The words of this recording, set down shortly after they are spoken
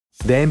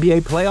The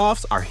NBA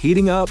playoffs are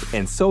heating up,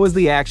 and so is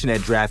the action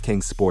at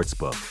DraftKings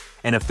Sportsbook,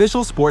 an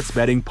official sports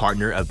betting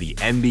partner of the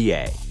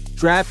NBA.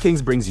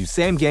 DraftKings brings you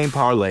same-game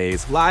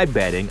parlays, live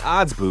betting,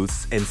 odds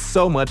boosts, and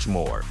so much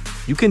more.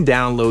 You can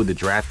download the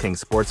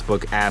DraftKings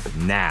Sportsbook app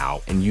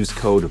now and use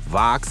code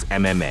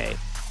VOXMMA.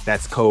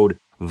 That's code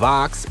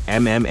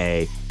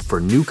VOXMMA for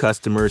new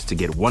customers to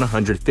get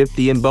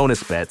 $150 in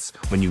bonus bets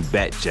when you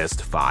bet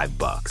just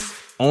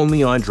 $5.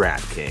 Only on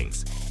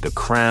DraftKings. The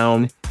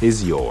crown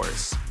is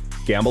yours.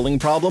 Gambling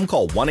problem?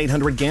 Call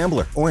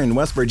 1-800-GAMBLER. Or in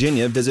West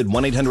Virginia, visit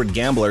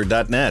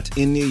 1-800-GAMBLER.net.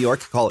 In New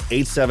York, call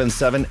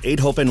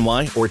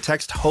 877-8-HOPE-NY or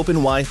text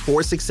HOPE-NY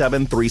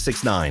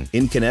 467-369.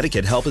 In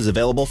Connecticut, help is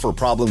available for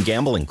problem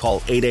gambling.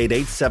 Call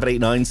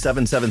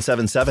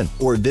 888-789-7777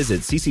 or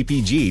visit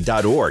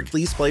ccpg.org.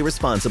 Please play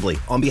responsibly.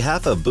 On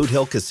behalf of Boot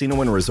Hill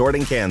Casino and Resort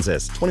in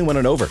Kansas, 21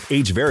 and over.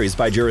 Age varies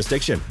by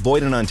jurisdiction.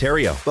 Void in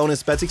Ontario.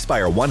 Bonus bets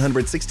expire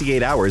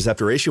 168 hours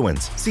after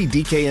issuance. See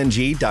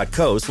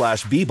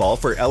dkng.co/bball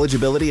for eligibility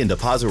and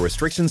deposit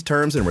restrictions,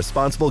 terms, and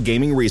responsible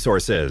gaming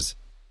resources.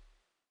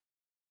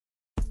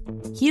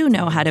 You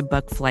know how to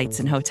book flights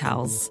and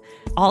hotels.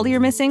 All you're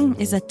missing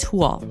is a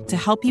tool to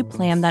help you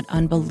plan that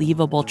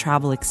unbelievable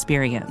travel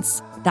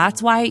experience.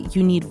 That's why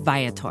you need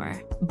Viator.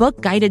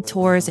 Book guided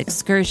tours,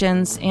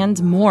 excursions,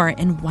 and more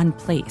in one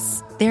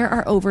place. There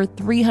are over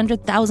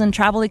 300,000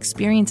 travel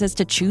experiences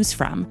to choose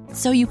from,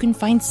 so you can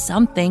find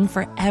something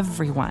for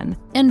everyone.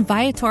 And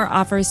Viator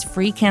offers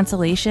free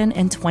cancellation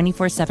and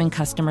 24/7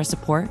 customer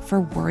support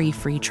for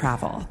worry-free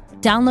travel.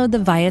 Download the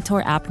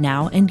Viator app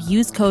now and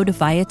use code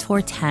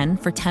Viator10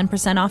 for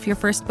 10% off your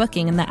first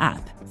booking in the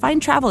app.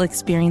 Find travel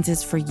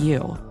experiences for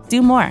you.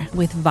 Do more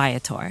with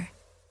Viator.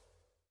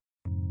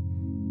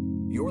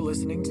 You're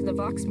listening to the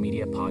Vox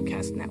Media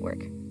Podcast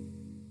Network.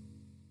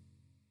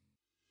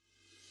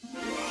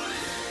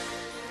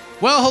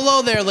 Well,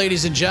 hello there,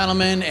 ladies and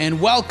gentlemen, and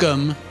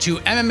welcome to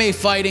MMA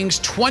Fighting's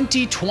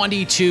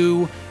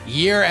 2022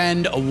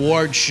 year-end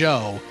award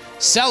show,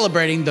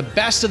 celebrating the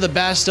best of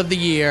the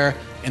year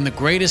in the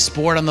greatest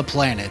sport on the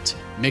planet,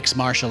 mixed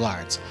martial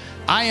arts.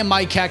 I am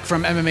Mike Heck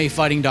from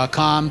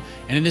MMAfighting.com,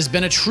 and it has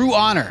been a true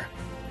honor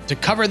to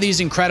cover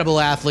these incredible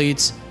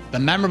athletes, the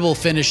memorable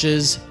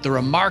finishes, the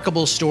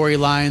remarkable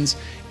storylines,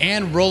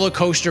 and roller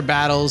coaster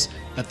battles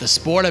that the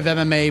sport of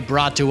MMA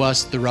brought to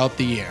us throughout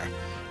the year.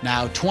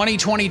 Now,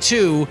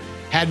 2022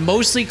 had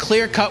mostly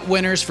clear-cut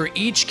winners for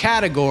each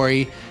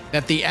category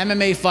that the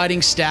MMA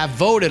Fighting staff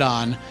voted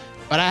on,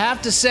 but I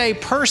have to say,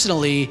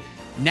 personally,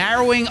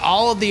 narrowing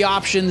all of the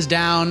options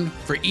down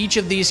for each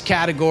of these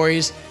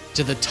categories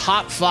to the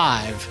top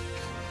 5,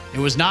 it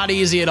was not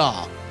easy at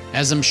all,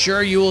 as I'm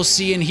sure you will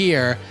see and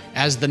hear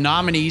as the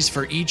nominees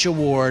for each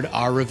award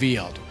are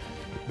revealed.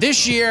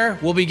 This year,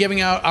 we'll be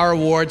giving out our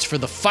awards for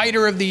the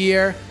Fighter of the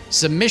Year,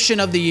 Submission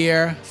of the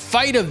Year,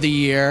 Fight of the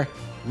Year,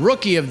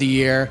 Rookie of the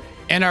Year,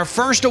 and our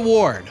first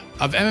award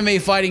of MMA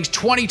Fighting's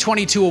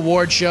 2022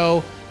 award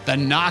show, the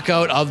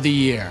Knockout of the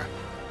Year.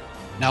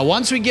 Now,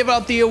 once we give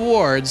out the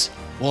awards,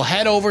 we'll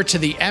head over to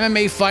the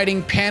MMA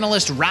Fighting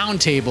Panelist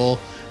Roundtable,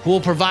 who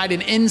will provide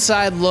an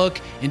inside look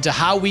into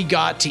how we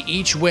got to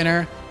each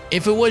winner.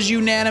 If it was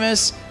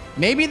unanimous,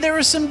 maybe there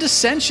was some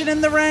dissension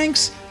in the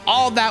ranks.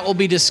 All that will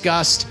be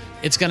discussed.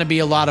 It's going to be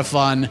a lot of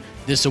fun,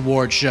 this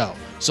award show.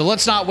 So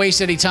let's not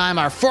waste any time.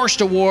 Our first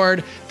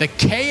award, the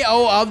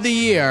KO of the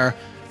Year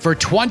for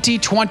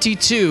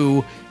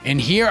 2022.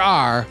 And here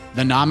are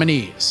the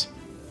nominees.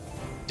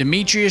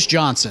 Demetrius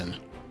Johnson,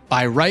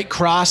 by right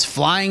cross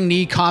flying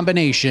knee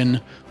combination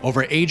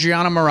over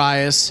Adriano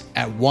Moraes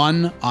at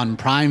 1 on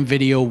Prime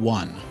Video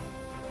 1.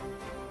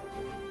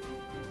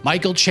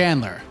 Michael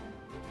Chandler,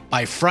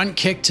 by front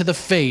kick to the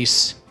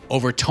face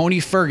over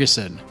Tony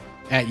Ferguson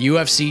at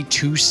UFC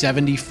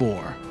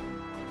 274.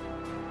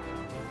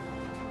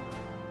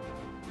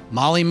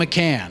 Molly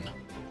McCann,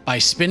 by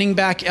spinning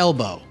back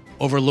elbow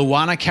over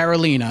Luana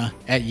Carolina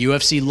at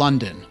UFC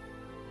London.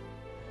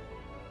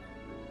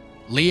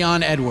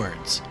 Leon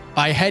Edwards,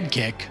 by head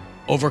kick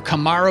over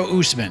Kamaru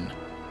Usman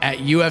at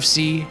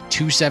UFC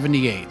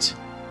 278.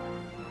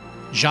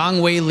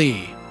 Zhang Wei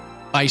Li,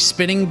 by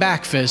spinning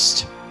back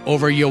fist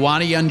over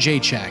Joanna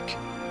Jędrzejczyk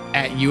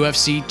at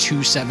UFC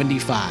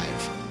 275.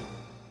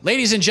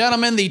 Ladies and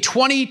gentlemen, the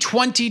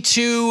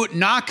 2022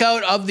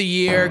 Knockout of the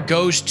Year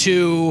goes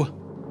to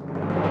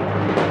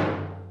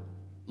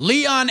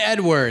Leon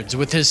Edwards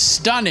with his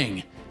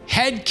stunning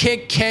head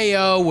kick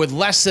KO with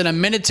less than a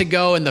minute to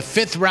go in the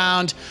 5th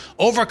round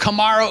over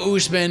Kamaru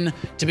Usman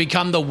to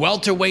become the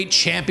welterweight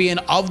champion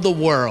of the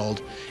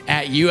world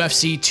at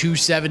UFC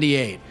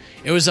 278.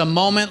 It was a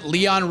moment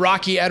Leon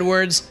Rocky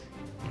Edwards,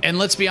 and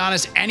let's be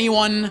honest,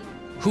 anyone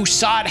who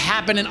saw it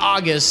happen in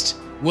August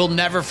will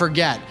never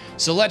forget.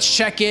 So let's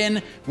check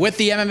in with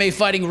the MMA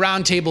Fighting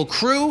Roundtable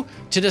crew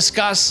to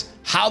discuss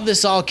how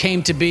this all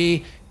came to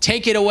be.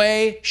 Take it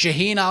away,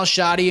 Shaheen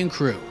Al-Shadi and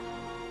crew.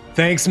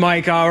 Thanks,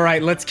 Mike. All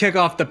right, let's kick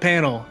off the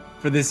panel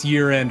for this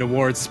year-end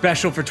awards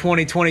special for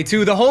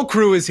 2022. The whole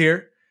crew is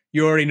here.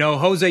 You already know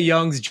Jose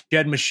Youngs,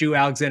 Jed Meshew,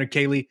 Alexander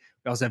Kaley,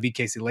 We also have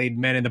Casey Layden,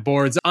 man in the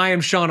boards. I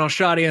am Sean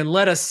Alshadi, and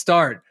let us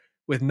start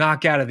with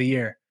Knockout of the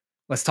Year.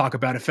 Let's talk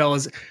about it,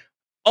 fellas.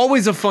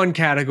 Always a fun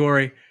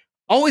category.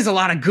 Always a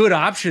lot of good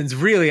options,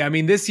 really. I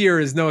mean, this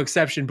year is no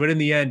exception, but in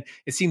the end,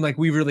 it seemed like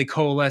we really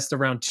coalesced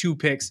around 2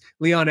 picks.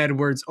 Leon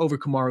Edwards over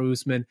Kamaru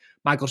Usman,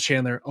 Michael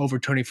Chandler over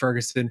Tony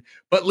Ferguson.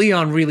 But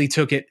Leon really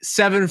took it.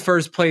 7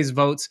 first-place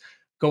votes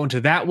going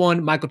to that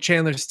one. Michael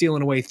Chandler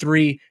stealing away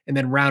 3, and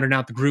then rounding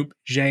out the group,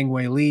 Zhang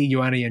Wei Li,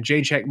 Joanna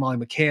Jędrzejczyk, Molly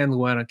McCann,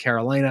 Luana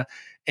Carolina,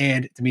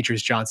 and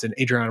Demetrius Johnson,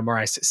 Adriana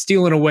Moraes,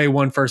 stealing away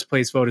 1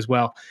 first-place vote as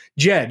well.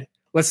 Jed,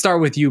 let's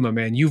start with you, my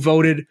man. You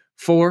voted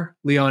for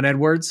Leon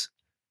Edwards.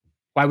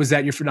 Why was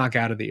that your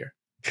knockout of the year?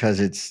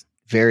 Because it's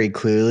very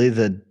clearly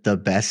the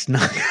best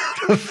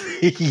knockout of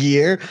the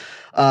year.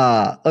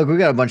 Look, we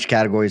got a bunch of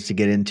categories to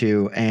get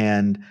into,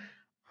 and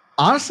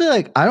honestly,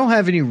 like, I don't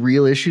have any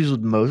real issues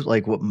with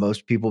what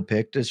most people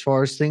picked as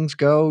far as things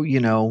go. You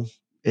know,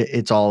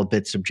 it's all a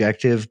bit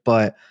subjective,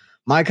 but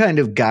my kind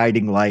of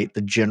guiding light,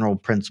 the general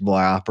principle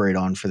I operate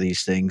on for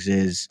these things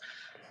is,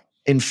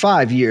 in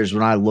 5 years,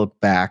 when I look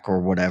back or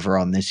whatever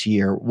on this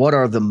year, what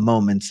are the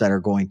moments that are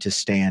going to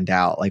stand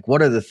out? Like,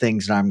 what are the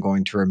things that I'm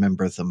going to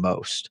remember the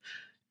most?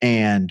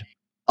 And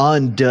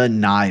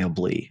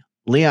undeniably,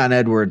 Leon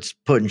Edwards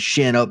putting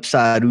shin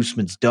upside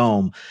Usman's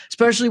dome,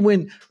 especially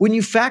when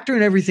you factor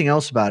in everything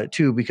else about it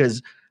too,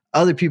 because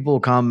other people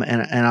come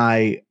and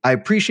I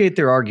appreciate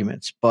their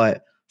arguments,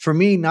 but for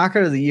me,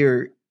 knockout of the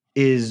year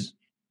is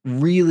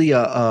really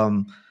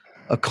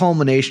a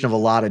culmination of a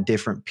lot of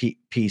different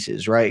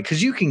pieces, right?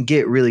 Because you can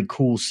get really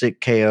cool,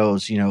 sick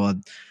KOs, you know, a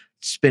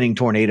spinning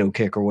tornado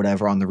kick or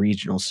whatever on the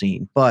regional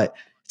scene, but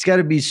it's got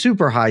to be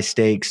super high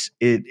stakes.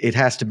 It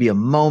has to be a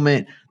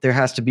moment. There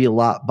has to be a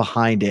lot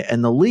behind it.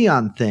 And the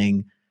Leon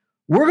thing,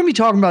 we're going to be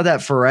talking about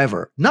that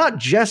forever, not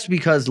just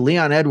because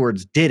Leon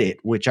Edwards did it,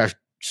 which I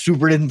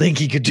super didn't think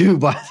he could do,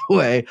 by the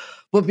way,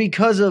 but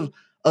because of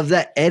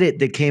that edit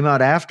that came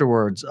out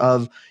afterwards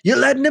of "you're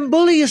letting him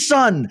bully your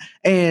son,"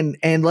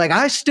 and like,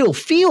 I still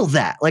feel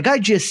that. Like, I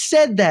just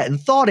said that and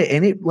thought it,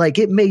 and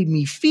it made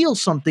me feel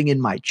something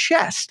in my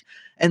chest.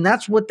 And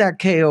that's what that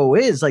KO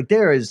is. Like,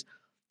 there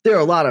are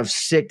a lot of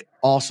sick,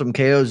 awesome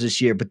KOs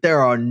this year, but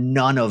there are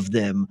none of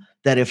them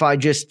that, if I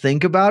just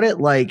think about it,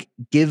 like,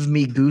 give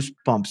me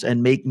goosebumps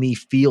and make me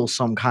feel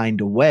some kind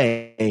of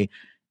way.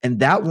 And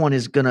that one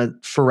is going to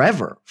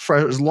forever, for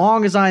as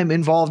long as I am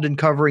involved in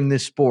covering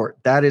this sport,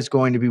 that is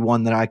going to be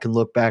one that I can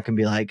look back and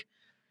be like,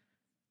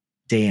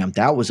 damn,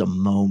 that was a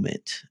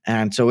moment.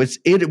 And so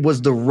it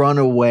was the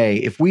runaway.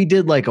 If we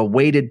did like a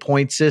weighted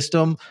point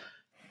system,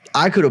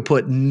 I could have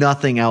put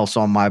nothing else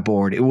on my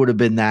board. It would have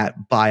been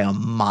that by a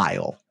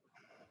mile.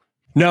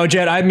 No,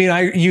 Jed, I mean,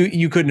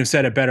 you couldn't have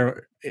said it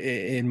better,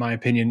 in my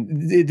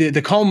opinion.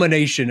 The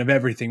culmination of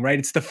everything, right?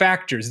 It's the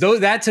factors.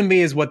 That to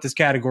me is what this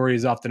category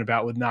is often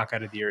about with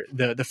knockout of the year.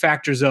 The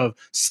factors of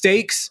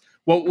stakes.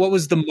 What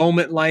was the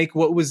moment like?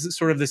 What was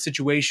sort of the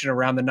situation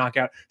around the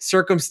knockout?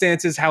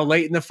 Circumstances, how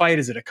late in the fight?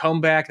 Is it a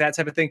comeback? That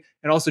type of thing.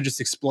 And also just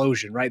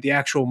explosion, right? The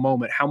actual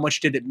moment. How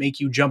much did it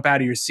make you jump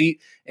out of your seat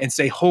and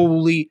say,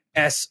 holy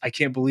S, I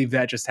can't believe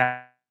that just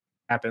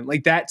happened.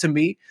 Like, that to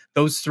me,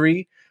 those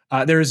 3,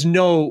 there is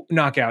no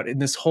knockout in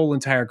this whole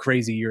entire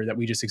crazy year that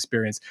we just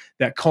experienced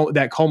that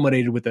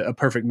culminated with a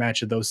perfect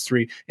match of those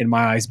 3, in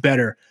my eyes,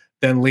 better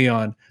than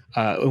Leon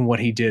and what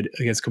he did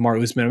against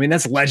Kamaru Usman. I mean,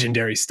 that's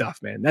legendary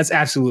stuff, man. That's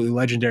absolutely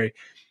legendary.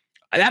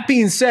 That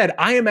being said,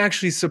 I am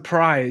actually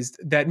surprised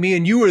that me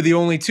and you are the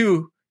only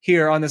 2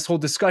 here on this whole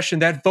discussion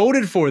that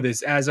voted for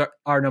this as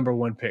our number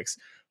 1 picks.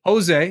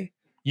 Jose,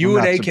 you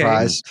and AK.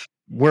 Surprised.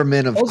 We're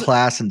men of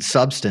class and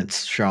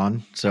substance,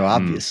 Sean. So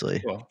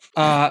obviously.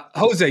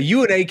 Jose,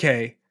 you and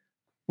AK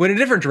went a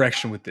different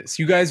direction with this.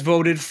 You guys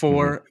voted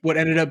for what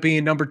ended up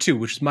being number 2,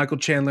 which is Michael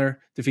Chandler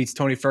defeats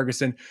Tony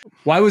Ferguson.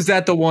 Why was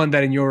that the one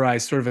that in your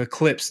eyes sort of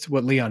eclipsed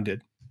what Leon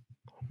did?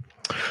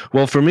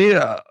 Well, for me,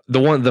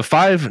 the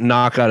 5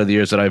 knockout of the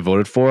years that I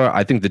voted for,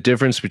 I think the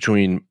difference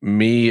between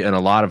me and a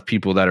lot of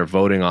people that are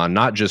voting on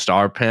not just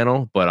our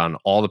panel, but on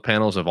all the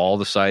panels of all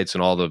the sites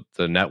and all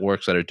the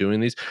networks that are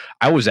doing these,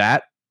 I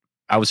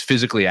was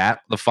physically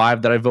at the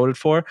 5 that I voted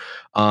for.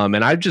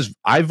 And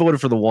I voted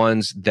for the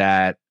ones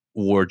that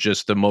were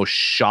just the most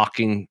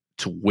shocking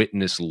to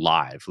witness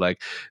live.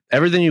 Like,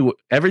 everything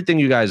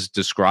you guys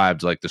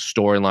described, like the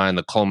storyline,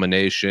 the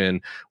culmination,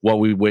 what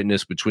we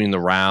witnessed between the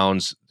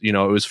rounds, you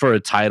know, it was for a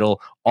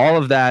title. All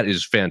of that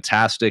is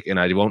fantastic. And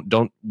I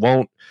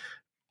won't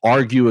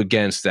argue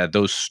against that.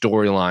 Those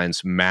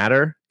storylines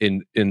matter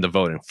in the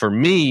voting. For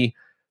me,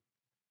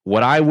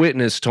 what I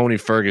witnessed Tony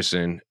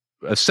Ferguson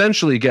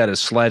essentially get a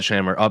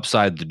sledgehammer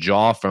upside the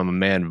jaw from a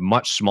man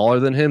much smaller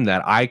than him,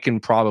 that I can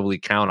probably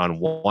count on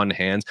one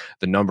hand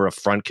the number of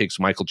front kicks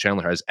Michael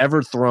Chandler has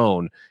ever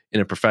thrown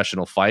in a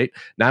professional fight.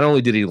 Not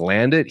only did he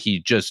land it, he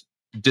just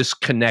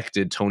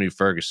disconnected Tony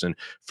Ferguson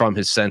from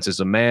his senses.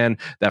 A man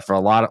that for a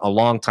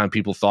long time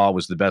people thought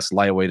was the best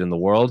lightweight in the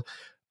world.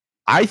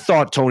 I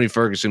thought Tony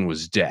Ferguson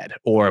was dead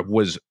or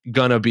was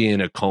gonna be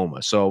in a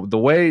coma. So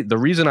the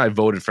reason I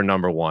voted for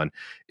number 1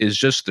 is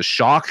just the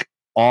shock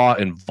awe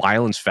and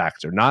violence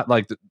factor. Not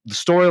like the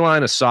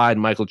storyline aside,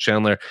 Michael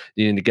Chandler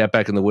needing to get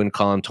back in the win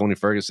column, Tony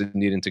Ferguson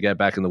needing to get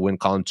back in the win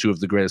column, two of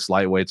the greatest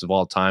lightweights of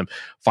all time,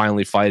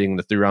 finally fighting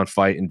the 3-round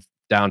fight in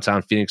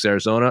downtown Phoenix,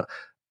 Arizona.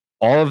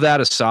 All of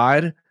that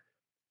aside,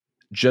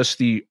 just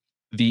the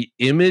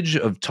image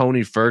of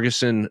Tony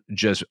Ferguson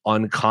just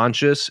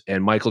unconscious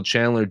and Michael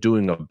Chandler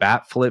doing a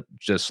bat flip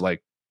just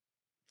like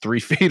 3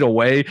 feet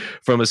away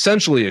from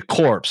essentially a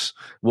corpse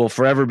will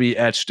forever be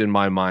etched in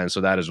my mind.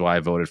 So that is why I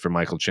voted for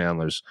Michael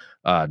Chandler's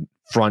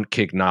front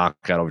kick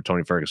knockout over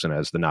Tony Ferguson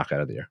as the knockout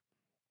of the year.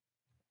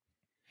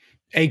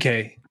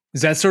 AK,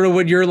 is that sort of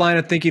what your line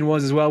of thinking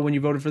was as well when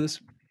you voted for this?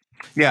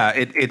 Yeah,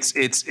 it's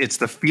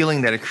the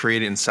feeling that it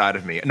created inside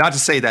of me. Not to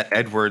say that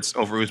Edwards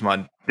over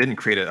Usman didn't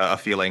create a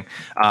feeling.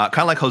 Kind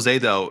of like Jose,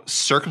 though,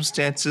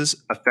 circumstances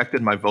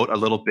affected my vote a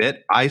little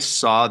bit. I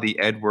saw the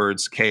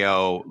Edwards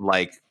KO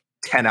like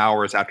 10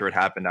 hours after it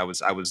happened. I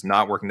was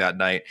not working that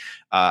night.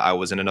 I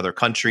was in another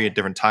country, a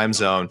different time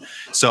zone.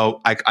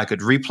 So I could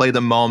replay the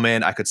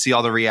moment. I could see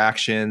all the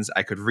reactions.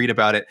 I could read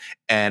about it.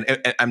 And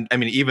I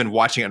mean, even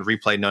watching it on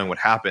replay, knowing what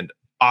happened,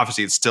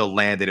 obviously it still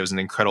landed. It was an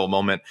incredible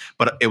moment,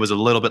 but it was a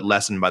little bit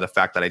lessened by the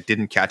fact that I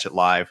didn't catch it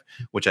live,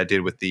 which I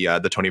did with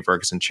the Tony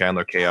Ferguson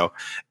Chandler KO.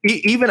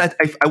 Even I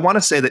want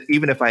to say that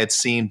even if I had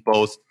seen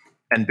both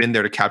and been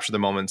there to capture the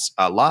moments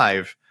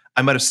live,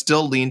 I might have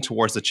still leaned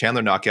towards the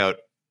Chandler knockout.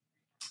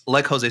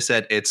 Like Jose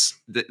said, it's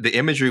the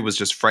imagery was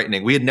just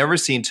frightening. We had never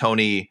seen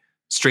Tony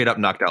straight up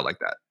knocked out like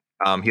that.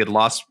 He had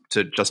lost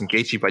to Justin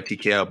Gaethje by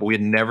TKO, but we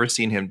had never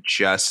seen him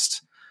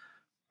just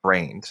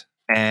brained.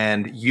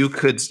 And you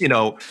could,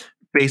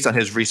 based on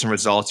his recent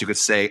results, you could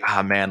say,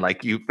 man,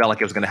 like you felt like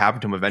it was going to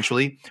happen to him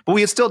eventually, but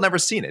we had still never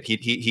seen it.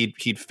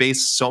 He'd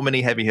faced so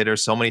many heavy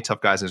hitters, so many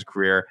tough guys in his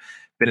career,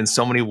 been in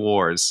so many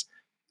wars.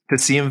 To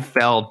see him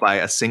felled by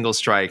a single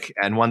strike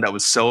and one that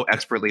was so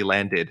expertly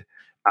landed,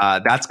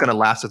 that's going to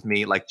last with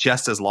me like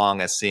just as long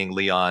as seeing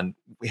Leon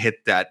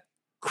hit that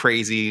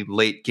crazy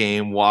late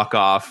game walk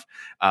off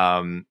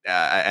and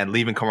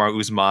leaving Kamaru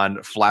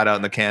Usman flat out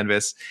in the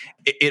canvas.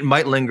 It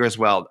might linger as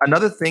well.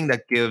 Another thing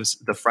that gives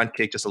the front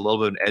kick just a little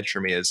bit of an edge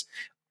for me is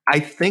I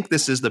think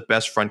this is the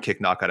best front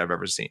kick knockout I've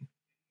ever seen.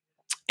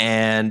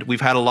 And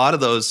we've had a lot of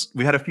those.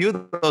 We had a few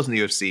of those in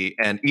the UFC,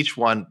 and each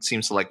one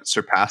seems to like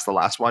surpass the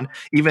last one.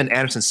 Even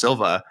Anderson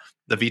Silva,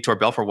 the Vitor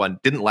Belfort one,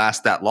 didn't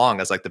last that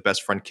long as like the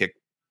best front kick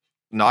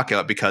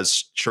knockout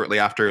because shortly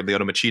after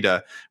Lyoto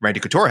Machida, Randy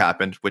Couture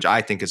happened, which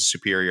I think is a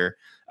superior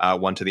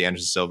one to the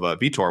Anderson Silva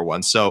Vitor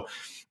one. So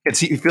it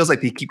feels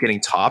like they keep getting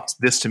topped.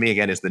 This to me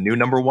again is the new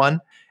number one,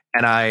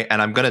 and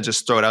I'm gonna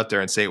just throw it out there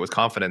and say it with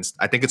confidence.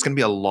 I think it's gonna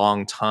be a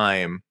long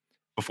time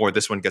before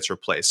this one gets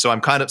replaced. So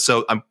I'm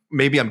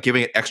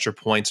giving it extra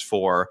points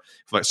for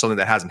like something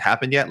that hasn't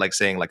happened yet, like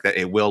saying like that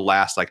it will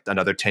last like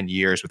another 10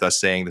 years with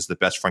us saying this is the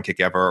best front kick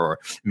ever, or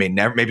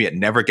maybe it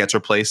never gets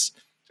replaced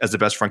as the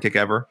best front kick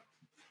ever.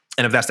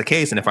 And if that's the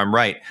case, and if I'm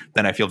right,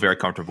 then I feel very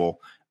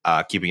comfortable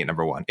keeping it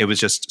number one. It was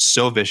just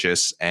so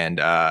vicious and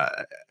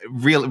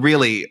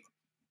really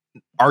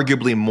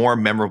arguably more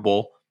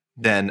memorable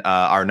than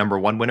our number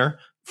one winner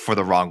for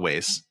the wrong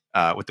ways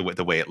with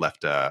the way it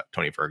left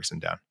Tony Ferguson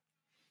down.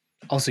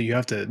 Also, you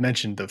have to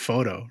mention the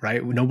photo,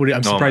 right?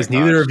 I'm surprised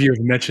neither of you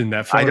have mentioned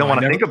that photo. I don't want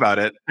to think about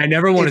it. I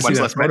never want to see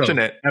that photo mention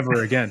it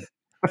ever again.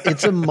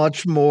 It's a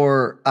much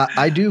more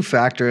I do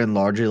factor in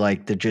largely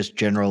like the just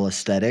general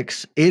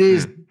aesthetics. It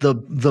is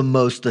the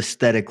most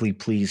aesthetically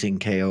pleasing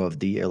KO of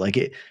the year. Like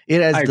it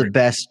has the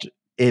best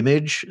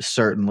image,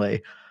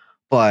 certainly.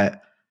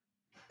 But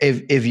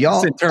if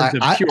y'all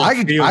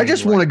I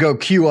just want to go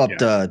queue up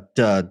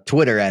the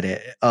Twitter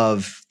edit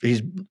of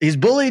he's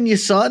bullying your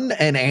son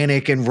and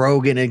Anik and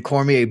Rogan and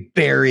Cormier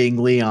burying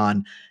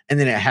Leon and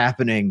then it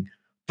happening,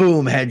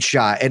 boom,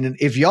 headshot. And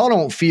if y'all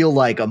don't feel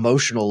like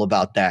emotional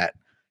about that,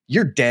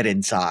 you're dead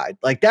inside.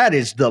 Like that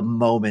is the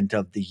moment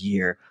of the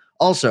year.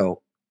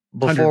 Also,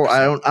 before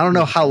 100%. I don't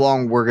know how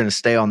long we're going to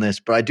stay on this,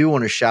 but I do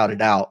want to shout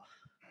it out.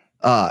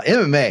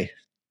 MMA,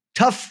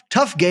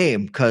 tough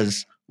game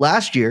because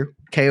last year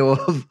KO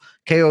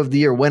of the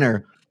year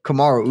winner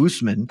Kamaru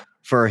Usman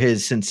for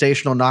his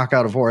sensational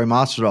knockout of Jorge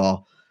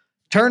Masvidal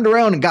turned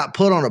around and got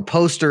put on a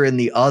poster in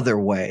the other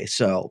way.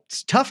 So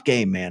it's a tough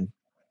game, man.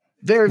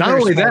 Very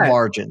small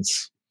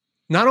margins.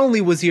 Not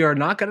only was he our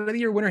knockout of the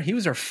year winner, he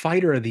was our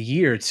fighter of the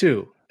year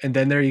too. And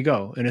then there you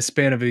go. In a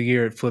span of a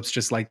year, it flips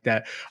just like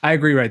that. I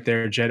agree right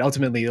there, Jed.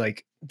 Ultimately,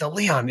 like the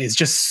Leon is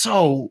just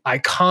so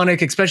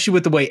iconic, especially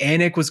with the way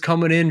Anik was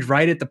coming in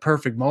right at the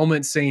perfect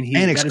moment, saying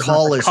Anik's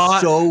call is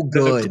so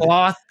good. The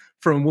cloth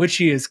from which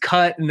he is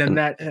cut, and then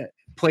that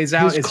plays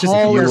out. His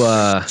call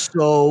is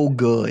so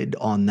good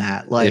on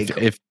that. Like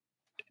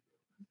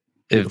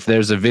if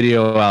there's a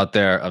video out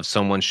there of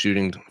someone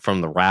shooting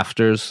from the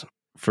rafters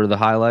for the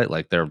highlight,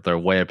 like they're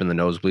way up in the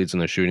nosebleeds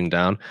and they're shooting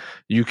down,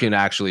 you can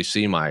actually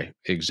see my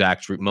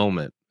exact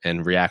moment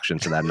and reaction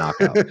to that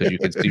knockout because you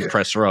can see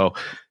press row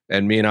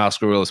and me and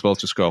Oscar Willis both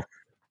just go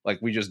like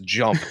we just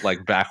jumped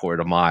like backward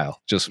a mile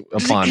just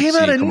upon came seeing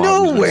out of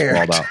Kamaru just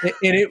nowhere. sprawled out.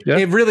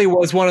 It really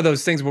was one of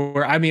those things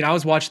where, I mean, I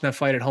was watching that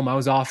fight at home. I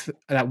was off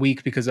that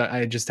week because I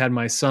had just had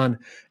my son,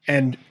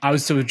 and I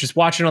was just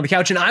watching on the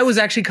couch, and I was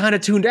actually kind of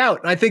tuned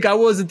out. And I think I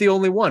wasn't the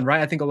only one,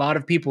 right? I think a lot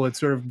of people had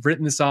sort of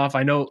written this off.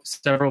 I know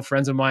several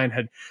friends of mine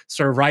had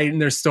sort of written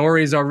their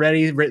stories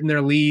already, written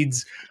their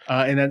leads,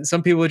 and then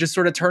some people had just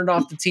sort of turned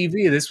off the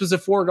TV. This was a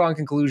foregone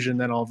conclusion.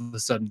 Then all of a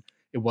sudden,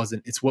 it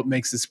wasn't. It's what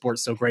makes this sport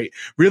so great.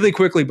 Really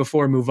quickly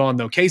before we move on,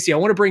 though, Casey, I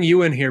want to bring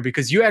you in here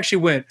because you actually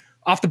went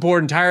off the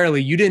board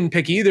entirely. You didn't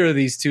pick either of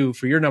these two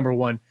for your number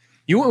one.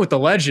 You went with the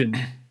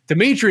legend,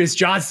 Demetrius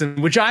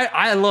Johnson, which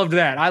I loved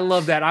that. I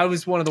love that. I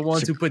was one of the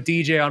ones who put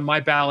DJ on my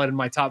ballot in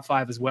my top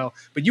 5 as well.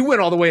 But you went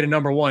all the way to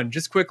number one.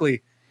 Just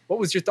quickly, what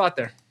was your thought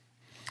there?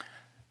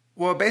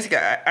 Well, basically,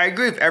 I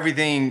agree with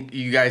everything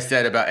you guys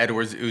said about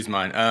Edwards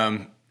Usman.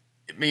 I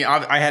mean,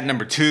 I had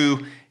number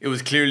 2. It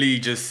was clearly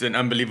just an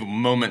unbelievable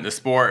moment in the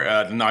sport.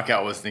 The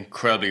knockout was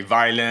incredibly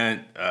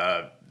violent.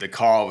 The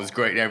call was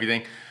great and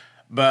everything.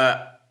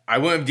 But I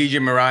went with DJ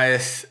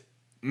Moraes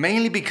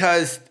mainly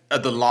because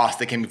of the loss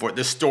that came before it,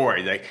 the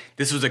story. Like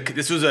this was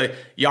a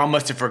y'all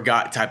must have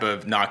forgot type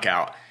of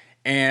knockout.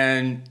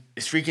 And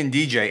it's freaking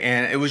DJ.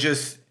 And it was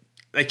just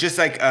like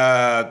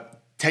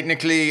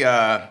technically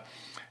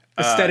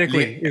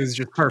aesthetically, it was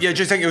just perfect. Yeah,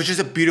 just like it was just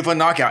a beautiful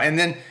knockout. And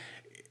then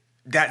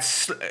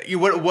that's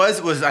what it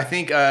was I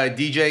think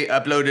DJ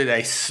uploaded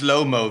a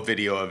slow-mo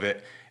video of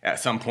it at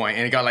some point,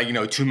 and it got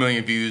 2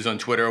 million views on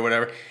Twitter or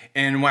whatever.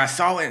 And when I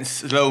saw it in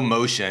slow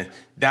motion,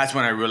 that's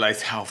when I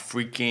realized how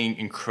freaking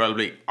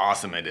incredibly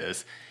awesome it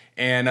is.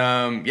 And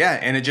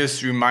and it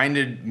just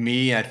reminded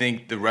me, I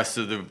think the rest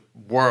of the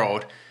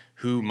world,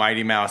 who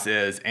Mighty Mouse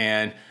is.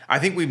 And I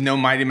think we've known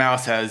Mighty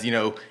Mouse has,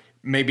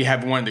 maybe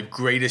have one of the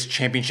greatest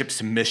championship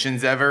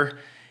submissions ever,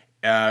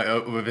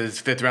 with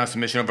his 5th round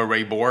submission over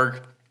Ray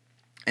Borg.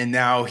 And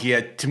now he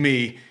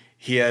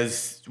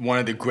has one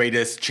of the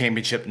greatest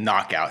championship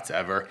knockouts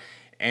ever.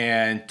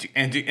 And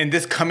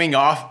this coming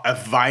off a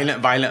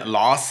violent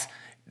loss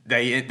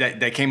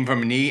that came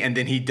from a knee, and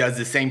then he does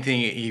the same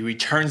thing. He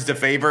returns the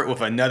favor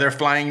with another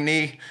flying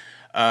knee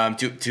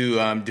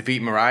to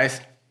defeat Moraes.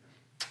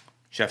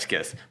 Chef's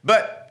kiss.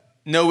 But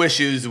no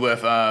issues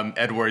with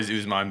Edwards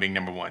Usman being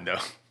number 1, though.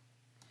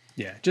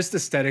 Yeah, just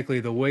aesthetically,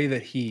 the way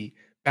that he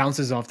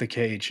bounces off the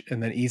cage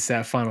and then eats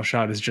that final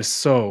shot is just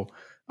so...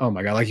 Oh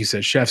my God, like you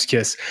said, chef's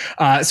kiss.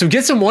 So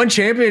get some one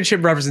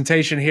championship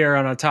representation here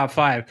on our top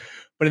 5.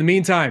 But in the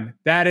meantime,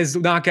 that is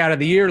knockout of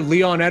the year.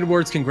 Leon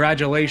Edwards,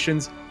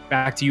 congratulations.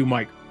 Back to you,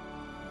 Mike.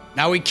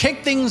 Now we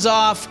kick things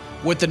off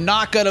with the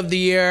knockout of the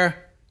year.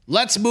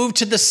 Let's move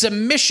to the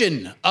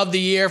submission of the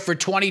year for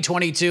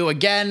 2022.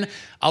 Again,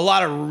 a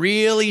lot of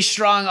really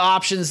strong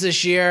options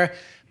this year,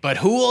 but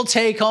who will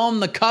take home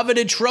the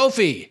coveted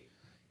trophy?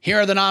 Here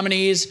are the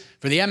nominees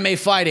for the MMA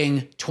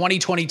Fighting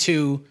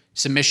 2022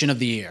 Submission of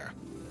the Year.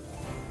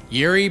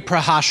 Yuri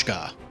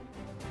Prochazka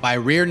by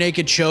rear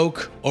naked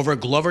choke over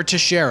Glover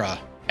Teixeira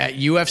at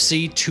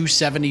UFC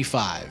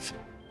 275.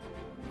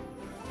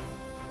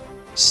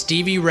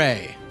 Stevie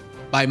Ray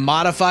by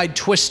modified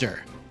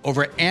twister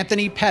over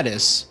Anthony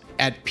Pettis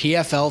at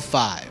PFL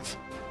 5.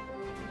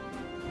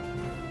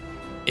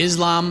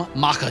 Islam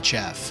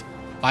Makhachev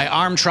by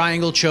arm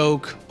triangle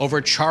choke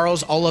over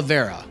Charles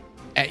Oliveira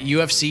at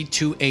UFC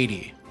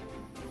 280.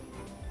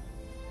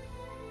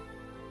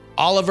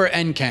 Oliver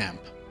Enkamp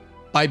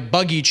by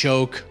buggy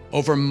choke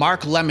over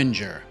Mark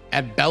Lemminger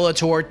at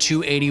Bellator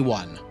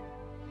 281.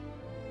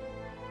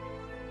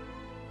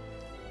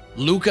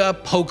 Luca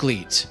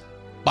Pokliet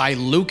by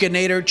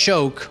Lucanator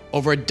choke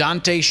over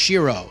Dante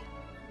Shiro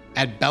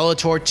at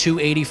Bellator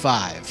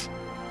 285.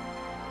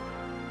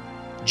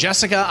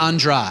 Jessica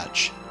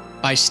Andrade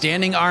by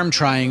standing arm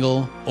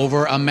triangle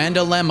over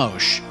Amanda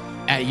Lemos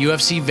at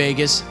UFC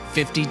Vegas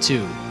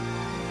 52.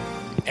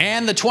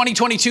 And the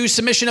 2022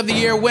 Submission of the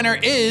Year winner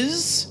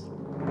is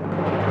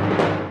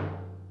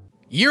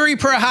Yuri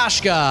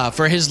Prochazka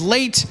for his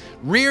late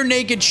rear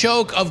naked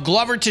choke of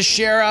Glover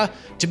Teixeira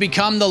to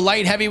become the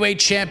light heavyweight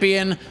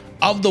champion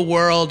of the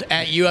world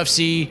at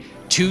UFC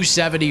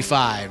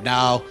 275.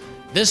 Now,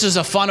 this is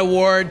a fun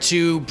award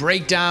to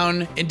break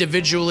down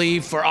individually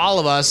for all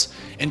of us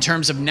in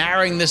terms of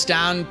narrowing this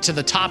down to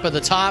the top of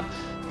the top.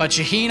 But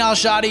Shaheen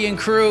Al-Shadi and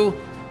crew,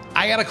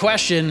 I got a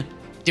question.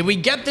 Did we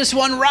get this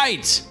one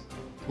right?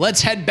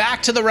 Let's head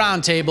back to the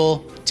round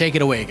table. Take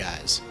it away,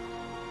 guys.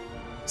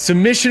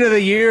 Submission of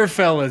the year,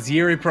 fellas.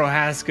 Yuri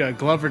Prochazka,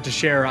 Glover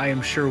Teixeira. I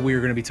am sure we are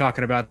going to be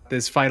talking about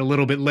this fight a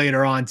little bit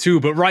later on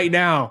too. But right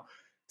now,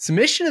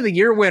 submission of the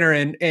year winner,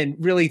 and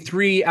really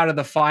 3 out of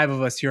the 5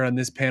 of us here on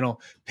this panel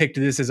picked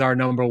this as our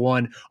number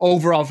 1.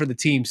 Overall for the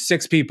team,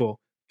 6 people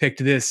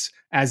picked this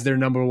as their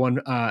number 1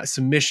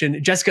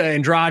 submission. Jessica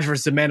Andrade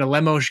versus Amanda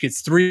Lemos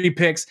gets 3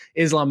 picks.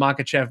 Islam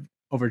Makhachev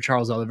over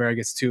Charles Oliveira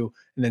gets 2.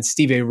 And then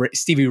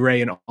Stevie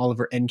Ray and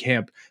Oliver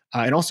Enkamp.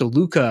 And also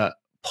Luca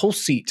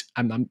Pulseat.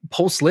 I'm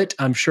Pulselit.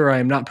 I'm sure I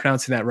am not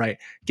pronouncing that right.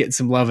 Getting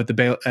some love at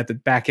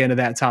the back end of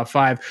that top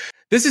 5.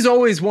 This is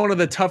always one of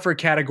the tougher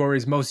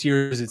categories most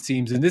years, it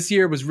seems, and this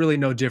year was really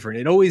no different.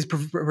 It always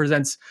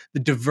presents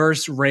the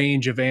diverse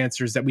range of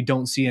answers that we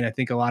don't see in, I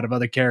think, a lot of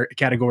other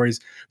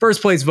categories.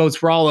 First place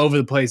votes were all over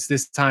the place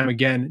this time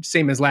again,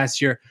 same as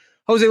last year.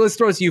 Jose, let's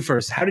throw it to you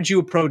first. How did you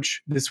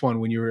approach this one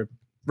when you were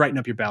writing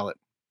up your ballot?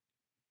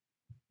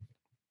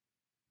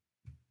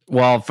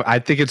 Well, I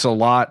think it's a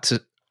lot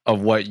of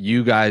what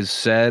you guys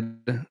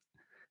said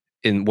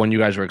when you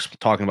guys were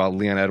talking about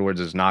Leon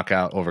Edwards'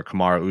 knockout over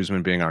Kamaru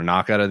Usman being our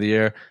knockout of the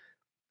year.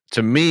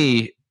 To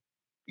me,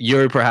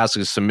 Yuri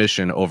Prohaska's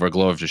submission over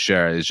Glover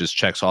Teixeira just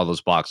checks all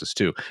those boxes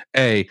too.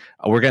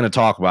 We're going to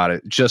talk about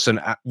it. Just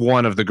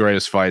one of the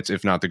greatest fights,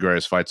 if not the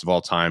greatest fights of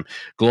all time.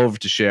 Glover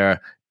Teixeira,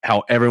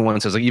 how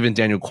everyone says, like even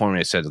Daniel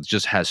Cormier said, it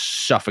just has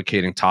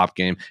suffocating top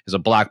game. Is a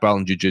black belt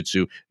in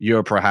jiu-jitsu.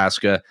 Yuri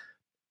Prohaska,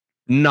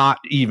 not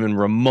even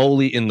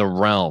remotely in the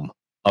realm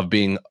of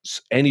being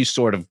any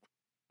sort of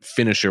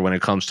finisher when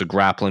it comes to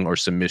grappling or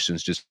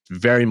submissions. Just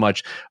very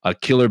much a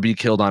killer be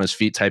killed on his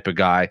feet type of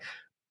guy.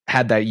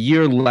 Had that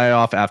year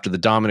layoff after the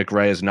Dominic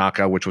Reyes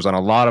knockout, which was on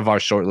a lot of our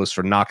shortlists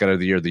for knockout of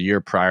the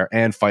year prior,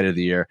 and fight of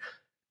the year.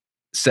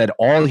 Said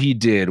all he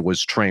did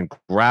was train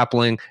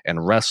grappling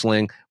and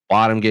wrestling,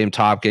 bottom game,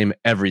 top game,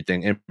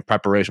 everything in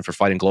preparation for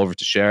fighting Glover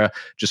Teixeira.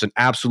 Just an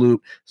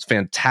absolute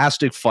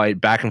fantastic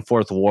fight, back and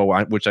forth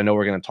war, which I know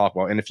we're going to talk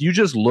about. And if you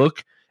just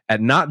look at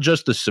not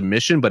just the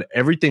submission, but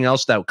everything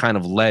else that kind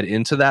of led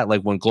into that,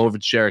 like when Glover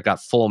Teixeira got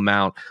full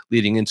mount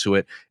leading into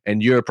it,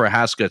 and Yuri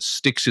Prohaska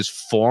sticks his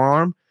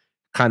forearm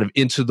kind of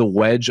into the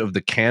wedge of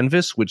the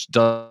canvas, which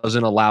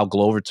doesn't allow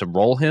Glover to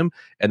roll him.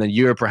 And then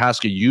Yuri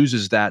Prohaska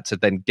uses that to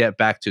then get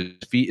back to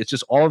his feet. It's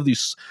just all of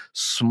these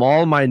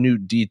small,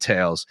 minute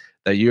details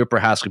that Yuri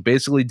Prohaska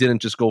basically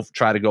didn't just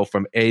try to go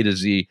from A to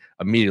Z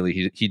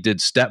immediately. He did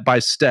step by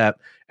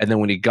step. And then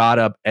when he got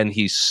up and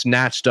he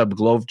snatched up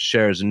Glover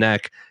Teixeira's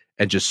neck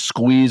and just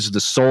squeezed the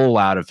soul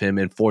out of him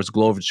and forced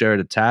Glover Teixeira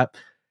to tap,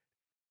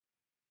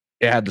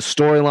 it had the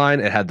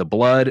storyline, it had the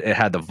blood, it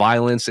had the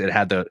violence, it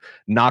had the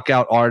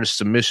knockout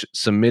artist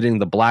submitting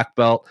the black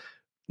belt,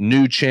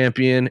 new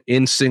champion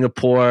in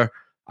Singapore.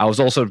 I was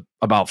also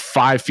about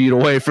 5 feet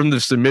away from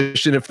the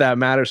submission, if that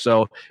matters.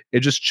 So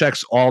it just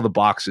checks all the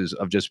boxes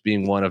of just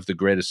being one of the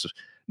greatest,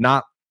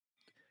 not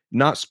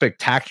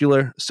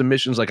spectacular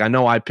submissions. Like I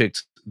know I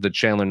picked the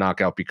Chandler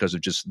knockout because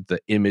of just the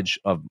image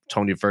of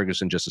Tony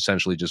Ferguson just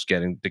essentially just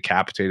getting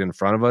decapitated in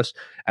front of us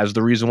as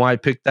the reason why I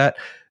picked that.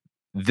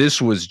 This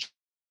was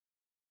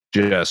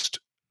just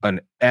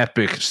an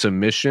epic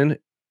submission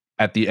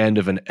at the end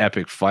of an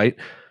epic fight.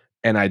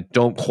 And I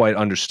don't quite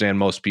understand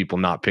most people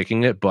not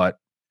picking it, but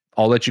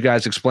I'll let you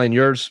guys explain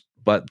yours.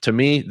 But to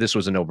me, this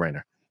was a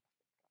no-brainer.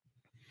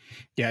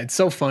 Yeah, it's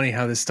so funny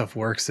how this stuff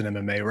works in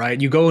MMA,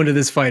 right? You go into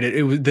this fight,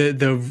 it was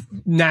the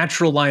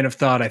natural line of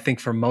thought, I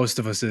think, for most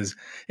of us is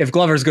if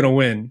Glover's going to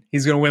win,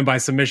 he's going to win by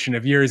submission.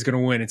 If Yuri's going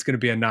to win, it's going to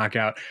be a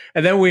knockout.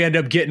 And then we end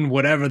up getting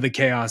whatever the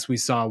chaos we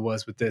saw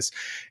was with this.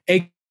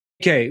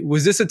 AK,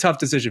 was this a tough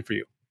decision for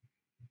you?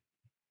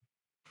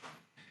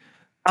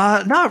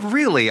 Not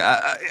really.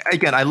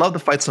 Again, I love the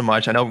fight so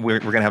much. I know we're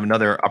going to have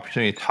another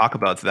opportunity to talk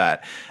about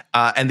that.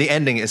 And the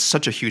ending is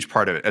such a huge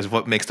part of it, as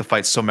what makes the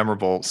fight so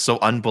memorable, so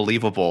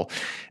unbelievable.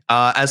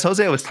 As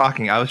Jose was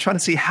talking, I was trying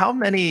to see how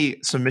many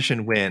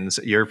submission wins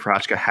Yuri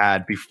Prohaska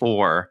had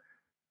before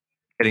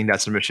getting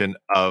that submission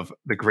of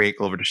the great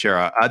Glover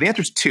Teixeira. The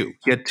answer is 2.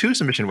 He had 2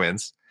 submission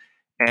wins.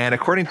 And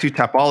according to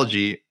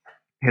Tapology,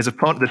 his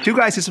opponent, the 2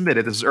 guys he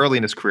submitted, this is early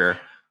in his career,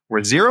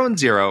 were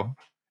 0-0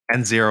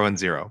 and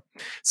 0-0.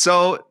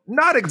 So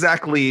not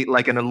exactly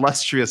like an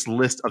illustrious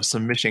list of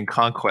submission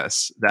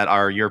conquests that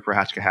our Yuri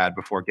Prohaska had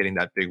before getting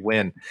that big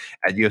win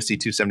at UFC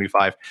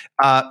 275.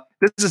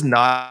 This is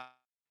not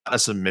a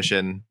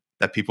submission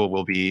that people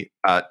will be,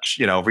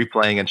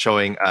 replaying and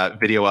showing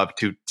video of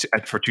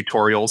for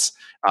tutorials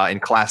in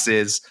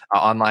classes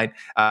online.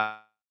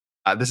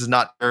 This is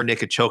not a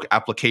naked choke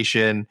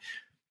application.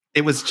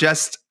 It was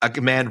just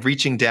a man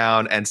reaching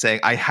down and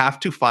saying, I have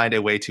to find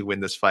a way to win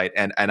this fight.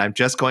 And I'm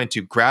just going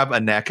to grab a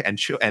neck and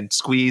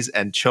squeeze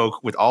and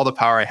choke with all the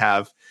power I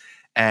have.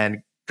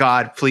 And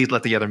God, please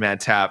let the other man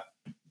tap.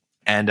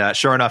 And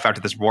sure enough,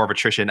 after this war of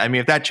attrition, I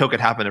mean, if that choke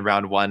had happened in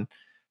round 1,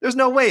 there's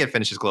no way it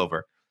finishes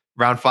Glover.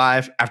 Round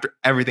 5, after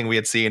everything we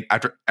had seen,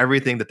 after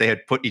everything that they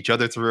had put each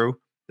other through,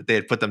 that they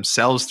had put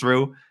themselves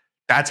through,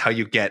 that's how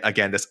you get,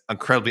 again, this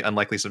incredibly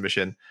unlikely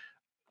submission.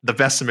 The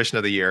best submission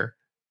of the year.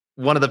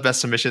 One of the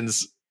best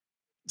submissions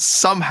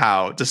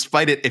somehow,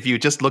 despite it, if you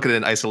just look at it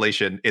in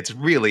isolation, it's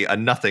really a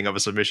nothing of a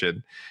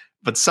submission.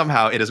 But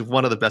somehow it is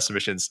one of the best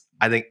submissions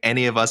I think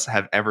any of us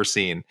have ever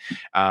seen.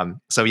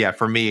 So yeah,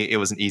 for me, it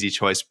was an easy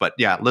choice. But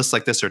yeah, lists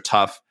like this are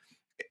tough.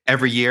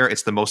 Every year,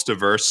 it's the most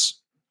diverse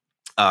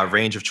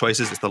range of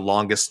choices. It's the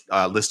longest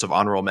list of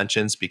honorable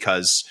mentions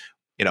because,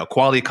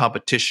 quality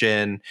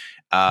competition,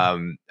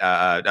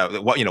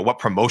 what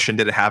promotion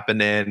did it happen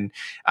in?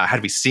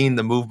 Had we seen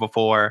the move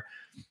before?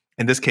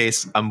 In this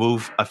case,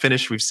 a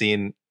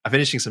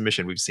finishing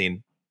submission we've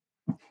seen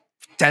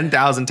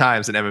 10,000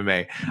 times in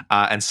MMA,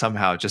 and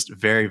somehow just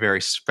very,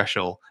 very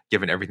special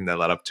given everything that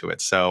led up to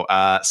it. So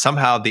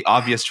somehow the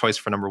obvious choice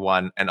for number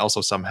one, and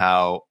also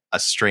somehow a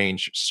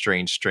strange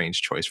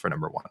choice for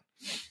number one.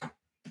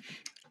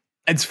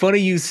 It's funny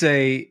you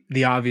say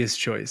the obvious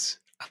choice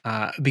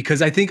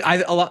because I think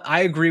I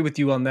agree with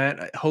you on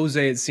that.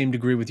 Jose, it seemed to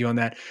agree with you on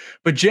that.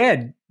 But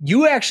Jed,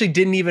 you actually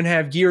didn't even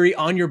have Yuri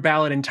on your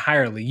ballot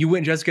entirely. You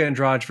went Jessica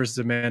Andrade versus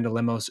Amanda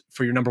Lemos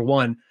for your number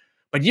one.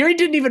 But Yuri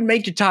didn't even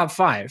make your top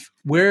five.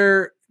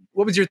 What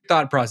was your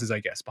thought process,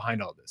 I guess,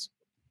 behind all this?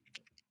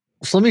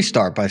 So let me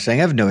start by saying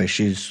I have no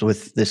issues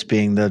with this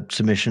being the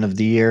submission of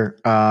the year.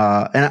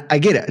 And I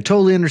get it. I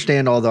totally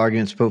understand all the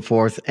arguments put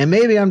forth. And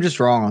maybe I'm just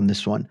wrong on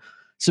this one.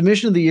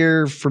 Submission of the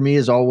year for me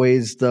is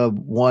always the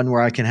one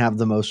where I can have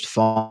the most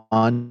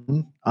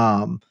fun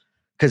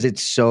because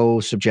it's so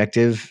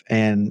subjective.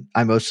 And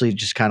I mostly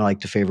just kind of like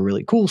to favor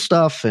really cool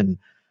stuff and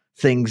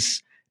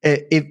things.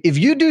 If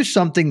you do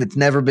something that's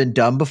never been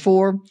done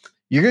before,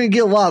 you're going to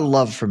get a lot of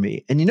love from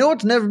me. And you know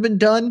what's never been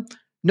done?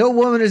 No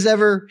woman has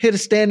ever hit a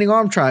standing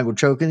arm triangle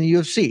choke in the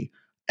UFC.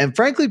 And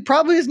frankly,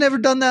 probably has never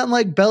done that in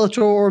like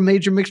Bellator or a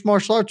major mixed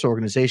martial arts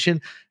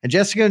organization. And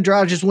Jessica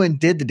Andrade just went and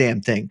did the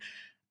damn thing.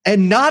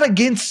 And not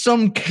against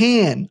some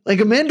can. Like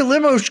Amanda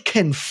Lemos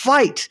can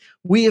fight.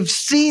 We have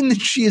seen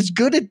that she is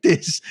good at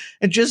this.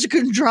 And Jessica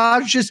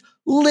Andrade just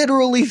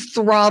literally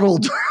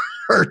throttled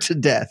her to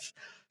death.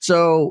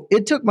 So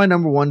it took my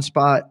number one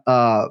spot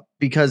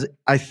because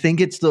I think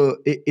it's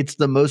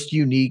the most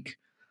unique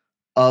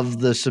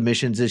of the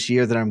submissions this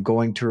year that I'm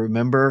going to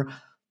remember.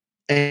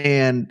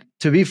 And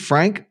to be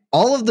frank,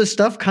 all of the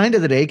stuff kind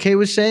of that AK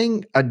was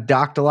saying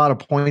docked a lot of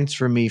points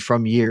for me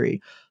from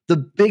Yuri. The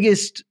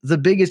biggest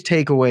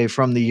takeaway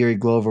from the Yuri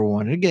Glover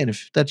one, and again,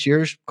 if that's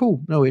yours,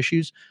 cool, no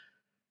issues.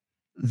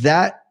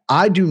 That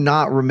I do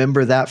not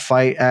remember that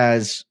fight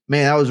as,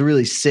 man, that was a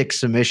really sick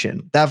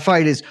submission. That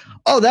fight is,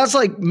 that's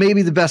like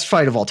maybe the best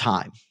fight of all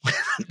time.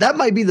 That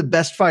might be the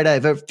best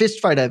fist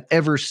fight I've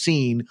ever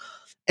seen.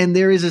 And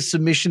there is a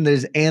submission that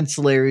is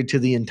ancillary to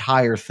the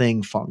entire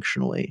thing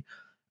functionally.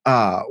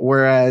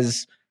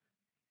 Whereas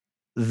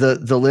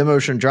the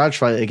Lemos Andrade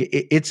fight, like,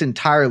 it's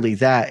entirely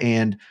that.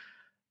 And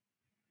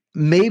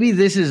maybe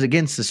this is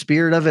against the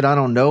spirit of it. I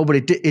don't know, but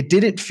it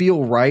didn't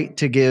feel right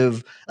to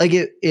give like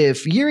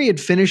if Yuri had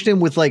finished him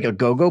with like a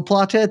go-go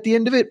plata at the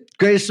end of it,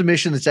 greatest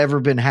submission that's ever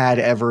been had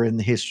ever in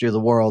the history of the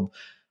world.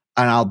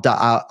 And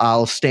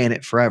I'll stand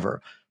it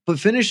forever. But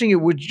finishing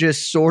it with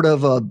just sort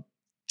of a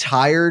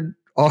tired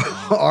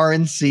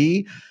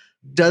RNC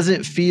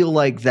doesn't feel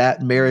like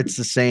that merits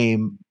the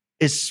same,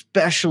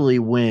 especially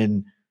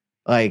when,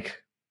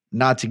 like,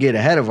 not to get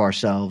ahead of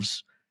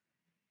ourselves,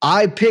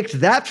 I picked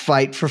that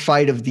fight for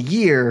fight of the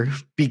year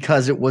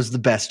because it was the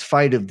best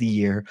fight of the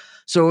year.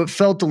 So it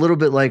felt a little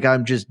bit like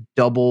I'm just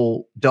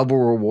double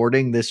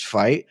rewarding this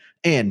fight.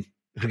 And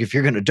if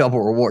you're going to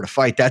double reward a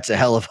fight, that's a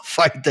hell of a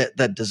fight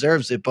that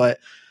deserves it. But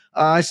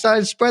I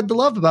decided to spread the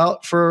love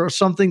about for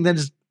something that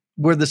is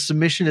where the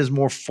submission is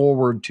more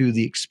forward to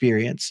the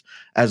experience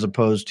as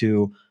opposed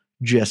to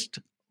just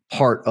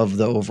part of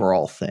the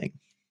overall thing.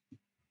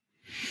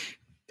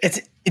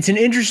 It's an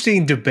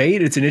interesting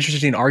debate. It's an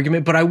interesting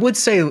argument, but I would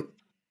say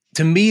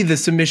to me, the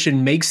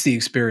submission makes the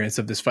experience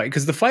of this fight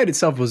because the fight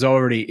itself was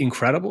already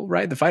incredible,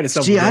 right? The fight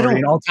itself was already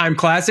an all-time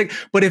classic.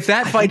 But if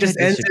that fight just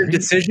ends in a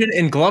decision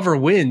and Glover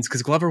wins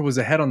because Glover was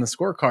ahead on the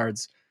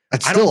scorecards,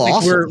 I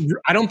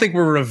don't think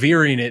we're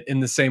revering it in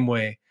the same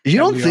way. You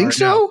don't think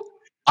so?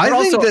 I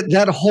think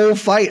that whole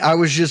fight, I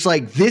was just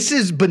like, this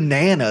is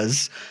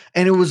bananas.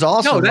 And it was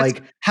awesome. No,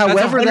 like,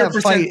 however that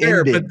fight fair,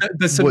 ended. But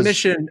the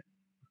submission,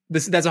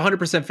 that's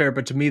 100% fair.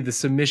 But to me, the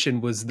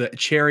submission was the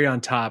cherry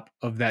on top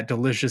of that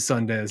delicious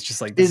sundae. It's just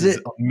like, this is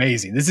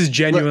amazing. This is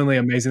genuinely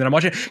amazing that I'm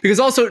watching. Because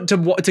also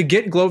to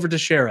get Glover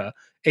Teixeira,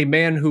 a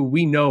man who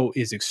we know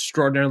is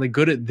extraordinarily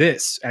good at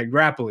this, at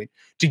grappling,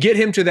 to get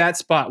him to that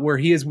spot where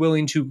he is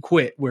willing to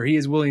quit, where he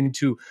is willing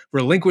to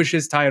relinquish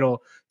his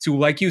title to,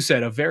 like you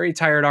said, a very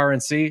tired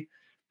RNC,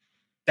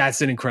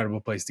 that's an incredible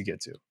place to get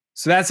to.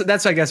 So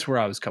that's I guess where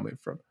I was coming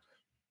from.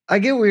 I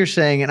get what you're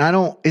saying,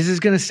 and is this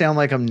going to sound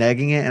like I'm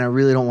negging it, and I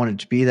really don't want it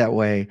to be that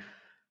way.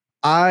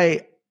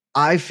 I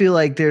feel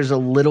like there's a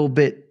little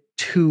bit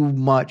too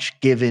much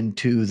given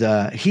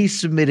to he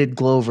submitted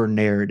Glover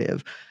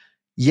narrative.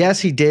 Yes,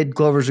 he did.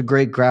 Glover's a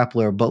great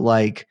grappler, but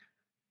like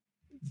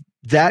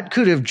that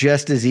could have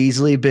just as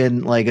easily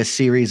been like a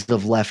series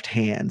of left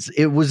hands.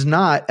 It was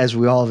not, as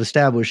we all have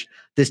established,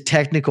 this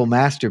technical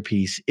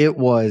masterpiece. It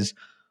was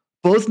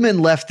both men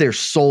left their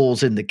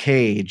souls in the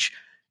cage,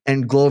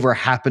 and Glover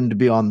happened to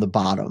be on the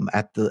bottom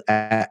at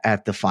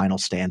the final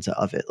stanza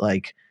of it.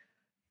 Like,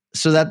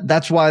 so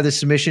that's why the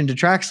submission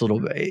detracts a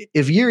little bit.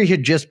 If Yuri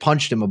had just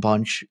punched him a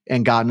bunch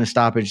and gotten a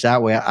stoppage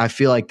that way, I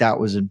feel like that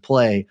was in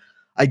play.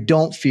 I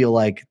don't feel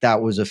like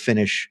that was a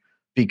finish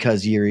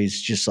because Yuri's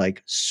just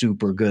like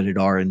super good at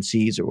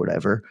RNCs or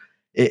whatever.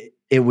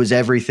 It was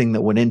everything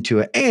that went into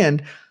it.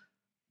 And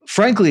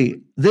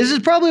frankly, this is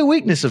probably a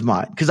weakness of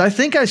mine because I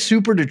think I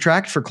super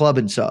detract for club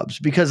and subs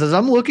because as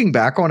I'm looking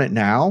back on it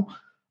now,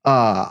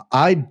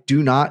 I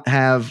do not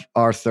have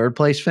our third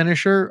place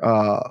finisher,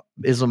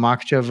 Islam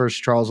Makhachev versus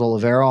Charles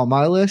Oliveira on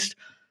my list.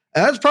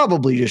 And that's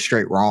probably just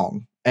straight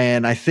wrong.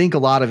 And I think a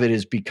lot of it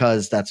is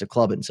because that's a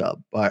club and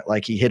sub, but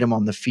like he hit him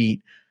on the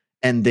feet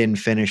and then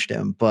finished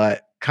him.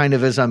 But kind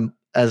of as I'm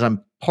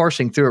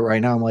parsing through it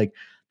right now, I'm like,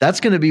 that's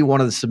going to be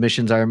one of the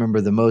submissions I remember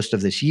the most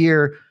of this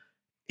year.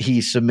 He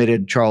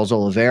submitted Charles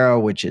Oliveira,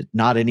 which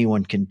not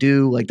anyone can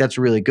do. Like, that's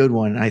a really good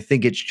one. And I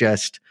think it's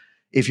just,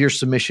 if your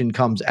submission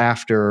comes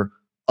after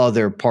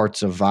other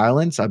parts of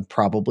violence, I'm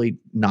probably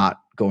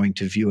not going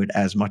to view it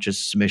as much as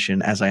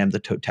submission as I am the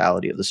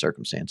totality of the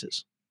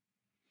circumstances.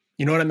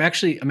 You know what? I'm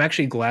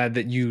actually glad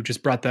that you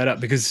just brought that up,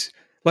 because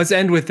let's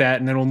end with that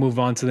and then we'll move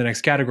on to the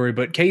next category.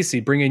 But Casey,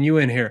 bringing you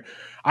in here,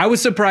 I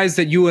was surprised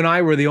that you and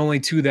I were the only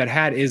two that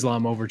had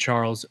Islam over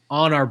Charles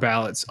on our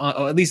ballots,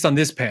 at least on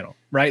this panel,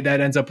 right?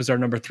 That ends up as our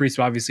number 3.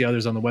 So obviously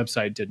others on the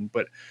website didn't,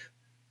 but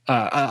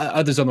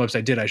others on the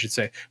website did, I should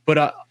say.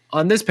 But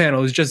on this panel,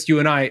 it was just you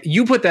and I.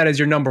 You put that as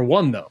your number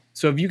 1, though.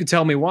 So if you could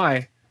tell me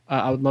why,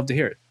 I would love to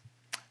hear it.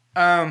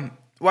 Well,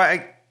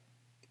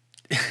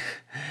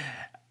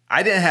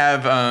 I didn't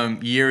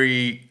have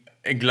Yuri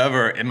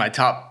Glover in my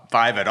top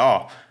 5 at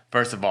all.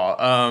 First of all,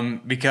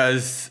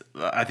 because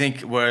I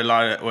think what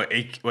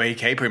AK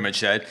pretty much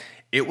said,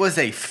 it was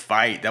a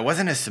fight. That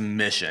wasn't a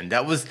submission.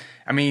 That was,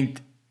 I mean,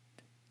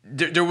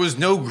 there was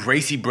no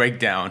Gracie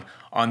breakdown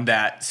on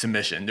that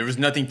submission. There was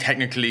nothing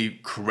technically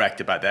correct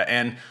about that.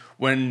 And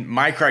when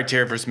my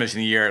criteria for submission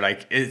of the year,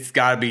 like, it's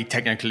got to be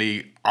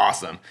technically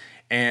awesome.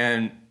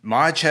 And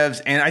Makhachev's,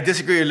 and I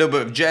disagree a little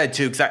bit with Jed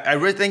too, because I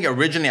really think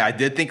originally I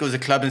did think it was a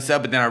club and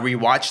sub, but then I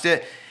rewatched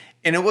it,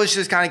 and it was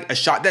just kind of a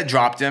shot that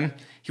dropped him.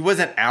 He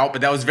wasn't out,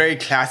 but that was very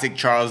classic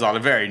Charles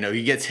Oliveira. You know,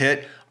 he gets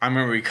hit, I'm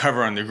going to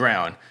recover on the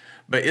ground.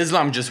 But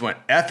Islam just went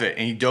F it,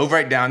 and he dove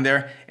right down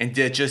there and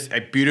did just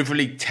a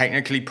beautifully,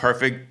 technically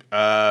perfect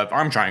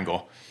arm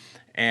triangle.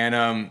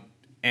 And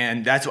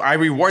that's why I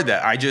reward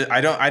that.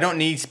 I don't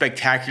need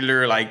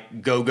spectacular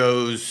like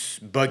go-go's,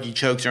 buggy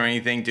chokes or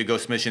anything to go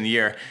submission of the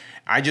year.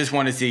 I just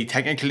want to see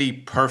technically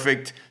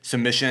perfect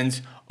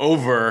submissions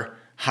over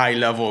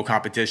high-level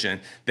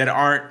competition that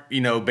aren't, you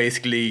know,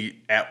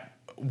 basically at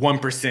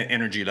 1%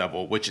 energy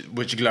level,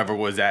 which Glover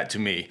was at to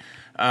me.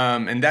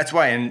 And that's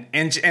why, and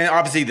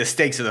obviously the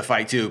stakes of the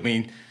fight too. I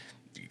mean,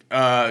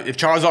 if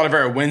Charles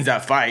Oliveira wins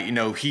that fight, you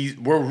know,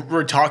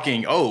 we're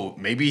talking, oh,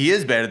 maybe he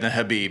is better than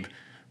Khabib,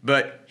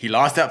 but he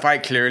lost that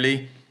fight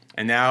clearly,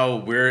 and now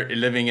we're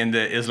living in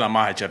the Islam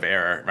Makhachev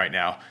era right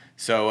now.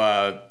 So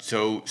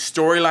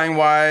storyline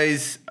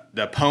wise,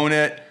 the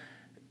opponent,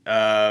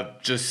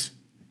 just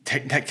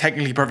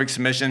technically perfect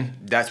submission.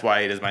 That's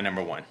why it is my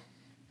number 1.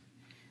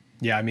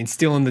 Yeah, I mean,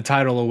 stealing the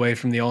title away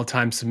from the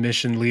all-time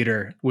submission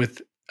leader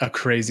with a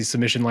crazy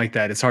submission like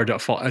that, it's hard to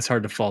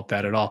fault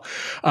that at all.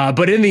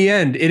 But in the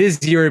end, it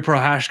is Yuri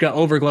Prochazka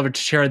over Glover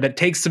Teixeira that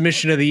takes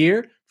submission of the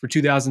year for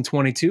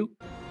 2022.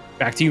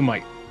 Back to you,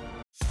 Mike.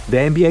 The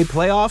NBA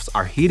playoffs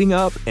are heating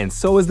up, and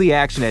so is the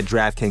action at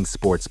DraftKings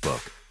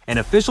Sportsbook, an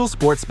official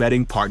sports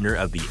betting partner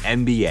of the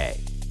NBA.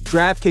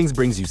 DraftKings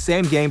brings you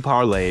same-game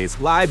parlays,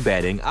 live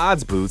betting,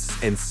 odds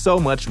boosts, and so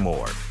much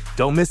more.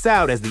 Don't miss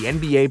out as the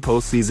NBA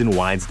postseason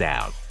winds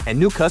down. And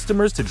new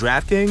customers to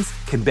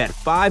DraftKings can bet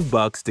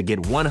 $5 to get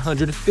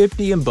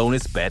 $150 in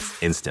bonus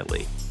bets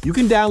instantly. You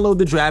can download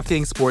the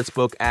DraftKings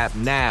Sportsbook app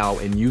now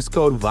and use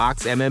code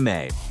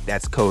VOXMMA.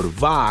 That's code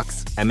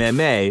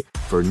VOXMMA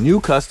for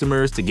new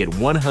customers to get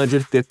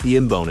 $150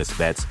 in bonus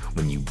bets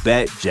when you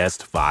bet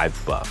just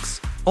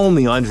 $5.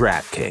 Only on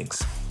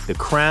DraftKings. The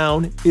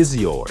crown is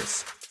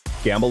yours.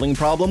 Gambling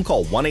problem?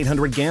 Call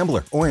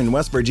 1-800-GAMBLER. Or in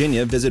West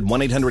Virginia, visit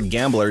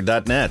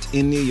 1-800-GAMBLER.net.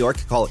 In New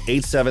York, call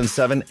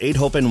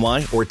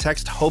 877-8-HOPE-NY or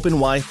text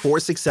HOPE-NY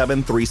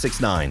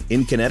 467-369.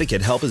 In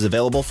Connecticut, help is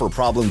available for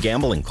problem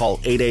gambling. Call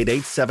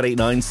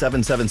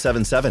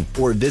 888-789-7777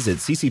 or visit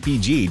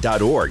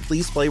ccpg.org.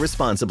 Please play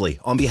responsibly.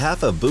 On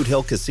behalf of Boot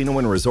Hill Casino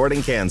and Resort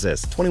in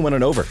Kansas, 21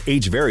 and over.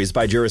 Age varies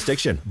by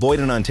jurisdiction.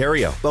 Void in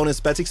Ontario. Bonus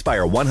bets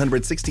expire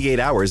 168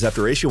 hours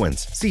after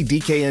issuance. See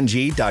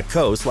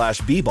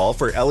dkng.co/bball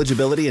for eligibility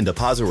and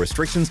deposit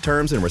restrictions,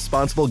 terms, and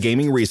responsible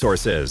gaming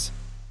resources.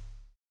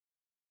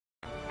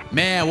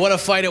 Man, what a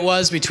fight it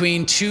was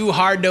between two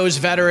hard-nosed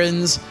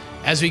veterans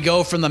as we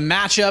go from the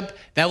matchup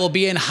that will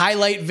be in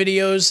highlight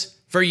videos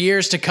for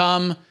years to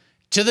come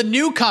to the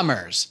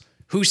newcomers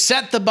who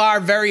set the bar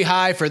very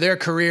high for their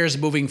careers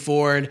moving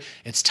forward.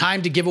 It's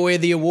time to give away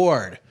the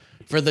award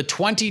for the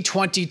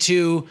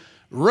 2022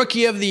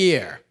 Rookie of the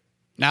Year.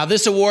 Now,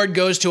 this award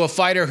goes to a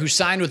fighter who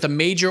signed with a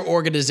major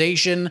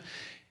organization,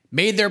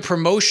 made their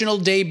promotional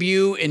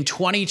debut in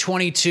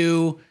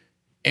 2022,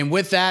 and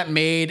with that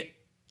made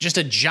just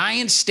a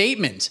giant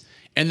statement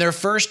in their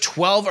first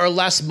 12 or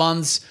less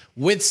months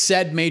with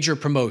said major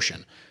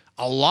promotion.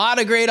 A lot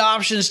of great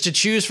options to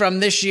choose from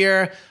this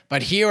year,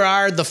 but here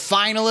are the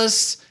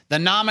finalists, the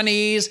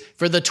nominees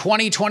for the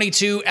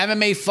 2022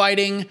 MMA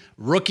Fighting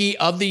Rookie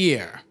of the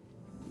Year.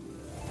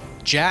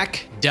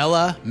 Jack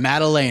Della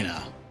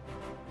Maddalena.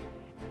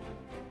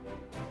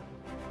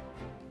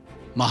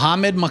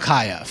 Muhammad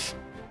Mokaev.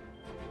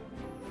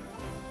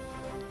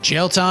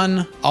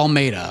 Jailton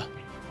Almeida,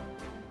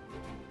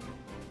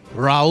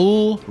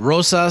 Raul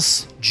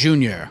Rosas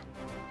Jr.,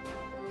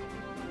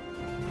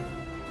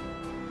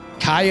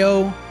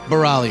 Caio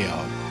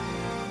Baralho.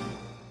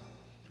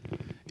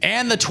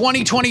 And the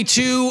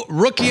 2022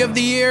 Rookie of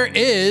the Year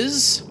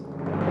is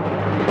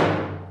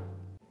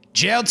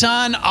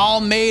Jailton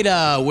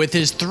Almeida with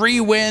his 3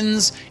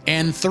 wins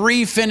and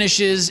 3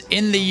 finishes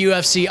in the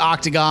UFC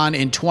Octagon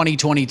in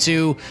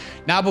 2022.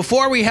 Now,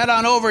 before we head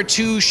on over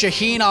to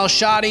Shaheen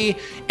Al-Shadi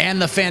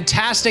and the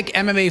fantastic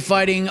MMA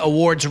Fighting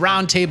Awards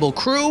Roundtable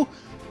crew,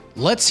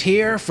 let's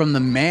hear from the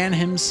man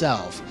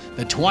himself,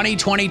 the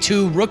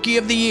 2022 Rookie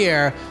of the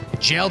Year,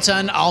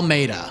 Jailton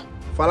Almeida.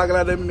 Fala,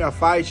 galera da MMA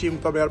Fight,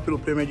 muito obrigado pelo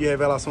prêmio de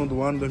revelação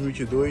do ano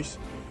 2022,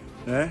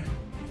 né?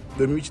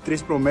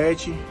 2023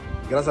 promete,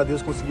 graças a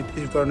Deus consegui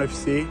 3 vitórias no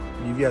UFC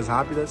de vias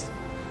rápidas.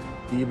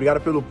 E obrigado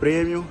pelo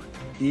prêmio.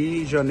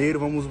 E em janeiro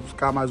vamos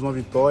buscar mais uma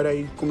vitória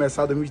e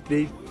começar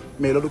 2023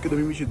 melhor do que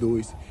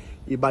 2022.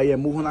 E Bahia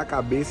murro na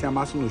cabeça e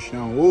amasso no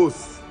chão.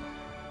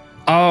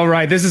 All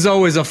right, this is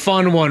always a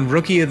fun one.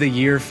 Rookie of the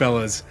Year,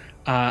 fellas.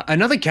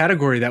 Another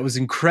category that was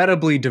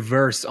incredibly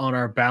diverse on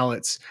our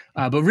ballots,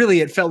 but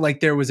really it felt like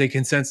there was a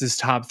consensus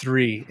top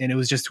 3, and it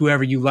was just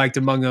whoever you liked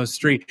among those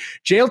 3.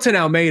 Jailton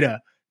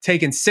Almeida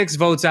taking 6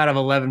 votes out of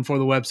 11 for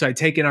the website,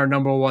 taking our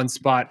number 1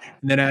 spot.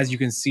 And then as you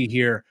can see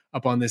here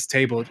up on this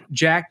table,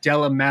 Jack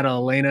Della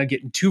Maddalena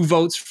getting 2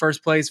 votes,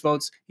 first place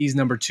votes. He's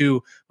number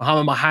 2.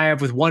 Muhammad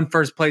Mahayev with 1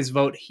 first place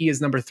vote. He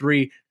is number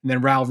 3. And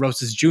then Raul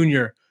Rosas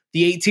Jr.,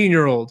 the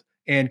 18-year-old,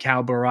 and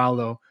Caio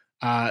Baralho,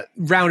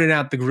 rounding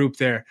out the group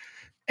there.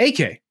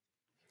 AK,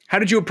 how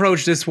did you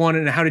approach this one,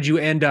 and how did you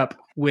end up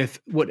with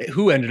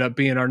who ended up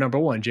being our number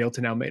 1,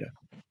 Jailton Almeida?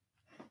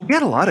 We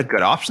had a lot of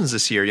good options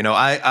this year. You know,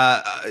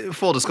 I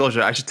full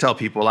disclosure, I should tell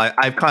people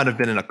I've kind of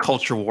been in a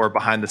culture war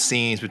behind the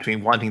scenes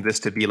between wanting this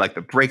to be like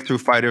the Breakthrough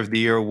Fighter of the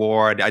Year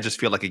award. I just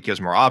feel like it gives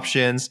more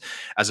options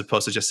as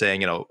opposed to just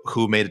saying, you know,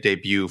 who made a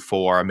debut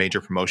for a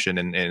major promotion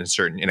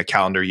in a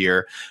calendar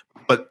year.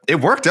 But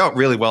it worked out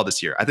really well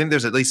this year. I think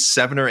there's at least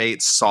 7 or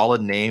 8 solid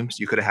names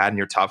you could have had in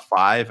your top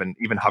 5 and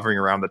even hovering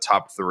around the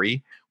top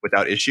 3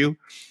 without issue.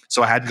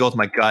 So I had to go with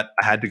my gut.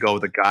 I had to go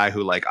with a guy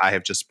who, like, I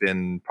have just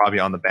been probably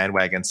on the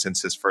bandwagon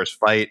since his first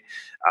fight.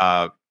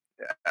 I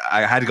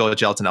had to go with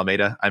Jailton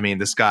Almeida. I mean,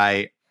 this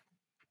guy,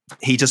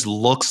 he just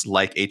looks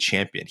like a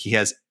champion. He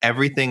has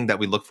everything that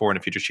we look for in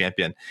a future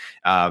champion.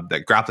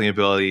 The grappling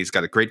ability, he's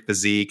got a great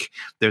physique.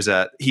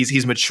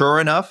 He's mature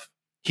enough.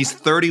 He's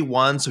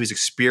 31, so he's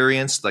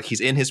experienced. Like,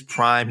 he's in his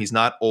prime. He's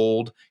not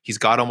old. He's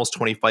got almost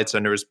 20 fights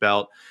under his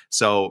belt.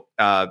 So,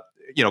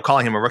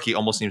 calling him a rookie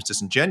almost seems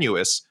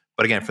disingenuous.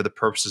 But again, for the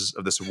purposes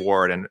of this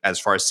award, and as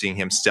far as seeing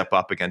him step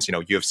up against,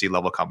 UFC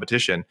level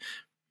competition,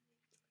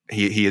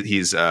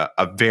 he's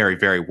a very,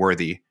 very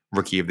worthy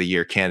Rookie of the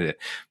Year candidate.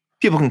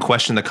 People can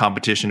question the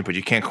competition, but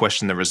you can't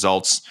question the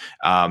results.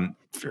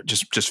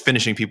 Just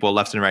finishing people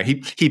left and right.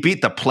 He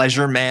beat the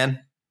Pleasure Man,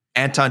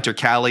 Anton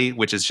Turkalj,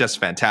 which is just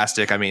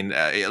fantastic. I mean,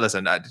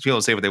 listen,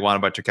 people say what they want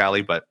about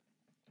Turkalj, but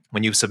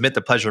when you submit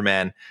the Pleasure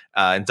Man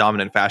in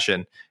dominant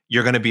fashion,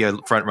 you're going to be a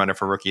front runner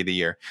for Rookie of the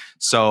Year.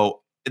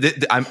 So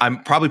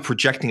I'm probably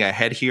projecting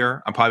ahead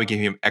here. I'm probably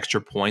giving him extra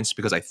points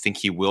because I think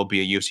he will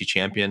be a UFC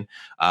champion,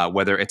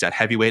 whether it's at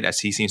heavyweight, as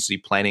he seems to be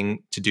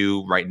planning to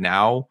do right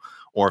now,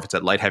 or if it's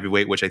at light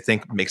heavyweight, which I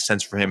think makes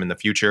sense for him in the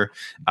future.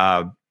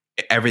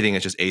 Everything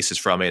is just aces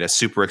for Almeida.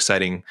 Super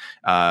exciting.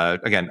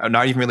 Again,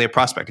 not even really a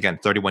prospect. Again,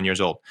 31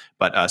 years old,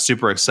 but a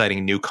super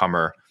exciting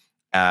newcomer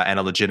and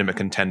a legitimate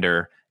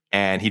contender.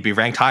 And he'd be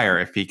ranked higher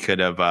if he could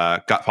have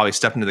probably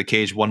stepped into the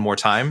cage one more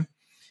time.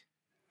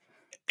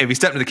 If he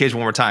stepped into the cage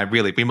one more time,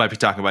 really, we might be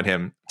talking about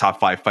him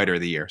top 5 fighter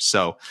of the year.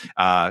 So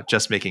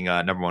just making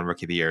number 1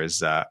 Rookie of the Year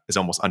is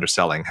almost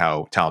underselling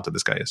how talented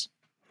this guy is.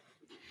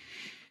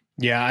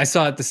 Yeah, I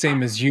saw it the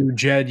same as you,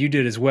 Jed. You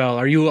did as well.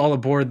 Are you all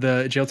aboard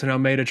the Jailton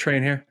Almeida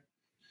train here?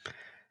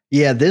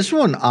 Yeah, this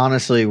one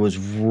honestly was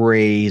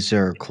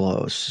razor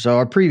close. So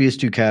our previous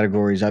 2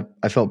 categories, I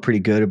felt pretty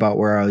good about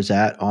where I was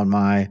at on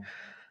my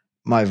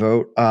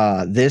vote.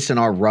 This and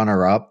our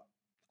runner up,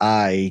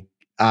 I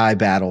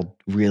battled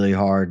really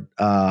hard.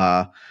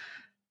 I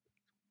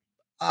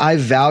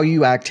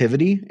value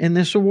activity in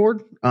this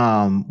award,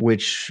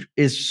 which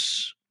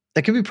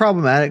that can be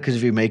problematic because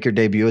if you make your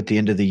debut at the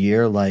end of the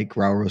year, like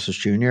Raul Rosas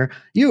Jr.,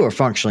 you are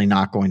functionally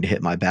not going to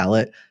hit my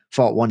ballot.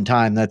 Fought one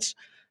time,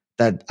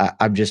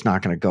 I'm just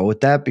not going to go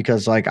with that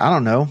because, like, I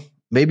don't know,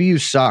 maybe you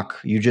suck.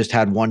 You just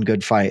had one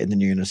good fight and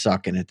then you're going to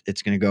suck and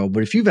it's going to go.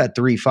 But if you've had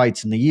 3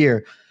 fights in the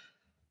year,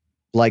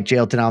 like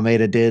Jailton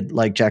Almeida did,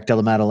 like Jack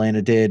Della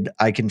Maddalena did,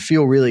 I can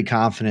feel really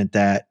confident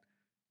that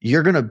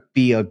you're going to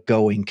be a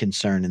going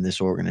concern in this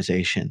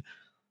organization.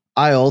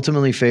 I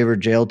ultimately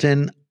favored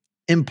Jailton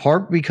in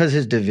part because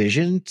his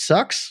division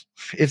sucks,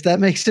 if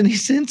that makes any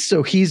sense.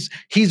 So he's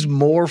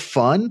more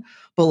fun.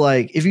 But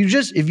like if you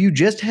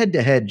just head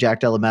to head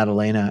Jack Della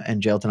Maddalena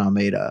and Jailton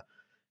Almeida,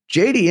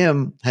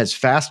 JDM has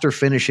faster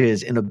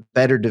finishes in a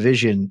better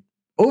division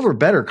over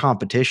better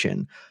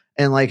competition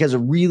and like has a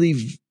really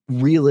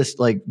realist,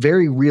 like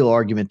very real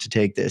argument to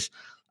take this.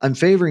 I'm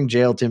favoring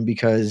Jailton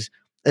because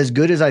as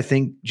good as I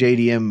think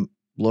JDM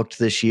looked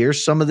this year,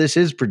 some of this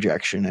is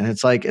projection. And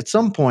it's like at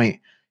some point,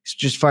 he's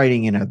just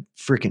fighting in a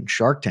freaking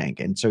Shark Tank.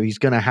 And so he's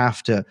going to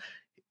have to,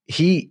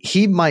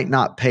 he might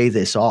not pay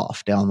this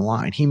off down the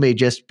line. He may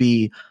just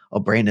be a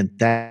Brandon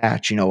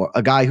Thatch,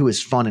 a guy who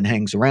is fun and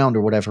hangs around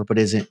or whatever, but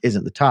isn't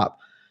the top.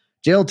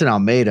 Jailton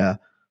Almeida,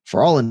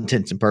 for all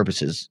intents and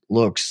purposes,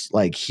 looks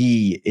like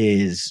he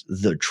is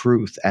the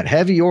truth at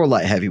heavy or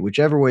light heavy,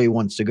 whichever way he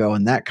wants to go.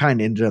 And that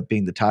kind of ended up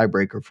being the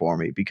tiebreaker for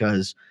me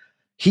because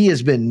he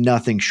has been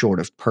nothing short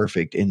of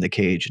perfect in the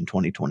cage in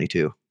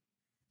 2022.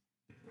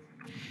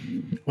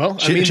 Well,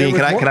 Gene,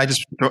 can I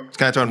just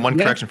throw in one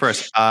correction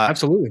first?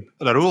 Absolutely.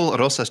 Raul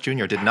Rosas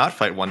Jr. did not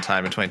fight one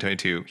time in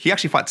 2022. He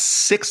actually fought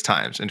 6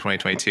 times in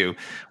 2022.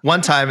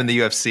 One time in the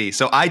UFC.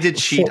 So I did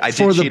cheat. I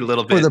did cheat a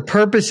little bit. For the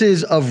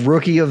purposes of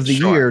Rookie of the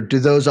Year, do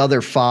those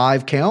other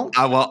 5 count?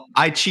 Well,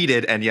 I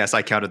cheated, and yes,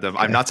 I counted them.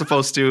 I'm not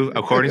supposed to,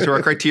 according to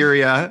our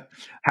criteria.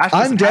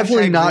 I'm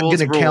definitely not going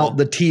to count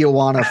the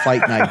Tijuana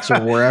Fight Nights or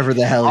wherever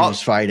the hell he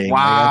was fighting.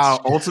 Wow.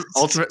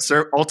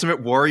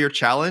 Ultimate Warrior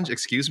Challenge.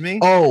 Excuse me.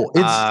 Oh,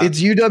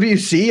 it's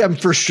UWC. I'm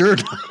for sure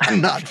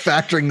not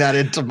factoring that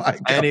into my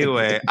count.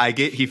 Anyway,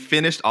 he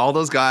finished all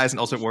those guys in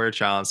Ultimate Warrior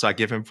Challenge, so I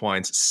give him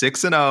points.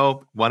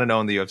 6-0,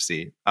 1-0 in the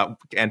UFC,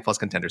 and plus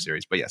Contender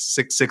Series. But yes,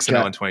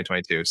 6-0 in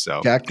 2022.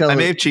 So I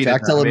may have cheated.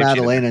 Jack Della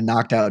Maddalena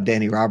knocked out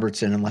Danny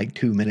Robertson in like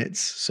 2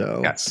 minutes.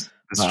 So yes,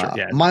 that's true.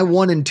 Yeah. My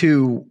 1 and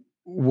 2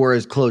 were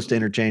as close to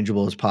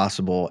interchangeable as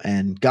possible.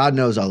 And God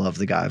knows I love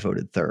the guy I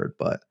voted third,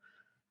 but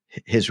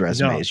his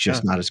resume is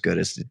just not as good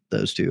as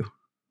those two.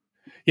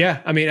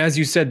 Yeah, I mean, as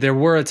you said,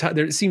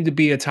 there seemed to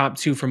be a top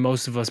 2 for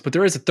most of us, but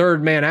there is a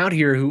third man out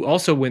here who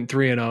also went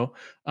 3-0,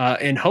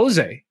 and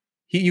Jose.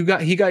 He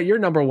got your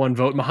number 1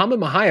 vote,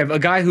 Muhammad Mahayev, a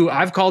guy who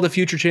I've called a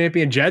future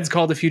champion. Jed's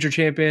called a future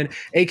champion.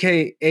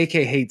 AK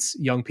hates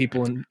young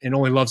people and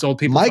only loves old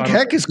people. Mike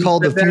Heck is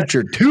called a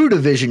future 2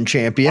 division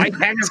champion. Mike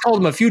Heck has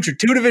called him a future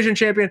 2 division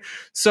champion.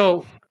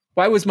 So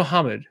why was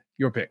Muhammad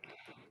your pick?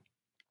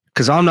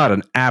 Because I'm not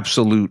an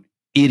absolute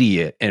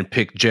idiot and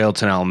picked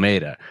Jailton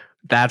Almeida.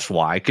 That's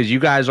why. Because you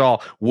guys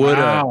all would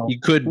have. He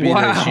could be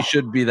this. He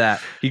should be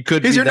that. He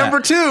could. He's be your that.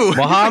 number 2.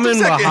 Muhammad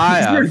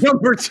Mahayev. He's your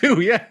number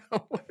 2. Yeah.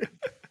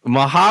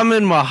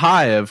 Muhammad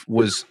Mahayev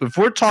was, if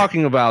we're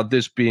talking about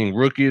this being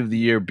Rookie of the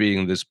Year,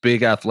 being this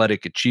big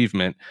athletic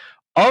achievement,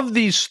 of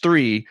these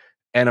 3,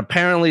 and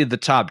apparently the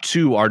top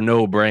 2 are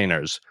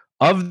no-brainers,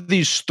 of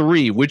these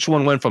 3, which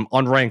one went from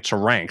unranked to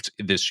ranked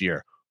this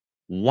year?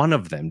 One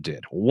of them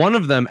did. One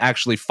of them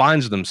actually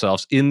finds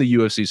themselves in the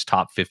UFC's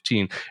top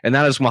 15, and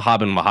that is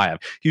Muhammad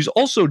Mahayev. He's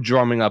also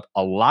drumming up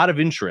a lot of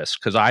interest,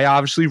 because I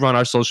obviously run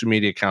our social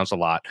media accounts a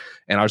lot,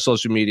 and our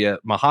social media,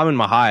 Muhammad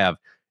Mahayev,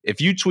 if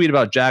you tweet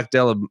about Jack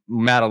Della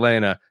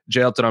Maddalena,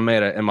 Jailton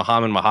Almeida, and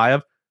Muhammad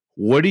Mahayev,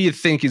 what do you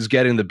think is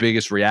getting the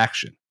biggest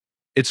reaction?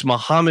 It's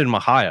Muhammad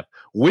Mahayev.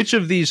 Which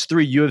of these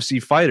 3 UFC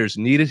fighters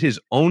needed his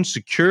own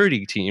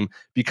security team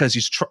because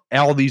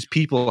all these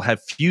people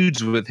have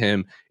feuds with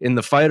him in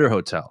the fighter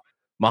hotel?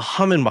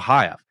 Muhammad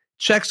Mahayev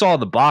checks all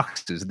the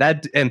boxes.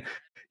 And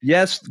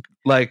yes,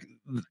 like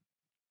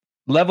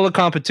level of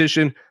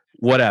competition,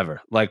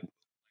 whatever. Like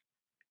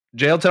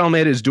Jailton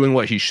Almeida is doing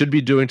what he should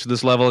be doing to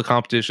this level of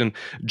competition.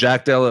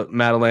 Jack Della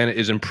Maddalena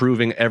is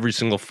improving every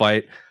single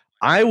fight.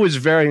 I was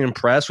very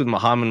impressed with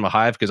Muhammad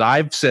Mahayev because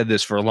I've said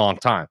this for a long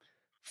time.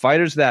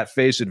 Fighters that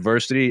face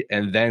adversity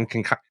and then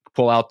can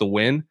pull out the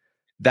win,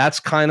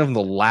 that's kind of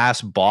the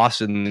last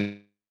boss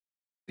in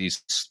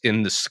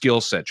the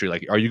skill set tree.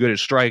 Like, are you good at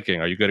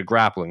striking? Are you good at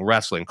grappling,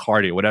 wrestling,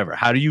 cardio, whatever?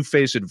 How do you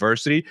face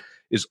adversity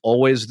is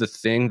always the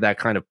thing that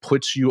kind of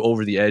puts you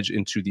over the edge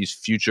into these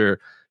future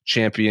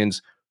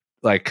champions,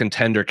 like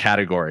contender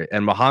category.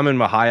 And Muhammad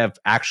Mahayev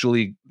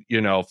actually,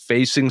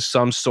 facing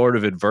some sort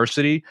of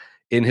adversity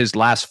in his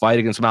last fight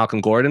against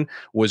Malcolm Gordon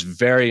was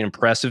very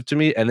impressive to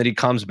me. And then he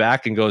comes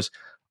back and goes,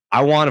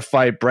 I want to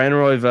fight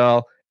Brandon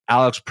Royval,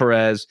 Alex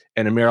Perez,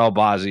 and Amir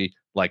Albazi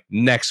like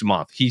next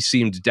month. He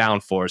seemed down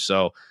for.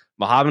 So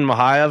Muhammad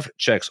Mahayev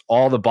checks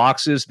all the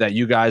boxes that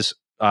you guys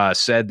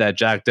said that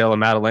Jack Della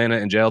Maddalena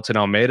and Jailton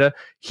Almeida.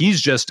 He's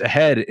just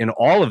ahead in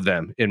all of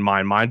them in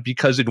my mind,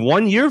 because in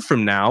 1 year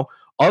from now,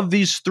 of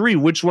these 3,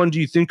 which one do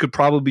you think could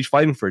probably be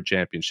fighting for a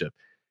championship?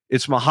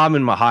 It's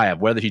Muhammad Mahayev.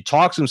 Whether he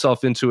talks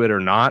himself into it or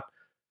not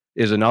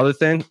is another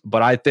thing.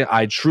 But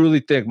I truly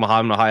think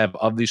Muhammad Mahayev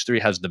of these 3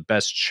 has the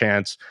best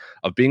chance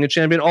of being a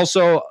champion.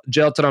 Also,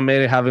 Jailton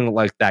Almeida having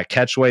like that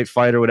catchweight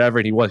fight or whatever,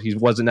 and he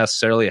wasn't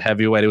necessarily a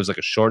heavyweight. It was like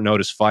a short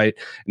notice fight.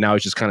 Now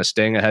he's just kind of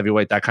staying a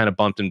heavyweight. That kind of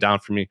bumped him down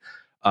for me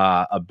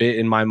a bit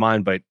in my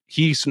mind. But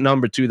he's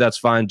number 2. That's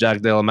fine.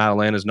 Jack Della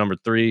Maddalena is number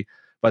 3.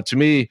 But to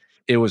me,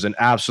 it was an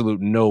absolute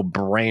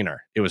no-brainer.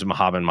 It was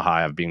Muhammad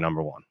Mahayev being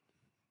number 1.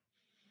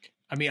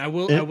 I mean, I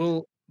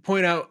will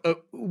point out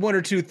 1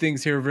 or 2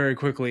 things here very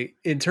quickly.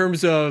 In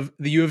terms of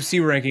the UFC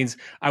rankings,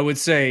 I would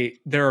say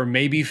there are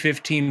maybe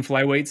 15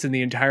 flyweights in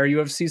the entire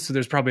UFC, so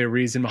there's probably a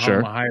reason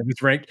Muhammad Mahayev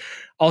is ranked.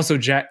 Also,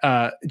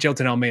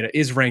 Jailton Almeida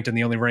is ranked in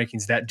the only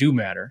rankings that do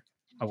matter.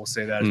 I will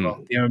say that as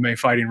well. The MMA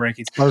fighting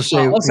rankings. I was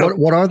say,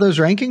 what are those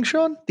rankings,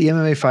 Sean? The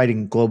MMA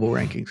fighting global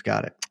rankings.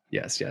 Got it.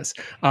 Yes.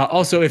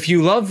 Also, if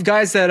you love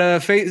guys that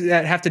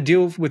that have to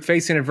deal with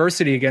facing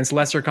adversity against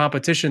lesser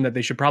competition that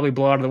they should probably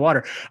blow out of the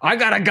water, I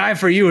got a guy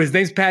for you. His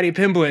name's Paddy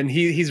Pimblett, and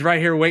he's right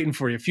here waiting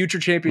for you. Future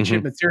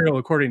championship material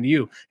according to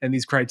you and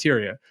these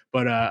criteria.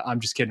 But I'm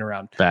just kidding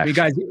around. I mean,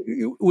 guys,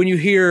 when you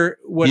hear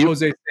what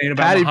Jose's saying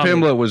about Paddy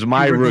Muhammad, Pimblett was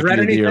my rookie of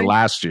the year anything?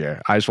 last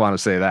year. I just want to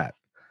say that.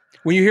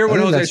 When you hear what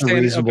Jose's saying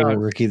a reasonable about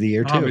rookie of the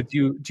year Muhammad,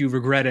 too. do you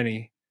regret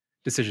any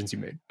decisions you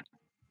made?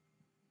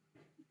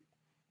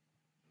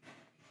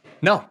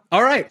 No.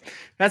 All right.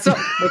 That's up.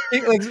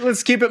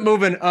 Let's keep it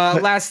moving.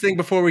 Last thing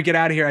before we get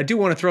out of here, I do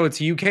want to throw it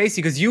to you,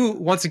 Casey, because you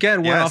once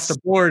again went off the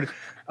board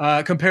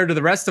compared to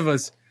the rest of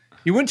us.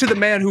 You went to the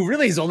man who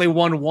really has only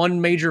won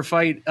one major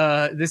fight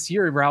this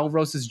year, Raul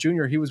Rosas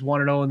Jr. He was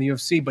 1-0 in the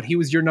UFC, but he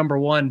was your number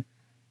one.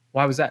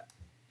 Why was that?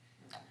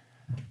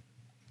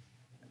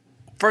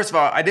 First of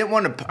all,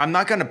 I'm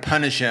not going to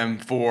punish him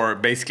for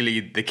basically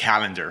the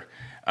calendar.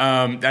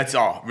 That's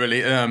all,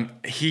 really.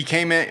 He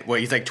came in,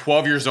 he's like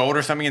 12 years old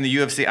or something in the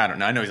UFC. I don't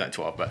know. I know he's not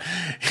 12, but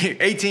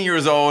 18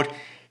 years old.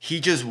 He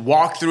just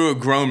walked through a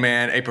grown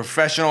man, a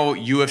professional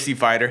UFC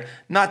fighter,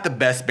 not the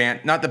best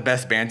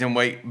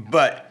bantamweight,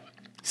 but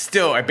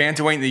still a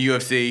bantamweight in the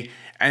UFC.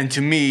 And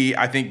to me,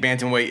 I think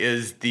bantamweight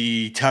is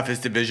the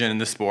toughest division in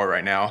the sport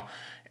right now.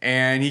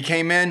 And he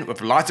came in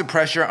with lots of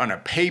pressure on a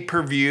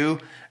pay-per-view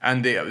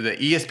and the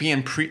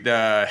ESPN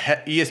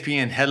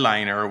ESPN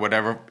headliner or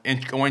whatever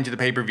going to the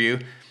pay-per-view,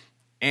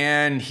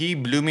 and he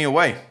blew me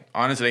away.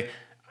 Honestly,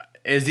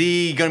 is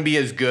he going to be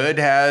as good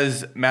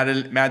as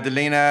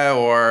Madalena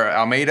or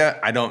Almeida?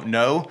 I don't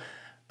know,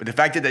 but the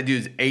fact that that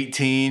dude's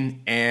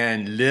 18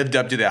 and lived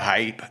up to the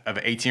hype of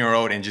an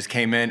 18-year-old and just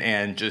came in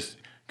and just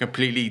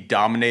completely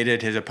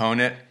dominated his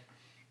opponent.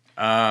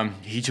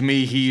 To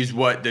me, he's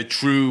what the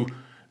true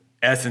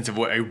essence of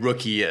what a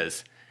rookie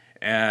is.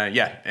 And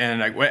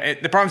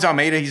the problem is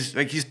Almeida,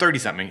 he's 30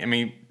 something. I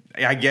mean,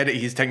 I get it,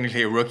 he's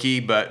technically a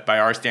rookie, but by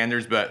our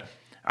standards. But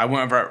I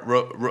went for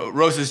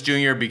Rosas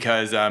Jr.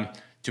 because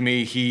to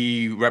me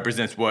he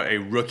represents what a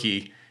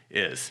rookie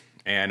is,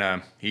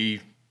 and he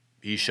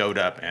showed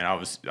up, and I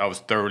was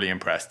thoroughly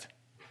impressed.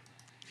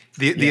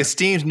 The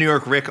esteemed New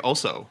York Rick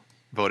also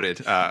voted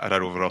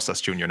Raul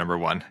Rosas Jr. number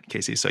one,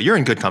 Casey. So you're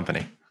in good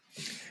company.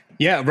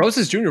 Yeah,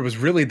 Rosas Jr. was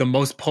really the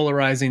most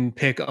polarizing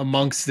pick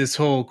amongst this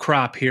whole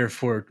crop here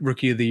for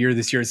Rookie of the Year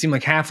this year. It seemed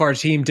like half our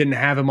team didn't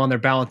have him on their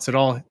ballots at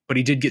all, but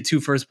he did get 2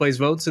 first-place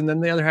votes, and then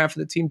the other half of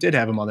the team did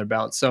have him on their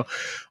ballots. So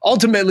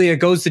ultimately, it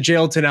goes to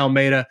Jailton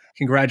Almeida.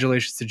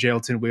 Congratulations to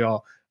Jailton. We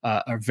all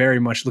are very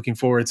much looking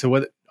forward to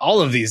what all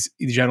of these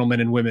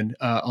gentlemen and women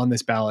on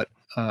this ballot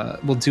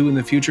will do in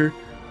the future.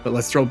 But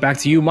let's throw it back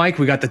to you, Mike.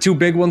 We got the 2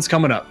 big ones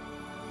coming up.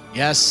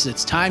 Yes,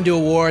 it's time to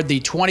award the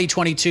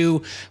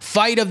 2022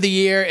 Fight of the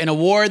Year, an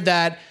award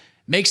that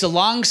makes a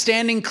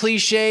long-standing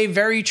cliche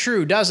very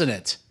true, doesn't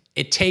it?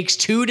 It takes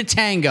 2 to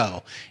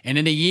tango. And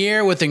in a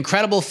year with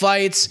incredible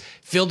fights,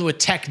 filled with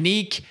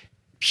technique,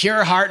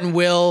 pure heart and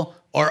will,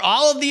 or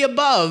all of the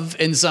above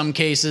in some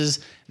cases,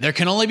 there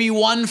can only be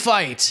one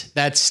fight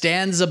that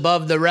stands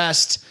above the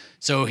rest.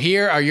 So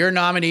here are your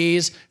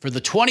nominees for the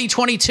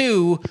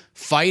 2022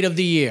 Fight of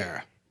the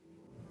Year.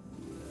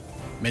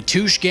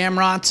 Mateusz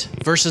Gamrot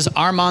versus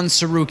Arman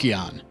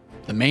Tsarukyan,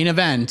 the main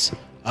event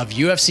of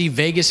UFC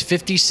Vegas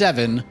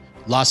 57,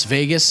 Las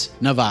Vegas,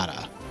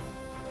 Nevada.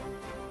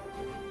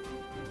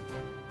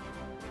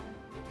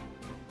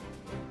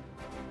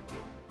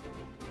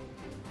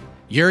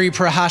 Yuri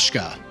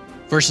Prochazka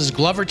versus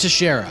Glover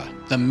Teixeira,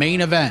 the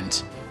main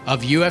event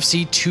of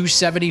UFC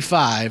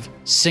 275,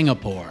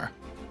 Singapore.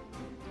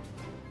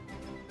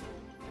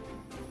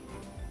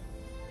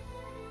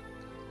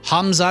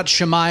 Khamzat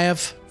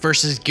Chimaev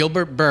versus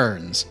Gilbert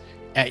Burns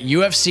at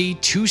UFC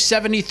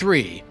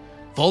 273,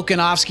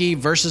 Volkanovski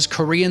versus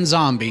Korean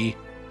Zombie,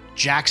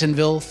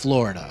 Jacksonville,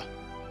 Florida.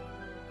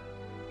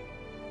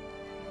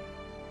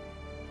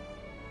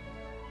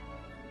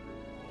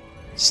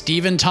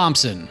 Stephen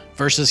Thompson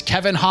versus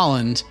Kevin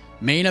Holland,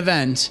 main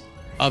event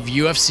of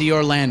UFC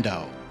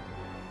Orlando.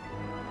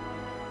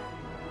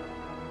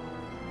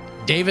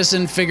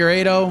 Davison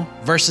Figueiredo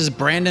versus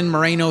Brandon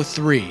Moreno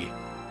 3,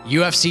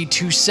 UFC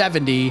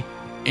 270,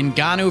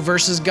 Ngannou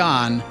versus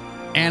Gane,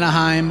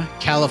 Anaheim,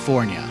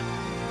 California.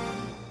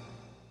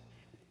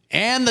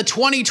 And the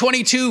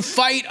 2022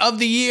 Fight of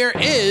the Year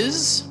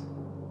is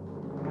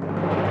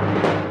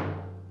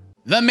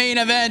the main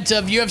event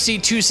of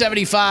UFC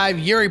 275,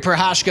 Yuri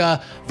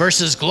Prochazka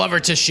versus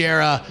Glover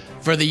Teixeira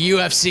for the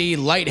UFC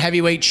Light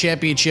Heavyweight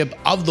Championship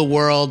of the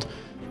world.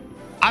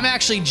 I'm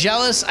actually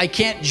jealous I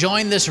can't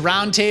join this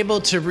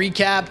roundtable to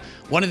recap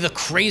one of the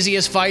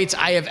craziest fights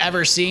I have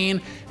ever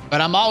seen, but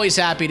I'm always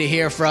happy to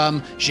hear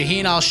from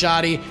Shaheen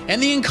Al-Shadi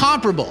and the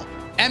incomparable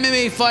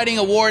MMA Fighting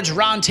Awards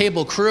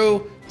Roundtable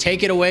crew.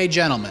 Take it away,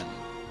 gentlemen.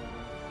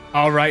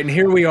 All right, and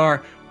here we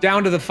are,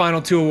 down to the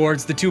final 2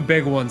 awards, the 2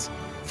 big ones.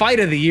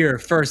 Fight of the Year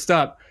first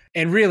up.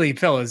 And really,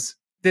 fellas,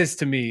 this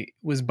to me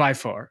was by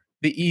far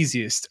the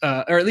easiest,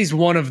 or at least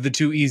one of the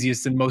two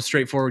easiest and most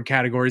straightforward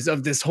categories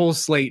of this whole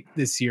slate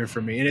this year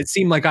for me. And it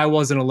seemed like I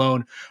wasn't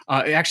alone.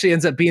 It actually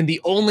ends up being the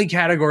only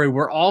category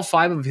where all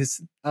five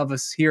of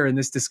us here in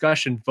this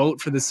discussion vote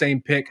for the same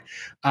pick.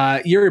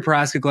 Yuri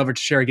Prohaska, Glover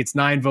Teixeira gets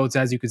 9 votes,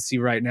 as you can see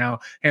right now.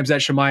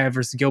 Hamzat Chimaev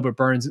versus Gilbert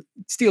Burns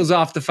steals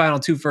off the final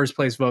 2 first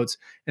place votes,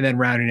 and then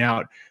rounding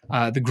out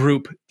the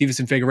group,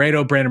 Davison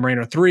Figueiredo, Brandon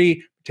Moreno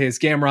 3, Mateus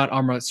Gamrot,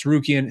 Amrat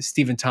Sarukian,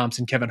 Stephen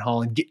Thompson, Kevin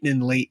Holland getting in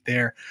late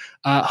there.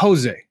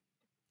 Jose,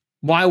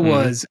 why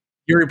was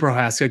Yuri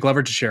Prohaska,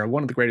 Glover Teixeira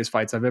one of the greatest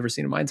fights I've ever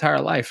seen in my entire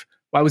life?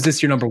 Why was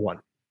this your number one?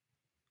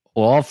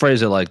 Well, I'll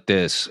phrase it like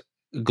this.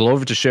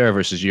 Glover Teixeira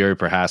versus Yuri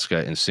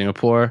Prohaska in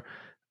Singapore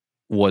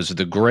was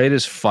the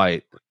greatest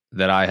fight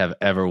that I have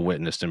ever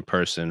witnessed in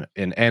person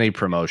in any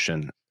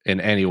promotion,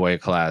 in any weight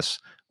class,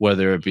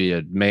 whether it be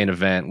a main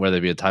event, whether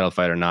it be a title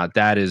fight or not.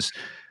 That is...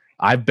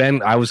 I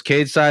was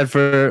cage side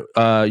for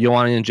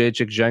Joanna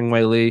Jędrzejczyk, Zheng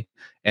Weili,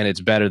 and it's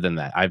better than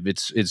that.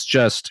 It's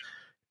just,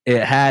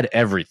 it had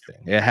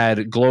everything. It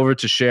had Glover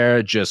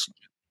Teixeira just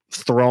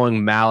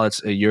throwing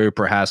mallets at Yuri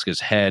Prohaska's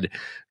head.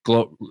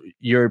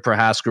 Yuri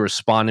Prohaska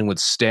responding with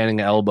standing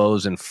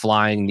elbows and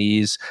flying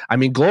knees. I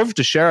mean, Glover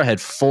Teixeira had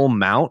full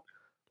mount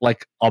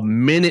like a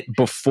minute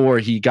before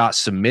he got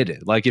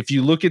submitted. Like, if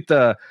you look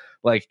at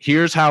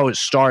here's how it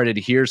started,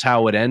 here's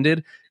how it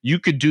ended, you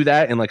could do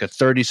that in like a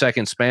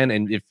 30-second span.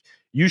 And if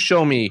you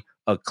show me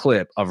a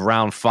clip of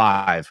round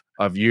 5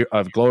 of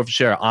Glover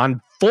Teixeira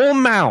on full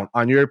mount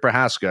on Yuri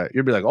Prohaska,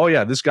 you'll be like, oh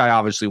yeah, this guy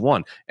obviously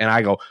won. And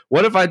I go,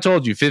 what if I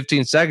told you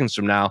 15 seconds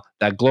from now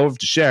that Glover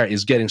Teixeira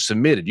is getting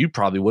submitted? You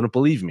probably wouldn't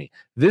believe me.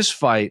 This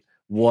fight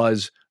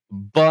was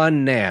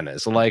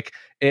bananas. Like,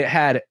 it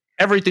had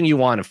everything you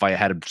want in a fight. It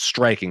had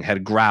striking,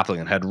 had grappling,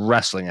 it had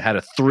wrestling, it had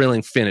a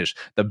thrilling finish.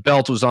 The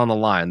belt was on the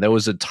line. There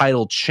was a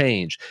title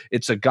change.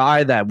 It's a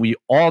guy that we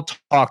all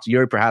talked,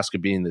 Yuri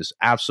Prohaska being this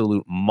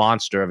absolute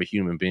monster of a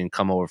human being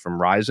come over from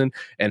Ryzen.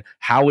 And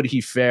how would he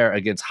fare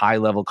against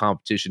high-level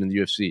competition in the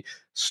UFC?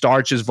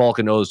 Starches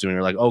Volkan Ozdemir.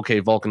 You're like,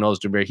 okay, Volkan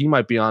Ozdemir, he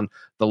might be on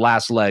the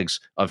last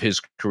legs of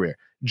his career.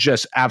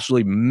 Just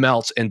absolutely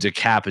melts and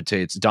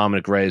decapitates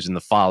Dominic Reyes in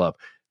the follow-up.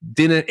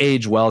 Didn't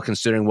age well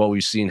considering what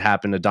we've seen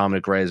happen to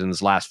Dominic Reyes in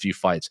his last few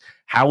fights.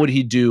 How would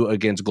he do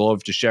against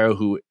Glover Teixeira,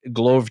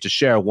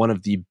 one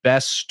of the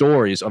best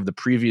stories of the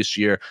previous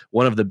year,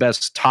 one of the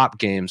best top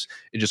games,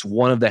 and just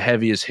one of the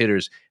heaviest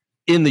hitters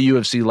in the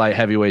UFC light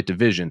heavyweight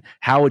division?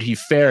 How would he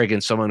fare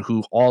against someone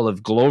who all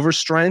of Glover's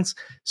strengths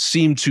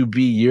seem to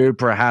be Yuri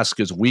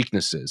Prohaska's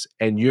weaknesses?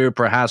 And Yuri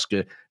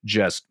Prohaska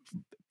just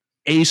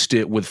aced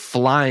it with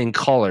flying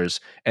colors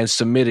and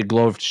submitted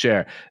Glover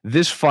Teixeira.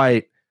 This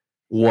fight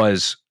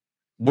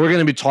we're going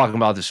to be talking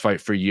about this fight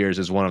for years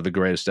as one of the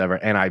greatest ever.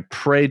 And I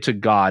pray to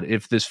God,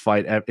 if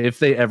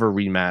they ever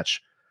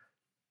rematch,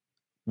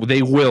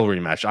 they will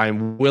rematch.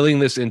 I'm willing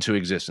this into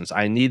existence.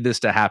 I need this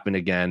to happen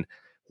again.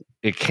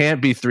 It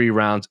can't be 3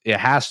 rounds. It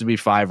has to be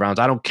 5 rounds.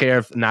 I don't care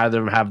if neither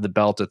of them have the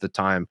belt at the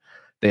time.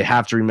 They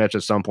have to rematch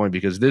at some point,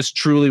 because this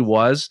truly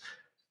was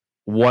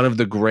one of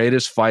the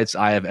greatest fights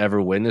I have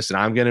ever witnessed. And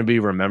I'm going to be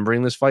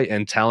remembering this fight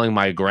and telling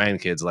my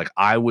grandkids, like,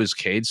 I was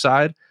cage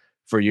side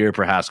for Yuri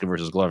Prohaska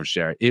versus Glover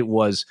Teixeira. It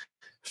was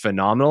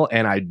phenomenal,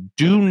 and I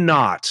do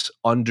not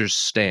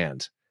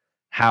understand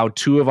how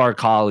 2 of our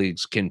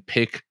colleagues can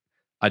pick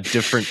a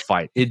different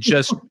fight.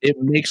 It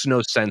makes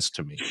no sense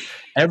to me.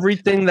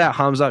 Everything that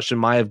Hamzat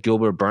Chimaev,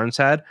 Gilbert Burns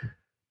had,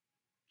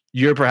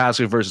 Yuri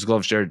Prohaska versus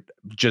Glover Teixeira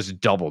just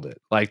doubled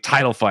it. Like,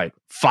 title fight,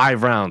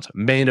 5 rounds,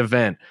 main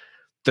event.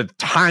 The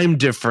time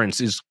difference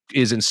is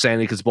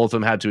insanity because both of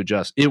them had to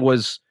adjust. It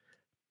was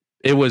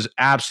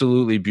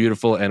absolutely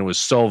beautiful, and it was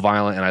so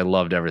violent, and I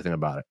loved everything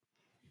about it.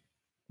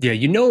 Yeah,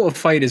 a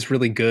fight is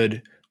really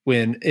good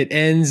when it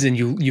ends and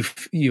you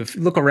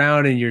look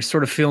around and you're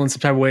sort of feeling some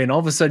type of way, and all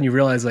of a sudden you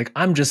realize, like,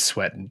 I'm just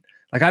sweating.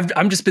 Like,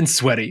 I'm just been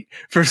sweaty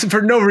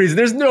for no reason.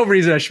 There's no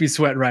reason I should be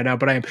sweating right now,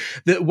 but I am.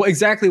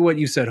 Exactly what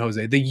you said,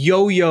 Jose. The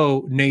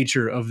yo-yo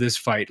nature of this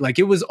fight, like,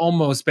 it was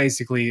almost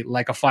basically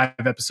like a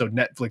 5-episode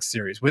Netflix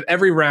series with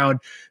every round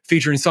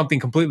featuring something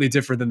completely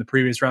different than the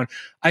previous round.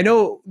 I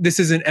know this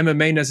isn't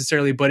MMA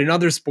necessarily, but in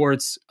other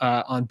sports,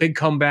 on big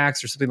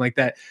comebacks or something like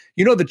that,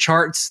 the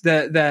charts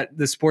that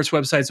the sports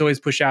websites always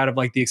push out of,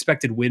 like, the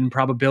expected win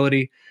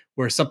probability,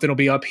 where something will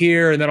be up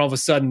here and then all of a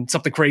sudden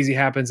something crazy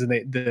happens and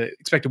the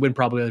expected win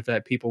probability for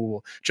that people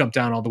will jump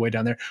down all the way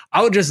down there.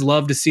 I would just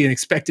love to see an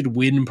expected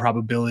win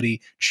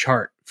probability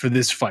chart for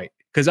this fight,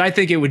 because I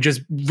think it would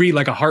just read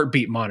like a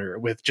heartbeat monitor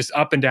with just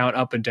up and down,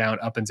 up and down,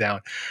 up and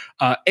down.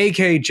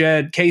 AK,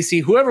 Jed,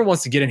 Casey, whoever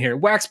wants to get in here,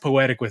 wax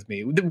poetic with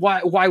me.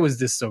 Why was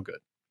this so good?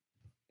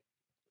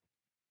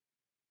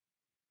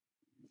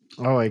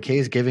 Oh, AK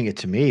is giving it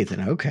to me,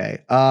 then okay.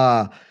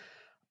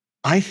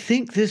 I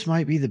think this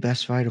might be the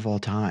best fight of all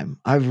time.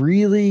 I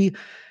really,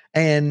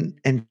 and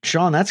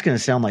Sean, that's going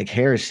to sound like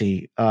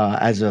heresy.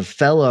 As a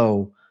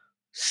fellow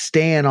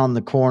stand on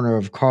the corner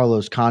of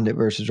Carlos Condit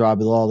versus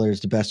Robbie Lawler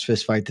is the best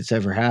fist fight that's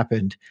ever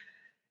happened.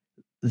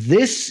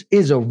 This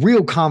is a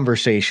real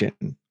conversation.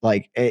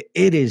 Like, it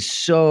is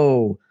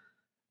so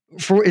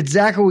for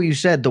exactly what you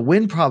said, the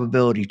win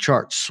probability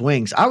chart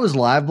swings. I was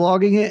live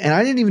blogging it and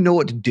I didn't even know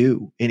what to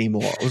do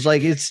anymore. It was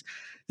like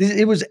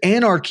it was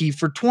anarchy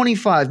for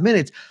 25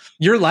 minutes.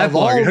 Your live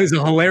blog is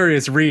a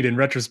hilarious read in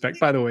retrospect,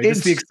 by the way.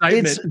 Just the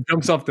excitement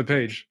jumps off the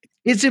page.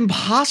 It's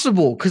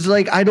impossible because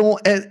like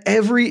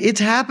it's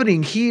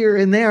happening here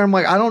and there. I'm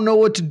like, I don't know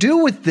what to do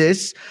with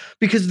this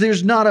because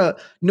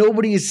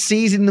nobody is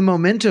seizing the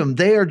momentum.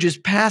 They are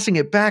just passing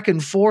it back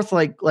and forth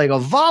like a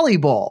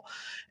volleyball.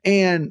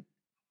 And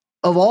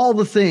of all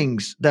the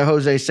things that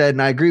Jose said,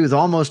 and I agree with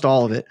almost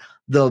all of it,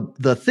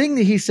 the thing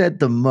that he said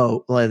the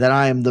most, that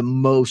I am the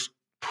most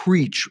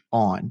preach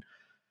on,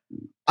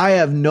 I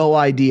have no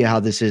idea how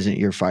this isn't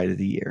your fight of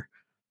the year,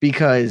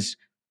 because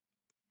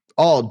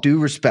all due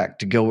respect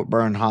to Gilbert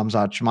Burns,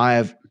 Khamzat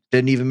Chimaev,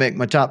 didn't even make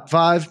my top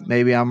 5.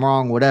 Maybe I'm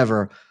wrong,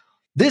 whatever.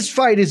 This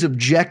fight is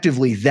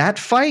objectively that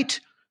fight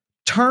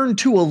turned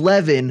to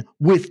 11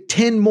 with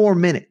 10 more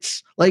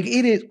minutes. Like,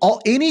 it is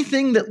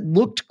anything that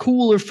looked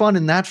cool or fun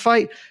in that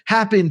fight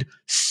happened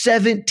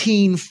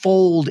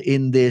 17-fold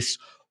in this,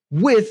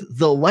 with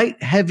the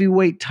light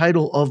heavyweight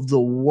title of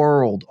the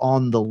world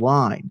on the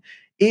line.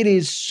 It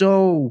is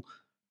so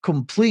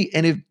complete.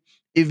 And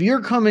if you're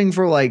coming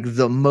for like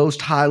the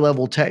most high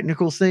level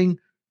technical thing,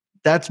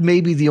 that's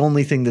maybe the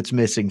only thing that's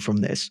missing from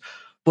this.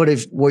 But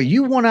if what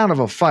you want out of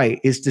a fight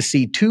is to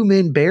see two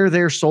men bare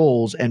their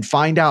souls and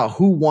find out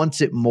who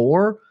wants it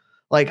more,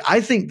 like,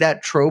 I think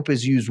that trope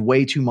is used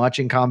way too much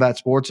in combat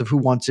sports of who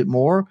wants it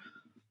more.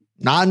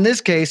 Not in this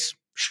case,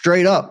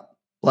 straight up.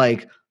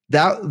 Like,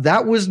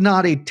 that was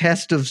not a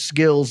test of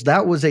skills.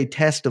 That was a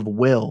test of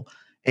will.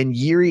 And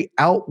Yuri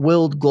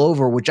outwilled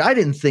Glover, which I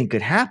didn't think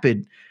could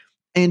happen.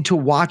 And to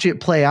watch it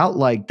play out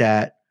like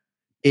that,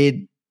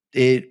 it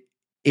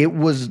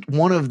was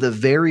one of the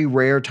very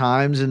rare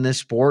times in this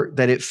sport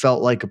that it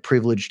felt like a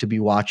privilege to be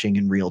watching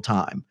in real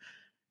time.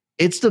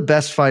 It's the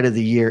best fight of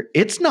the year.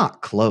 It's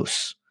not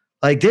close.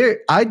 Like,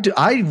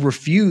 I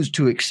refuse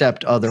to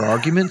accept other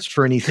arguments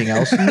for anything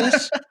else in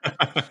this,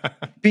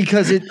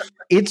 because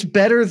it's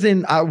better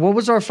than what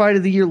was our fight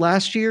of the year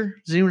last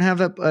year? Does anyone have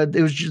that?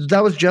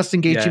 That was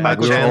Justin Gaethje,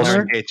 Michael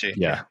Chandler.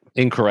 Yeah,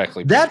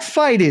 incorrectly. That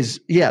fight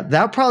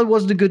that probably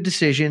wasn't a good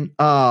decision.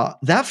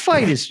 That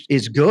fight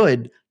is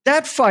good.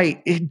 That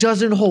fight, it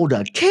doesn't hold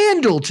a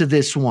candle to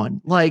this one.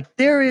 Like,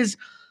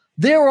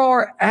 there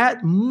are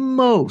at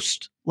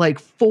most like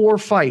 4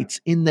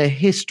 fights in the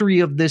history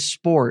of this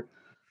sport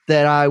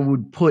that I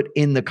would put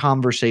in the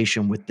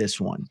conversation with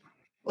this one.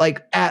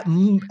 Like, at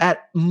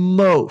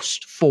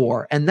most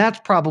 4. And that's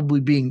probably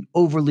being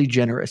overly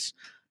generous.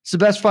 It's the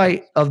best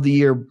fight of the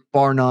year,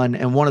 bar none,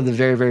 and one of the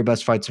very, very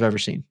best fights I've ever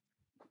seen.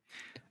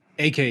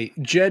 AK,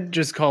 Jed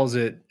just calls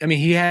it, I mean,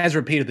 he has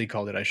repeatedly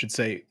called it, I should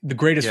say, the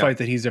greatest fight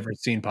that he's ever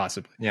seen,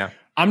 possibly. Yeah.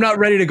 I'm not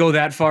ready to go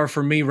that far.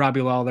 For me,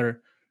 Robbie Lawler,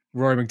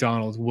 Rory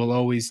McDonald will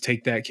always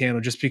take that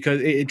candle, just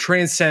because it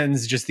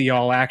transcends just the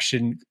all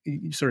action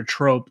sort of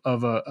trope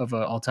of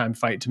a all-time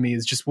fight. To me,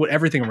 is just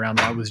everything around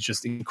that was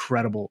just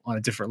incredible on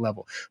a different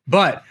level.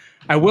 But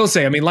I will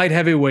say, I mean, light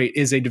heavyweight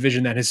is a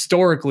division that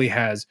historically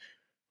has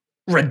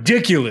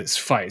ridiculous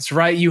fights,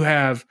 right? You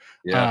have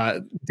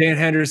Dan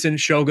Henderson,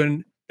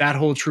 Shogun, that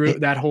whole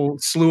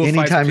slew of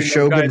anytime fights.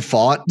 Shogun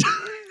fought.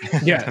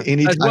 Yeah.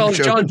 Anytime as well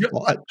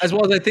fought. As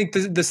well as I think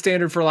the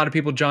standard for a lot of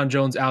people, John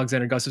Jones,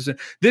 Alexander Gustafsson.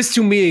 This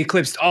to me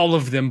eclipsed all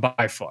of them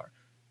by far.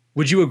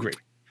 Would you agree?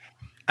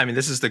 I mean,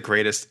 this is the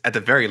greatest, at the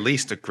very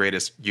least, the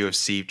greatest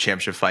UFC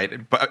championship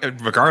fight, but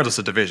regardless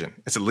of division.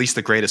 It's at least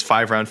the greatest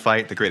 5-round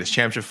fight, the greatest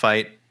championship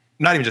fight,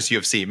 not even just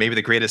UFC, maybe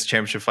the greatest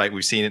championship fight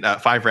we've seen,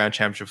 5-round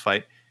championship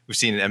fight we've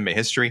seen in MMA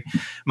history.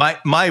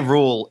 My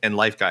rule in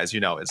life, guys,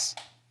 is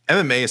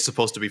MMA is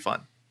supposed to be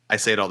fun. I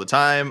say it all the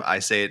time. I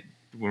say it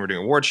when we're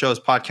doing award shows,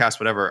 podcasts,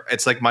 whatever.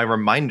 It's like my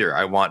reminder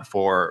I want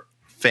for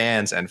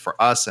fans and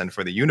for us and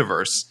for the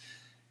universe.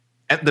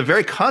 And the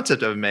very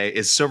concept of MMA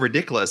is so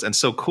ridiculous and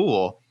so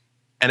cool.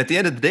 And at the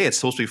end of the day, it's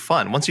supposed to be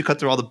fun. Once you cut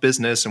through all the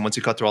business and once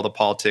you cut through all the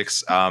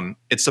politics,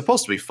 it's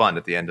supposed to be fun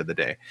at the end of the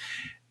day.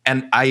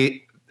 And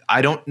I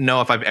don't know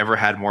if I've ever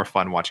had more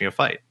fun watching a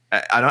fight.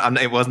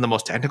 It wasn't the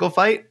most technical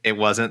fight. It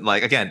wasn't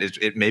like, again,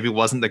 it maybe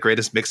wasn't the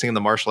greatest mixing in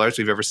the martial arts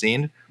we've ever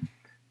seen.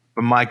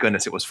 But my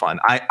goodness, it was fun.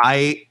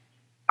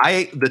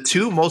 The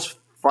 2 most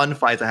fun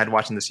fights I had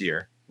watching this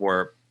year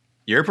were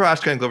Yuri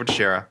Prochazka and Glover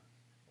Teixeira,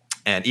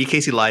 and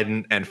Casey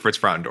Leiden and Fritz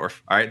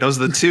Fraundorf. All right, those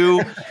are the 2.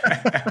 One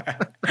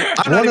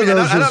of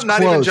those was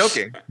not close. Even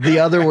joking. The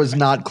other was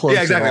not close.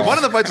 Yeah, exactly. At all. One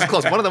of the fights was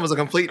close. One of them was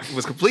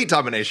complete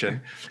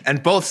domination,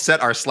 and both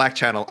set our Slack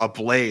channel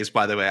ablaze.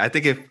 By the way, I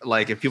think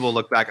if people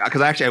look back,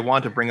 because I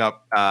want to bring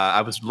up,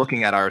 I was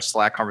looking at our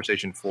Slack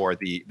conversation for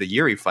the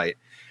Yuri fight.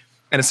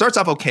 And it starts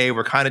off okay.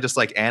 We're kind of just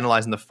like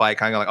analyzing the fight,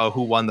 kind of like, oh,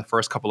 who won the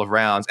first couple of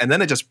rounds? And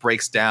then it just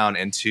breaks down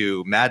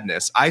into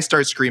madness. I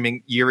start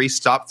screaming, Yuri,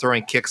 stop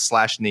throwing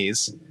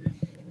kicks/knees,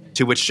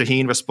 to which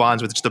Shaheen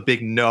responds with just a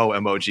big no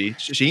emoji.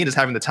 Shaheen is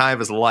having the time of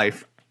his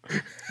life.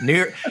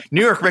 New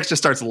York Rick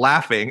just starts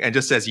laughing and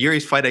just says,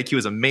 Yuri's fight IQ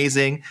is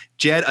amazing.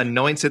 Jed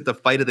anoints it the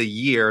fight of the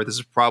year. This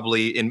is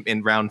probably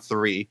in round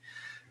 3.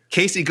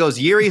 Casey goes,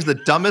 Yuri is the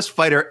dumbest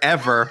fighter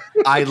ever.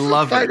 I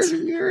love Fight it. of the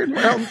year in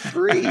round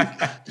 3.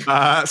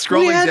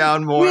 Scrolling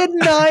down more. We had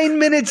 9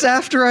 minutes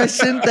after I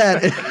sent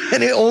that,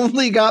 and it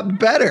only got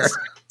better.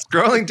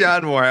 Scrolling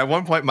down more, at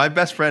one point, my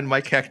best friend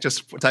Mike Heck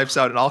just types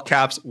out in all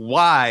caps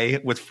 "Y"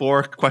 with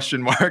 4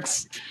 question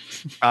marks.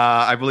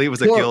 I believe it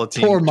was a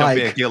guillotine. Poor Mike.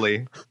 Jumping a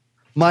ghillie.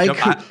 Mike,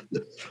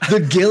 the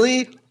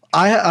ghillie.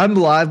 I'm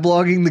live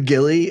blogging the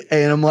ghillie,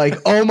 and I'm like,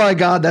 oh my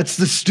god, that's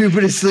the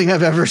stupidest thing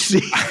I've ever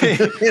seen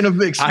in a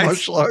mixed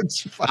martial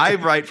arts fight. I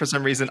write for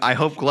some reason, I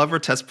hope Glover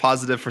tests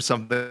positive for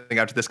something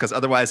after this, because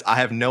otherwise I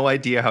have no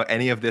idea how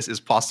any of this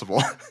is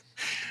possible.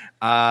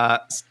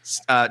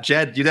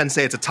 Jed, you then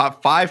say it's a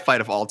top 5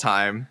 fight of all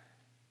time.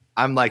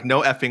 I'm like,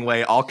 no effing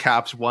way, all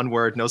caps, one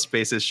word, no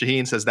spaces.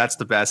 Shaheen says that's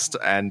the best,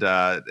 and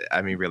I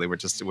mean, really, we're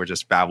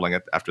just babbling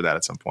after that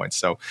at some point.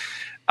 So,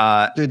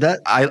 dude,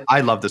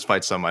 I love this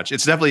fight so much.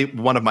 It's definitely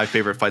one of my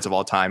favorite fights of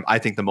all time. I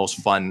think the most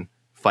fun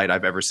fight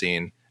I've ever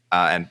seen.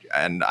 And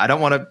I don't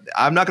want to.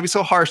 I'm not going to be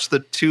so harsh to the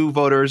 2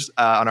 voters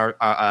on our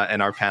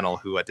in our panel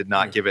who did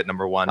not give it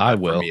number 1. I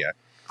will. For me.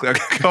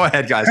 Go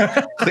ahead, guys.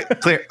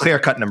 Clear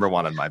cut number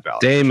 1 on my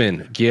ballot.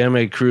 Damon,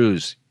 Guillermo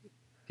Cruz,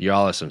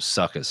 y'all are some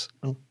suckers.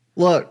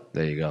 Look,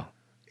 there you go.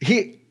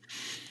 He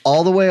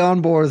all the way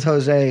on board with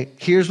Jose.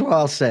 Here's what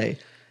I'll say: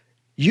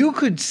 you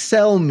could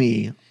sell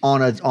me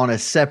on a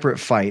separate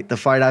fight, the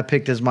fight I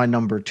picked as my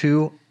number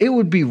 2. It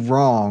would be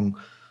wrong.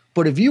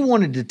 But if you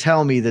wanted to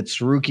tell me that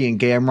Saruki and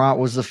Gamrot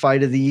was the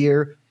fight of the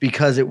year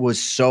because it was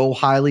so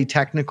highly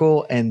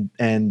technical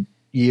and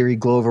Yuri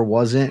Glover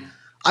wasn't,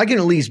 I can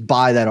at least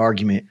buy that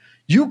argument.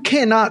 You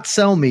cannot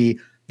sell me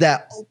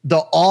that the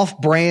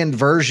off-brand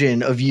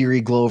version of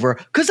Yuri Glover,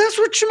 because that's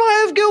what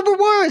Chimaev Gilbert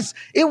was.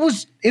 It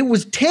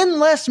was 10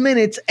 less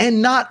minutes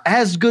and not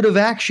as good of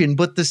action,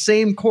 but the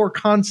same core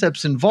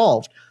concepts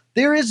involved.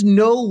 There is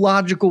no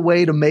logical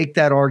way to make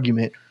that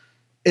argument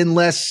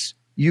unless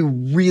you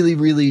really,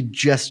 really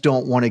just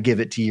don't want to give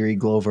it to Yuri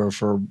Glover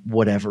for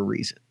whatever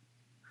reason.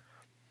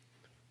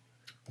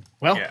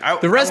 Well,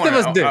 the rest of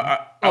us did.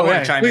 I want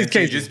to chime in too,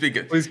 Casey. just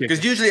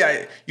because usually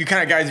you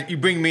kind of guys, you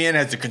bring me in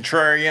as a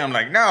contrarian. I'm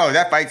like, no,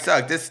 that fight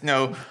sucked.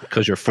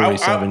 Because you're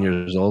 47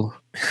 years old.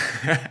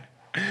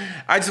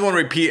 I just want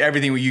to repeat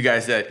everything what you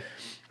guys said.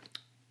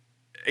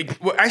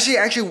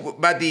 Actually,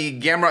 about the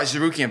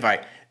Gamrot-Sarukian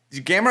fight.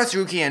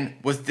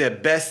 Gamrot-Sarukian was the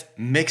best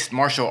mixed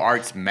martial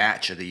arts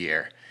match of the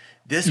year.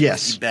 This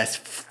was the best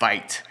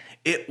fight.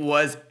 It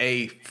was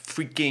a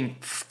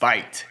freaking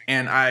fight.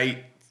 And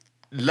I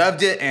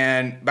loved it.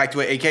 And back to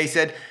what AK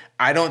said,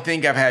 I don't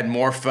think I've had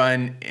more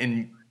fun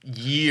in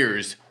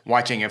years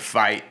watching a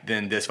fight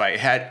than this fight. It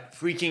had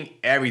freaking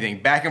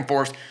everything. Back and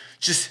forth.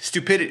 Just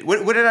stupidity.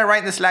 What did I write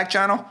in the Slack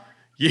channel?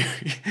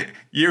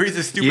 Yuri's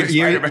the stupidest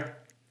fighter.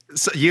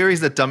 So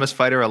Yuri's the dumbest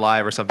fighter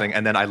alive or something.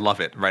 And then I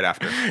love it right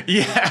after.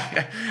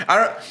 Yeah.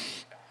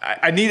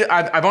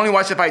 I've only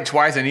watched the fight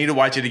twice. I need to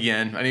watch it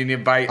again. I need to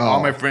invite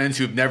all my friends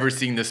who've never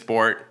seen the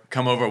sport,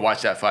 come over and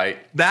watch that fight.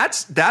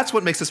 That's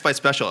what makes this fight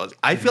special.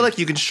 I feel like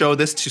you can show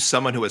this to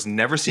someone who has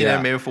never seen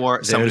MMA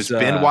before, someone who's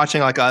been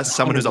watching like us,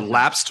 someone who's a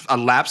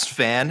lapsed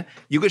fan.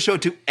 You could show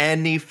it to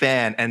any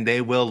fan and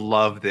they will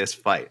love this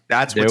fight.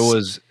 That's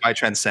what fight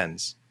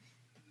transcends.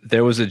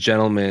 There was a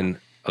gentleman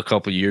a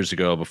couple years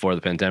ago before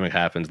the pandemic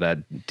happened that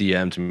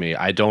DM'd me.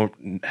 I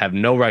don't have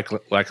no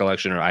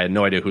recollection, or I had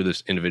no idea who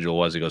this individual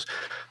was. He goes,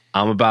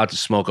 I'm about to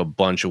smoke a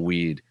bunch of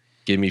weed.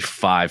 Give me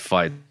 5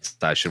 fights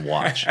I should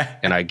watch.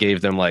 And I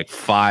gave them like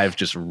 5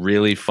 just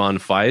really fun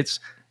fights.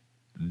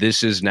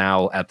 This is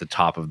now at the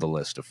top of the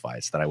list of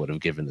fights that I would have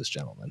given this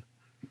gentleman.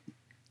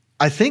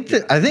 I think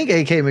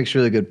AK makes a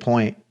really good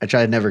point, which I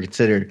had never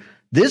considered.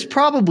 This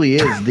probably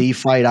is the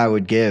fight I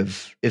would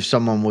give if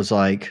someone was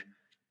like,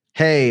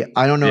 hey,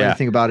 I don't know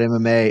anything about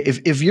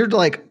MMA. If you're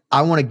like,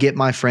 I want to get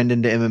my friend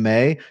into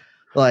MMA,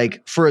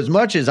 like, for as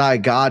much as I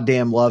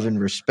goddamn love and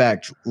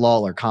respect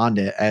Lawler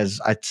Condit,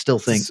 as I still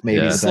think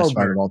maybe the best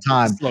fighter of all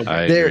time,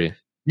 I agree.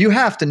 You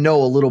have to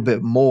know a little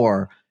bit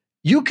more.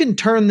 You can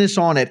turn this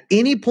on at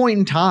any point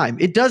in time.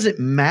 It doesn't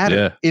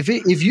matter. Yeah.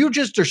 If you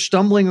just are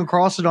stumbling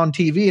across it on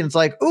TV and it's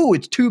like, oh,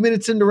 it's 2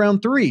 minutes into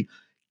round 3.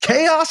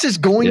 Chaos is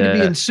going to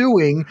be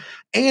ensuing,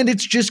 and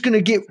it's just going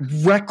to get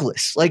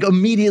reckless like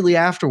immediately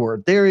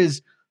afterward. There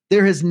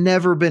has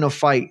never been a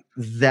fight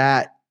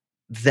that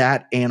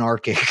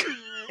anarchic,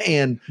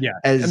 and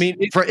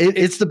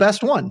it's the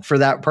best one for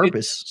that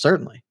purpose.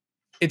 Certainly,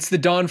 it's the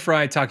Don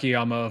Fry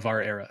Takayama of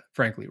our era,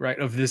 frankly, right?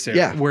 Of this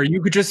era, where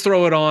you could just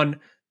throw it on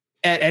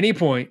at any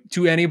point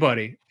to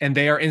anybody, and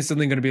they are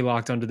instantly going to be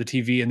locked onto the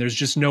TV, and there's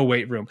just no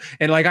wait room.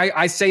 And like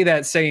I say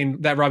that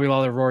saying that Robbie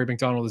Lawler, Rory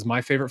McDonald is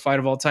my favorite fight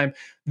of all time.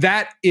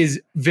 That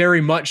is very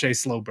much a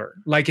slow burn.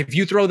 Like if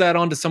you throw that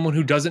on to someone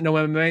who doesn't know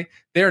MMA,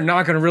 they're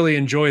not going to really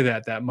enjoy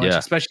that much,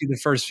 especially the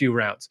first few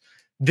rounds.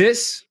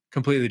 This,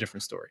 completely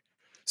different story.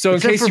 So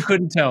in case you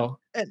couldn't tell.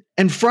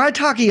 And Fry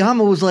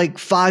Takayama was like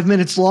 5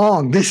 minutes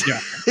long. This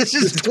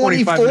is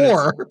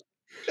 24.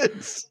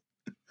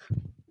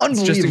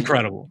 It's just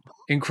incredible.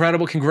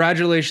 Incredible.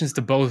 Congratulations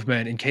to both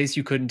men. In case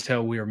you couldn't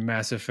tell, we are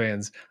massive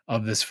fans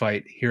of this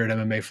fight here at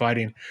MMA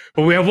Fighting.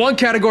 But we have one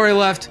category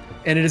left,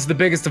 and it is the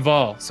biggest of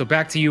all. So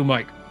back to you,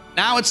 Mike.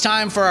 Now it's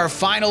time for our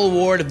final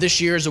award of this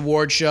year's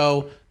award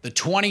show, the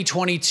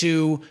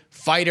 2022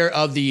 Fighter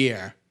of the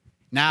Year.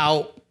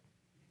 Now,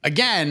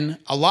 again,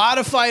 a lot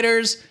of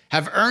fighters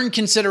have earned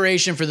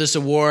consideration for this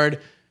award,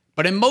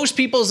 but in most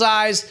people's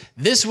eyes,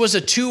 this was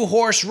a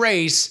two-horse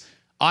race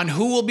on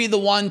who will be the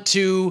one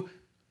to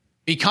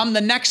become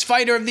the next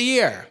Fighter of the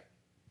Year,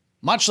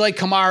 much like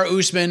Kamaru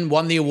Usman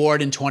won the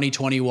award in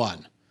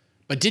 2021.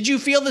 But did you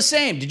feel the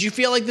same? Did you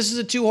feel like this is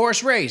a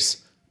two-horse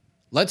race?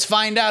 Let's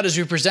find out as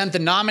we present the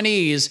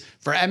nominees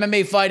for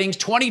MMA Fighting's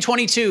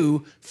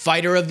 2022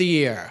 Fighter of the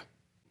Year.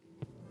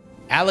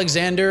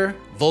 Alexander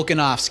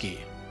Volkanovski,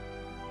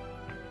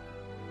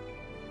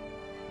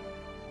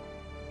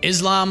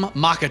 Islam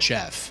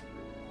Makhachev,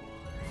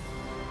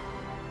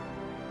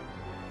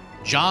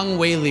 Zhang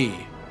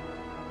Weili,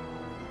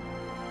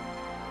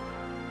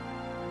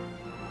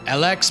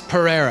 Alex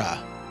Pereira,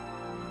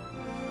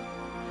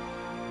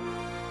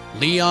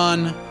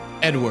 Leon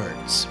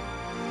Edwards.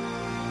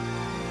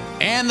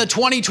 And the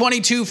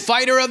 2022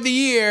 Fighter of the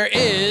Year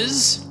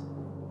is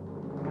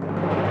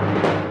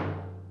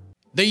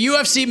the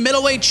UFC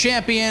middleweight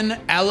champion,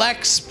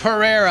 Alex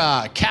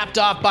Pereira, capped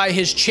off by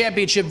his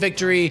championship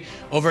victory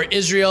over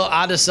Israel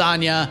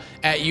Adesanya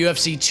at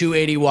UFC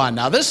 281.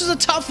 Now, this is a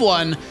tough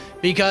one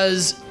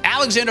because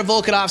Alexander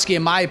Volkanovski,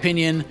 in my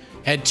opinion,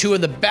 had two of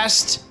the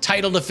best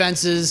title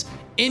defenses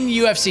in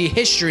UFC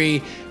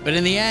history, but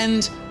in the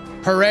end,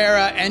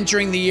 Pereira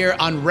entering the year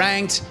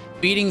unranked,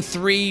 beating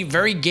three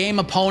very game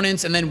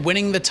opponents, and then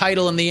winning the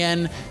title in the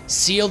end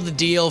sealed the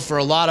deal for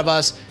a lot of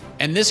us,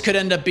 and this could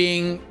end up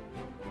being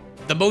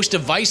the most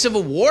divisive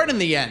award in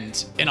the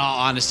end, in all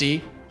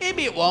honesty.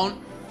 Maybe it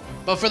won't,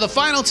 but for the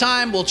final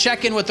time, we'll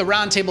check in with the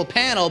roundtable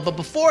panel, but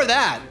before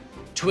that,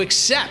 to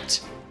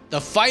accept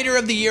the Fighter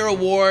of the Year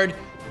award,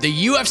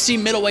 the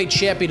UFC middleweight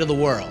champion of the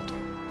world,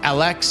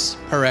 Alex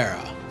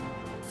Pereira.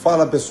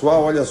 Fala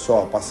pessoal, olha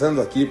só,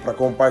 passando aqui para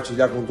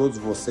compartilhar com todos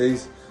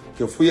vocês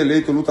que eu fui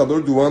eleito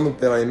lutador do ano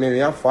pela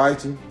MMA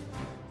Fighting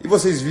e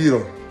vocês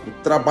viram o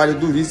trabalho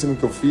duríssimo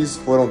que eu fiz.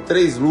 Foram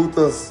 3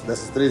 lutas,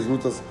 dessas 3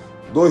 lutas,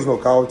 2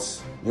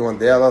 nocautes, em uma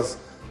delas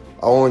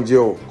onde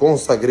eu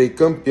consagrei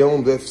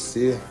campeão do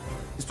UFC.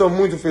 Estou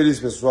muito feliz,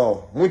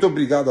 pessoal. Muito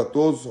obrigado a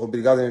todos,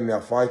 obrigado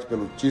MMA Fight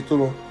pelo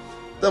título.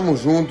 Tamo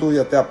junto e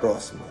até a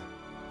próxima.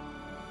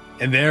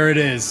 And there it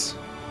is.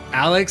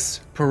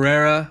 Alex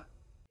Pereira,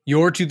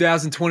 your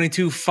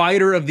 2022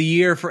 Fighter of the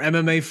Year for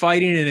MMA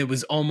Fighting, and it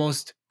was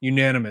almost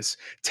unanimous.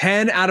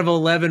 10 out of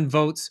 11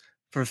 votes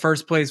for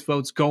first place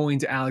votes going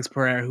to Alex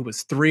Pereira, who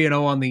was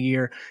 3-0 on the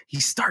year. He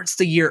starts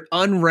the year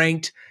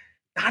unranked,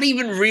 not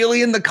even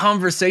really in the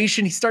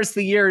conversation. He starts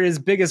the year, his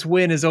biggest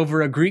win is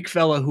over a Greek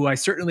fella who I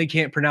certainly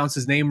can't pronounce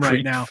his name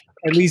right now,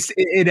 at least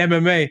in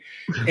MMA.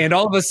 And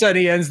all of a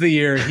sudden he ends the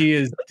year, he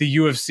is the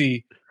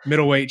UFC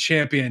middleweight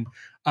champion.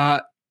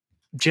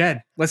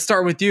 Jed, let's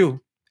start with you.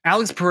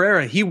 Alex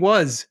Pereira, he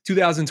was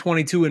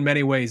 2022 in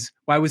many ways.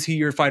 Why was he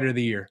your Fighter of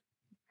the Year?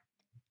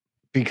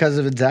 Because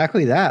of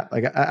exactly that.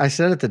 Like I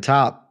said at the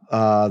top,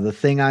 the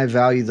thing I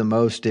value the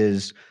most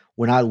is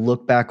when I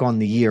look back on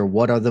the year,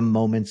 what are the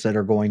moments that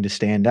are going to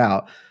stand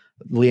out?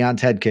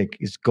 Leon's head kick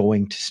is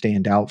going to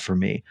stand out for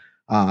me.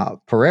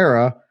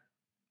 Pereira,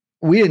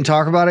 we didn't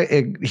talk about it.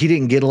 He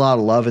didn't get a lot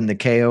of love in the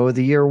KO of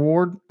the Year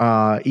award,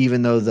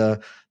 even though the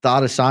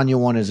Adesanya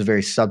one is a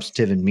very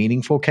substantive and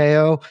meaningful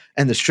KO,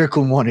 and the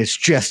Strickland one is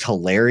just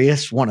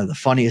hilarious. One of the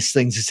funniest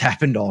things that's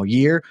happened all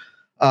year.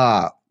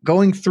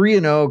 Going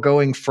 3-0,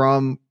 going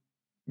from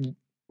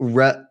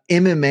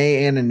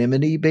MMA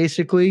anonymity,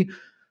 basically,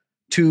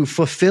 to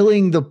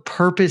fulfilling the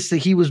purpose that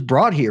he was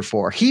brought here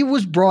for. He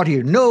was brought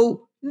here.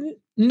 No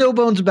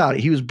bones about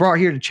it. He was brought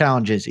here to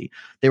challenge Izzy.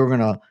 They were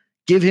going to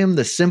give him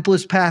the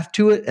simplest path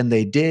to it, and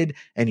they did,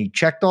 and he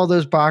checked all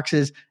those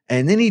boxes,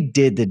 and then he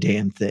did the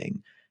damn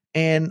thing.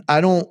 And I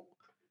don't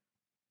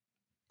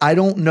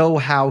know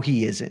how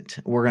he isn't.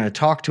 We're going to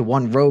talk to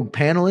one rogue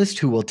panelist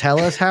who will tell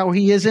us how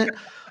he isn't.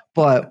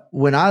 But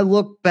when I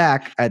look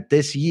back at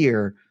this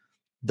year,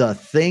 the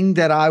thing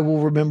that I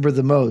will remember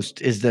the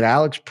most is that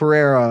Alex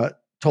Pereira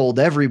told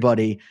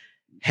everybody,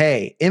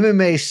 hey,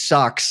 MMA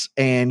sucks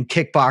and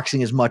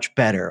kickboxing is much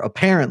better,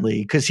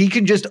 apparently, because he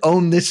can just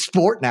own this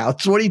sport now.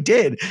 It's what he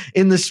did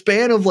in the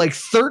span of like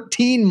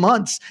 13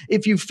 months.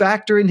 If you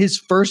factor in his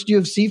first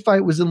UFC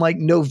fight was in like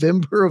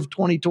November of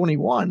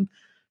 2021,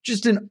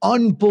 just an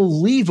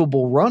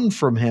unbelievable run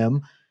from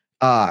him.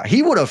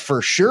 He would have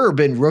for sure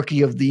been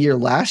Rookie of the Year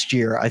last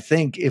year, I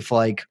think, if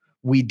like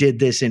we did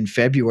this in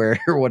February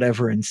or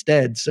whatever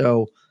instead.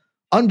 So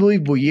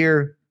unbelievable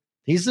year.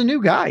 He's the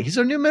new guy. He's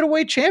our new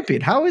middleweight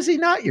champion. How is he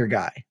not your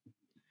guy?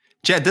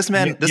 Jed, this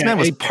man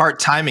was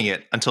part-timing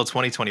it until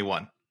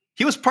 2021.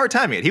 He was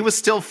part-timing it. He was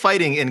still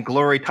fighting in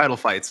glory title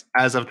fights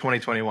as of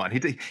 2021.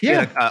 He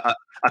had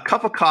a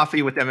cup of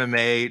coffee with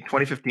MMA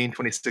 2015,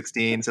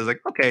 2016. So I was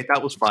like, okay,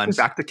 that was fun.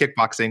 Back to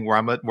kickboxing where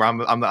I'm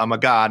a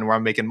god and where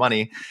I'm making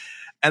money.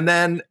 And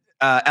then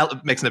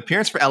makes an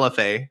appearance for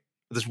LFA.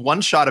 This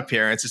one-shot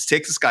appearance. It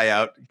takes this guy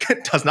out.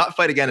 Does not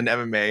fight again in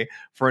MMA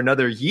for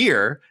another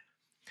year.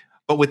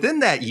 But within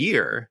that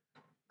year,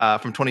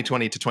 from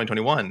 2020 to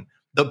 2021,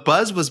 the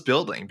buzz was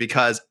building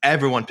because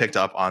everyone picked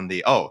up on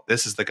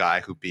this is the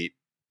guy who beat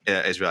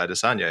Israel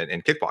Adesanya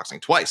in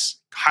kickboxing twice.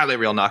 Highlight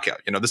reel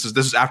knockout. This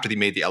is after they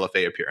made the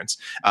LFA appearance.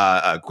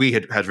 Gui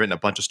had written a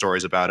bunch of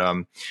stories about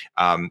him.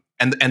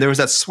 And there was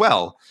that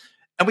swell.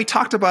 And we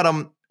talked about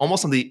him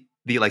almost on the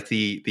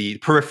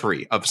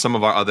periphery of some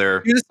of our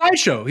other. He was a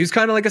sideshow. He was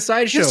kind of like a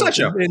sideshow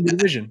in the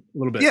division a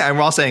little bit. Yeah, and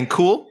we're all saying,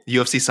 cool,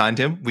 UFC signed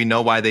him. We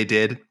know why they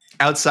did.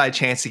 Outside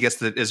chance he gets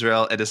the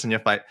Israel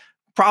Adesanya fight.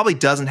 Probably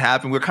doesn't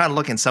happen. We're kind of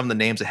looking at some of the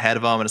names ahead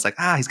of him, and it's like,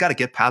 he's got to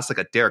get past like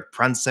a Derek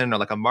Brunson or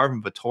like a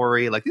Marvin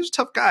Vettori. Like, these are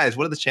tough guys.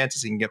 What are the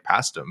chances he can get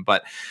past him?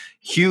 But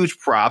huge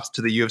props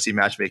to the UFC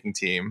matchmaking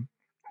team.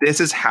 This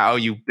is how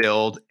you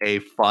build a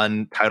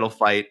fun title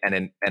fight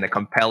and a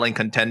compelling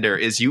contender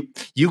is you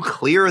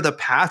clear the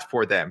path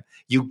for them.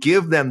 You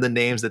give them the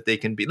names that they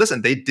can be.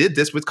 Listen, they did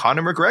this with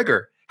Conor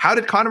McGregor. How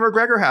did Conor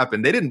McGregor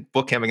happen? They didn't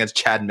book him against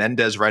Chad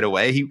Mendes right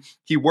away.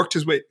 He worked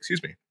his way,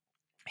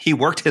 he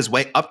worked his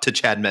way up to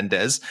Chad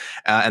Mendes.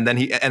 And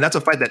that's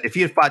a fight that if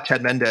he had fought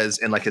Chad Mendes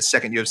in like his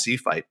second UFC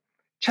fight,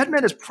 Chad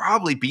Mendes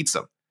probably beats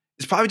him.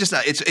 It's probably just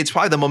not, it's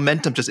probably the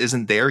momentum just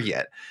isn't there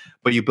yet.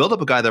 But you build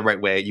up a guy the right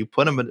way, you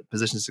put him in a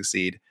position to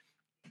succeed.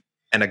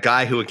 And a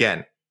guy who,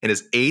 again, in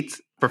his 8th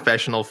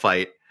professional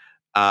fight,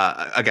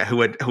 a guy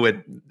who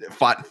had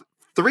fought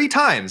 3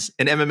 times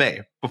in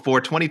MMA before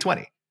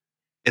 2020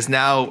 is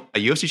now a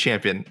UFC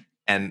champion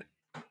and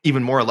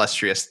even more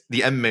illustrious,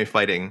 the MMA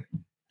fighting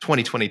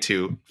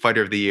 2022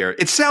 Fighter of the Year.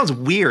 It sounds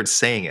weird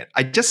saying it.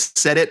 I just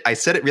said it. I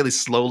said it really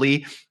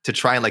slowly to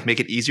try and like make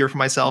it easier for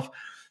myself.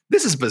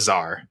 This is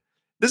bizarre.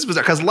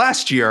 Because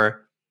last year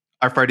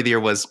our Fighter of the Year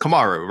was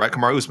Kamaru, right?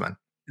 Kamaru Usman.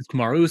 It's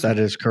Kamaru Usman.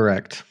 That is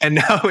correct. And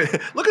now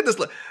look at this.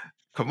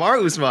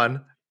 Kamaru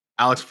Usman,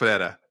 Alex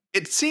Pereira.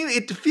 It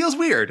feels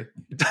weird.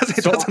 It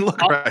doesn't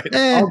look right.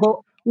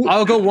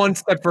 I'll go one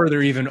step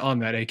further even on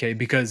that, AK,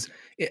 because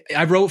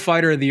I wrote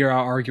Fighter of the Year,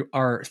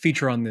 our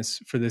feature on this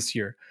for this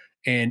year.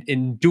 And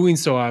in doing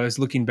so, I was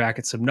looking back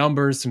at some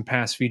numbers, some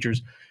past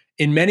features.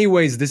 In many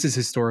ways, this is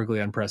historically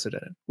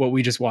unprecedented, what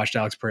we just watched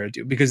Alex Pereira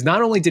do. Because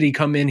not only did he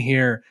come in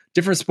here,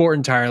 different sport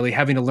entirely,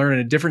 having to learn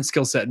a different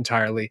skill set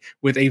entirely,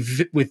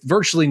 with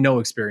virtually no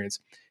experience.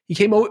 He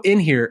came in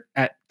here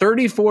at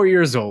 34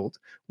 years old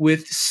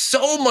with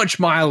so much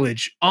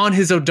mileage on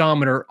his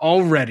odometer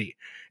already.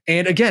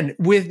 And again,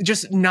 with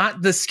just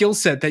not the skill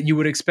set that you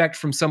would expect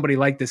from somebody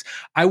like this.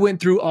 I went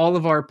through all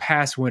of our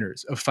past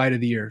winners of Fight of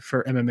the Year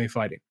for MMA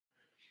fighting.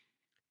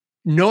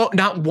 No,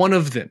 not one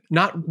of them,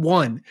 not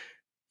one.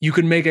 You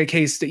could make a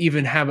case to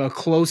even have a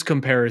close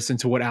comparison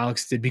to what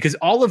Alex did, because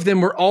all of them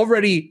were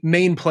already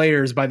main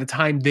players by the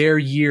time their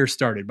year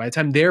started. By the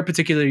time their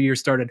particular year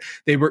started,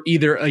 they were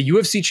either a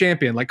UFC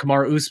champion like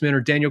Kamaru Usman or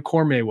Daniel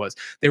Cormier was.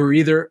 They were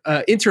either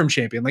an interim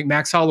champion like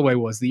Max Holloway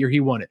was the year he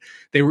won it.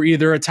 They were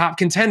either a top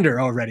contender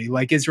already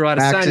like Israel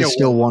Adesanya. Max is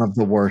still one of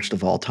the worst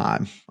of all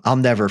time. I'll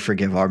never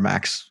forgive our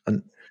Max.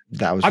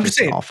 That was just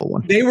an awful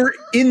one. They were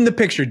in the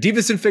picture.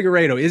 Divas and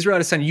Figueiredo, Israel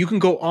Adesanya. You can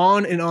go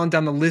on and on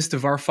down the list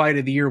of our Fight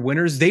of the Year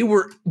winners. They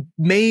were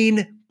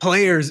main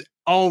players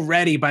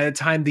already by the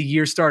time the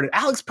year started.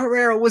 Alex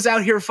Pereira was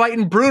out here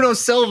fighting Bruno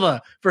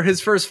Silva for his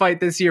first fight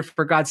this year,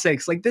 for God's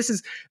sakes. Like, this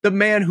is the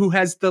man who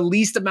has the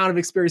least amount of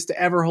experience to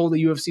ever hold a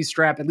UFC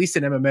strap, at least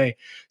in MMA,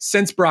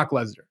 since Brock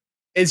Lesnar.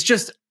 It's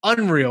just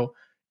unreal.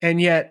 And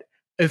yet,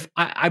 if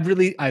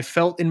I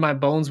felt in my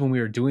bones when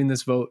we were doing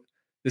this vote,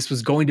 this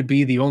was going to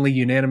be the only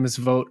unanimous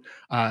vote,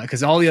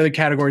 because all the other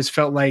categories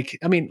felt like,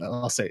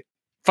 I'll say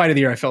Fight of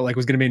the Year I felt like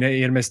was going to be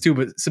unanimous too,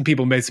 but some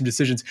people made some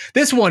decisions.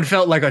 This one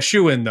felt like a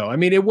shoo-in though.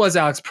 It was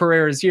Alex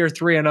Pereira's year,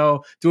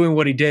 3-0, doing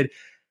what he did,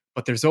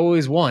 but there's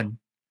always one.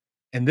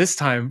 And this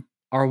time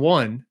our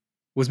one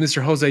was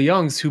Mr. Jose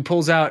Youngs, who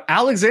pulls out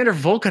Alexander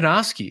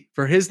Volkanovski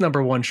for his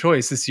number one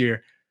choice this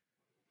year.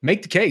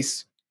 Make the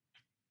case.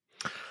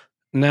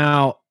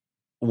 Now,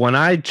 when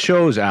I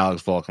chose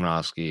Alex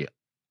Volkanovski,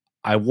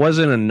 I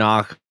wasn't a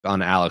knock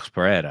on Alex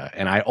Pereira,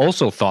 and I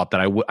also thought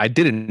that I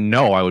didn't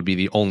know I would be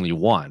the only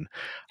one.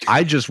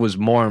 I just was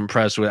more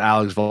impressed with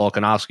Alex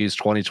Volkanovski's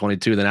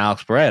 2022 than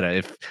Alex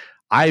Pereira.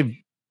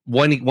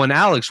 When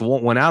Alex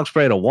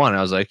Pereira won,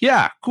 I was like,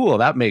 yeah, cool,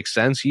 that makes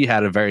sense. He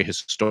had a very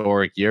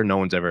historic year. No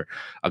one's ever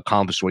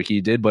accomplished what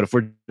he did. But if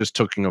we're just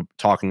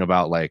talking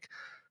about like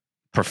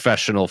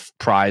professional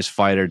prize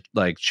fighter,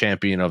 like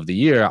champion of the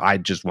year, I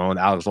just went with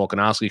Alex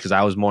Volkanovski because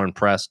I was more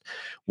impressed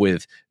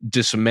with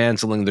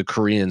dismantling the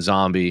Korean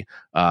Zombie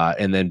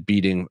and then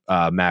beating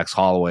Max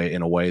Holloway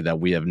in a way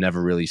that we have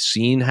never really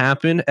seen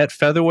happen at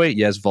featherweight.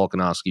 Yes,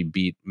 Volkanovski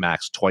beat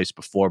Max twice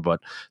before, but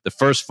the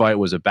first fight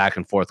was a back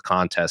and forth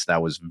contest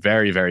that was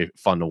very, very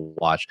fun to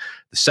watch.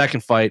 The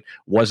second fight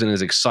wasn't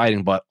as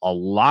exciting, but a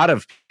lot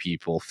of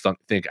people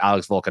think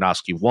Alex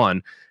Volkanovski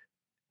won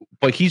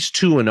but he's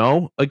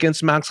 2-0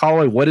 against Max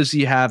Holloway. What does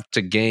he have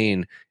to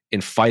gain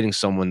in fighting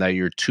someone that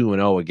you're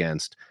 2-0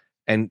 against?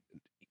 And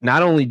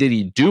not only did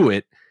he do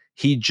it,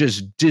 he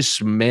just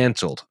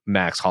dismantled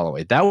Max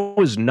Holloway. That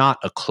was not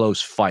a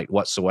close fight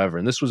whatsoever.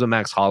 And this was a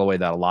Max Holloway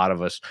that a lot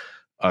of us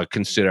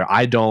consider.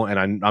 I don't,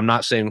 and I'm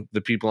not saying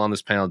the people on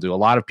this panel do. A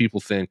lot of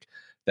people think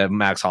that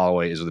Max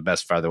Holloway is the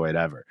best featherweight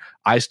ever.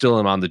 I still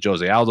am on the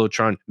Jose Aldo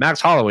train.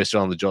 Max Holloway is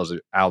still on the Jose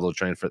Aldo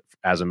train,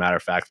 as a matter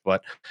of fact.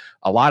 But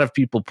a lot of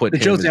people put the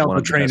him Jose as Aldo one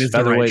of the train best is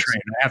the right featherweights.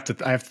 train. I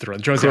have to throw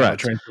the Jose Aldo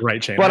train the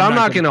right chain. But I'm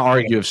not going to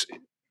argue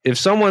if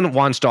someone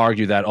wants to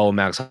argue that, oh,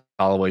 Max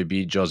Holloway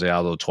beat Jose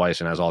Aldo twice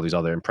and has all these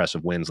other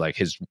impressive wins, like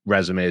his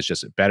resume is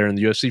just better in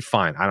the UFC,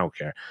 fine, I don't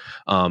care.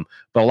 But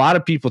a lot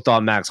of people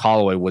thought Max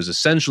Holloway was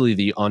essentially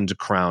the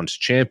uncrowned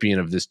champion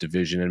of this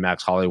division, and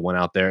Max Holloway went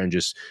out there and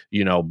just,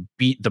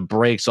 beat the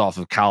brakes off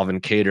of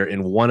Calvin Kattar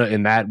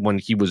in that when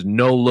he was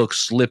no look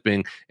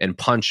slipping and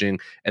punching,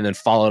 and then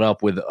followed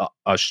up with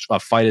a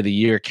fight of the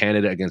year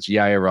candidate against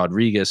Yair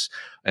Rodriguez,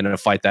 and in a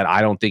fight that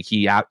I don't think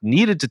he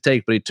needed to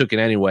take, but he took it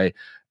anyway.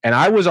 And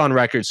I was on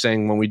record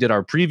saying when we did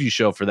our preview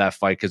show for that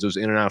fight, because it was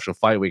International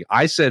Fight Week,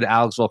 I said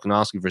Alex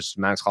Volkanovski versus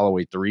Max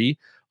Holloway 3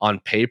 on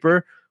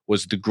paper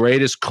was the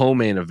greatest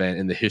co-main event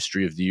in the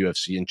history of the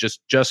UFC, and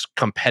just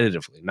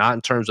competitively, not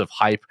in terms of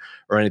hype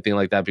or anything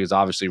like that, because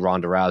obviously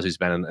Ronda Rousey's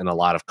been in a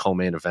lot of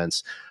co-main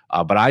events.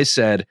 But I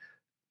said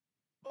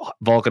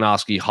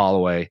Volkanovski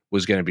Holloway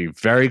was going to be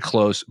very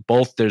close.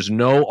 Both, there's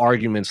no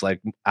arguments. Like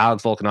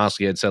Alex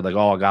Volkanovski had said, like,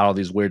 oh, I got all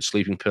these weird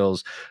sleeping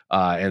pills,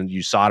 and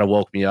USADA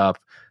woke me up.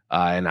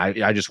 And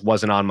I just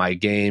wasn't on my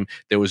game.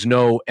 There was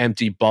no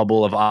empty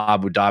bubble of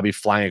Abu Dhabi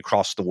flying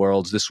across the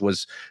worlds.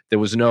 There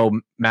was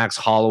no Max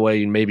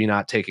Holloway maybe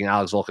not taking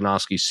Alex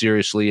Volkanovski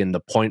seriously and the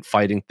point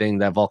fighting thing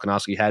that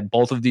Volkanovski had.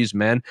 Both of these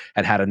men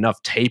had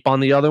enough tape on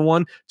the other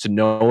one to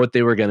know what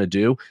they were going to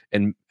do.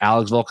 And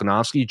Alex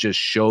Volkanovski just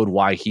showed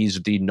why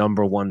he's the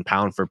number one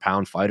pound for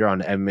pound fighter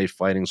on MMA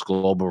Fighting's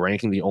global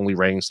ranking, the only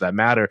rankings that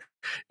matter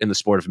in the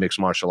sport of mixed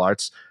martial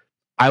arts.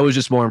 I was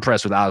just more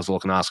impressed with Alex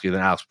Volkanovski than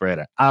Alex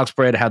Pereira. Alex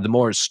Pereira had the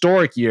more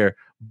historic year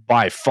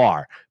by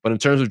far, but in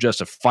terms of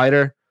just a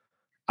fighter,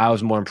 I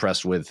was more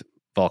impressed with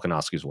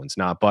Volkanovski's wins.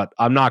 But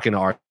I'm not going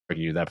to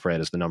argue that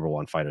Pereira is the number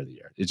one fighter of the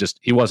year. It's just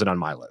he wasn't on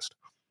my list.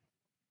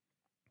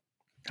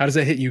 How does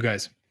that hit you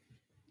guys?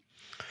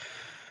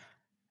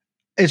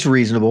 It's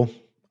reasonable.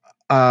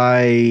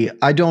 I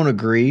don't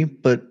agree,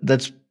 but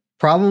that's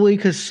probably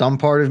because some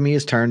part of me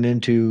has turned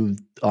into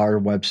our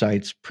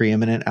website's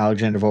preeminent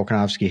Alexander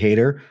Volkanovski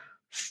hater.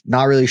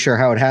 Not really sure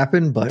how it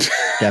happened, but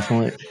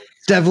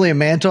definitely a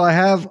mantle I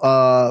have.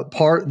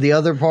 The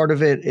other part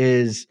of it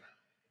is,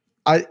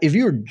 if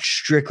you're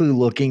strictly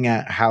looking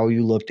at how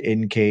you looked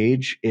in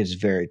cage, it's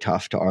very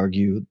tough to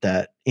argue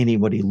that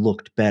anybody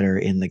looked better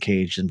in the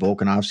cage than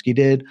Volkanovski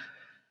did.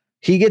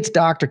 He gets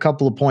docked a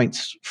couple of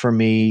points for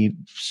me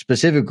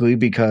specifically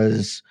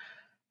because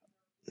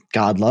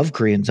God love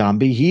Korean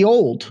Zombie. He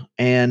old,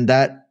 and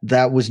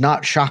that was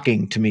not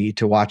shocking to me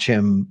to watch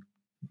him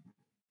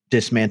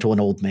dismantle an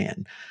old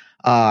man.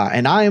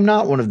 And I am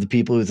not one of the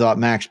people who thought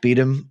Max beat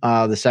him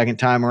the second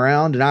time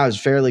around. And I was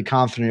fairly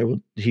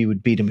confident he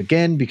would beat him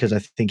again, because I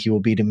think he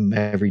will beat him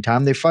every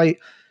time they fight.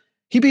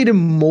 He beat him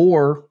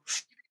more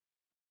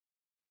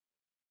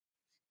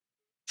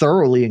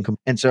thoroughly.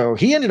 And so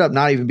he ended up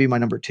not even being my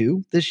number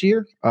 2 this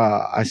year.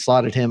 I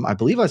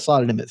believe I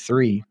slotted him at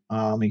 3.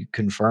 He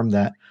confirmed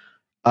that.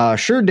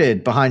 Sure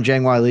did, behind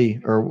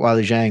Wiley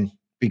Zhang,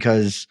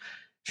 because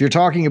if you're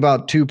talking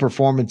about two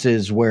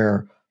performances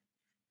where,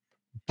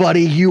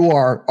 buddy, you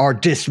are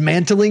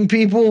dismantling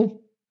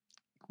people,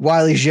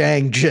 Wiley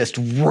Zhang just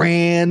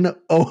ran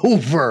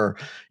over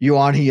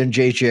Ioannis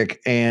Jędrzejczyk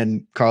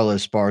and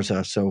Carlos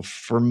Esparza. So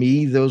for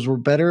me, those were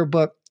better,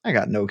 but I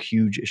got no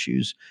huge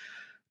issues.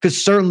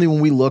 Because certainly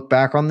when we look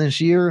back on this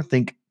year, I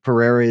think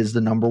Pereira is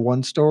the number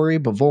one story,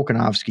 but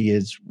Volkanovski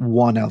is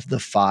one of the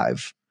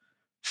 5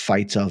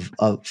 fights of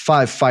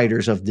 5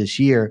 fighters of this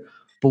year.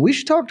 But we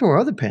should talk to our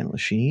other panelist,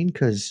 Sheen,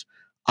 because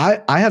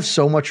I have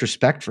so much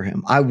respect for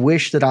him. I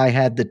wish that I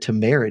had the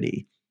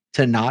temerity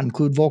to not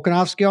include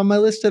Volkanovski on my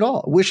list at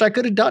all. I wish I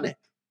could have done it.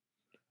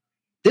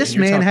 This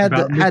man had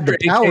the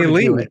power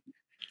to do it.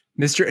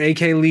 Mr.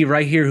 A.K. Lee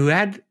right here, who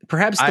had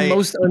perhaps the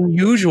most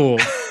unusual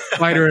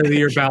fighter of the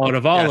year ballot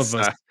of all of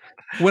us,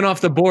 went off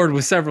the board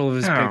with several of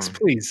his picks.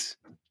 Please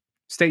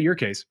state your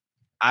case.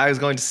 I was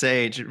going to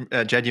say,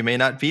 Jed, you may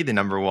not be the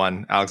number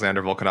one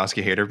Alexander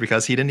Volkanovski hater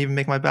because he didn't even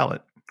make my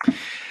ballot.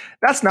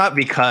 That's not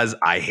because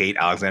I hate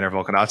Alexander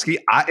Volkanovski.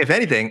 If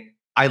anything,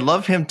 I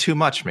love him too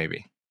much,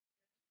 maybe.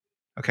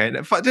 Okay,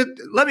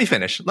 let me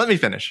finish.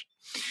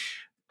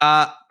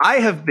 I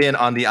have been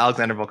on the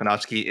Alexander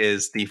Volkanovski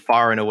is the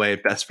far and away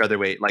best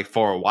featherweight like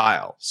for a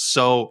while.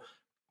 So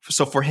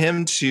for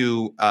him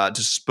to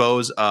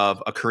dispose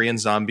of a Korean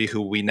Zombie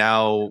who we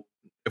now,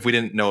 if we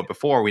didn't know it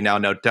before, we now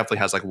know definitely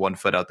has like one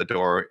foot out the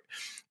door.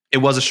 It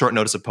was a short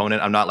notice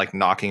opponent. I'm not like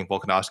knocking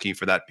Volkanovski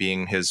for that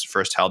being his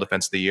first title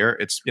defense of the year.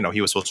 It's,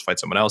 he was supposed to fight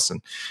someone else,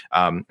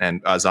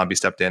 and Zombie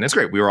stepped in. It's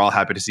great. We were all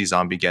happy to see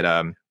Zombie get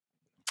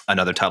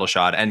another title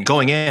shot. And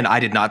going in, I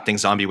did not think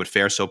Zombie would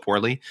fare so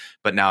poorly.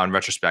 But now in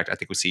retrospect, I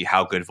think we see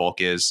how good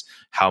Volk is,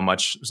 how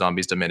much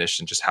Zombie's diminished,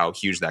 and just how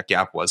huge that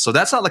gap was. So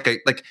that's not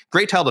like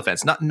great title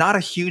defense. Not a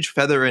huge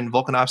feather in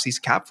Volkanovski's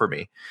cap for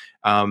me.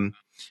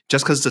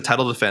 Just because it's a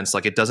title defense,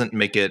 like it doesn't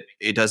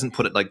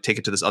put it like take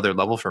it to this other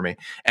level for me.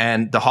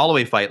 And the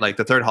Holloway fight, like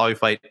the third Holloway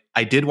fight,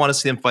 I did want to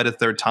see him fight a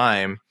third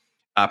time,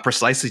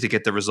 precisely to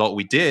get the result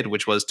we did,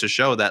 which was to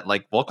show that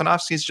like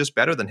Volkanovski is just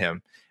better than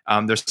him.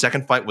 Their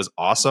second fight was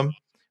awesome,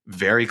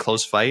 very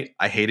close fight.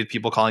 I hated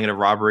people calling it a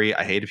robbery.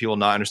 I hated people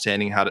not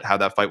understanding how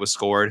that fight was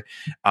scored.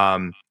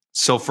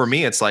 So for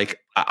me, it's like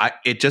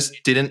it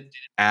just didn't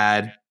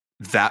add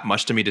that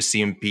much to me to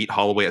see him beat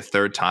Holloway a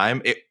third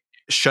time.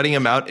 Shutting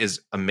him out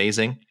is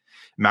amazing.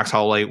 Max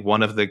Holloway,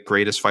 one of the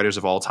greatest fighters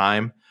of all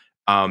time.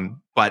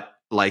 But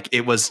like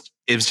it was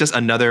just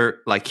another,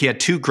 like he had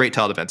two great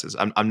title defenses.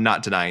 I'm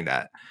not denying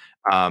that.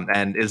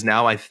 And is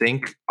now, I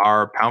think,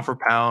 our pound for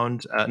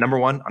pound number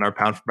one on our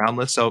pound for pound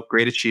list. So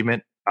great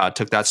achievement.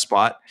 Took that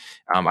spot.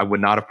 I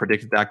would not have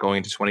predicted that going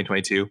into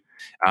 2022.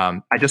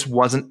 I just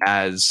wasn't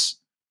as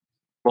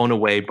blown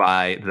away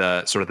by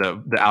the sort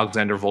of the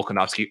Alexander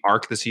Volkanovski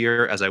arc this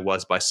year as I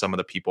was by some of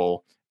the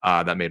people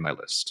that made my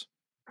list.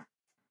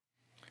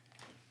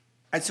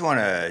 I just want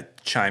to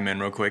chime in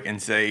real quick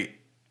and say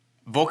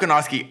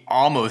Volkanovski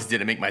almost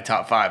didn't make my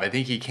top 5. I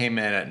think he came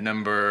in at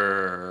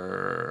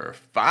number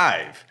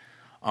 5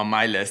 on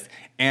my list.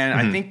 And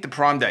I think the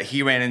problem that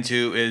he ran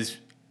into is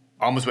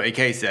almost what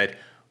AK said.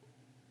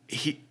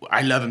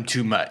 I love him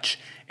too much.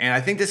 And I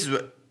think this is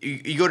what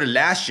you go to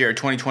last year,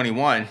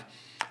 2021,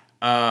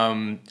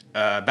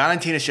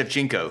 Valentina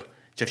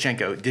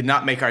Shevchenko did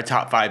not make our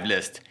top 5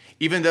 list,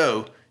 even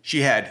though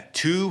she had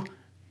 2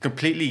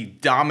 completely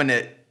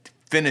dominant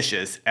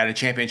finishes at a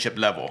championship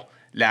level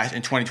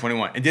in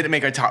 2021. It didn't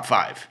make our top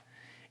 5.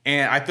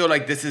 And I feel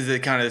like this is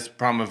the kind of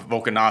problem of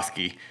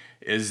Volkanovski,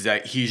 is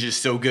that he's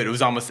just so good. It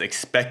was almost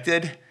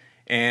expected.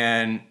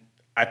 And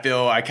I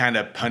feel I kind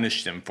of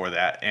punished him for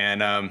that.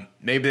 And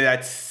maybe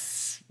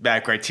that's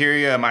bad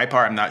criteria on my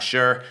part. I'm not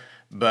sure.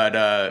 But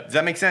does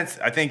that make sense?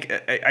 I think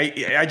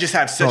I just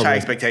have such high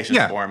expectations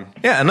for him.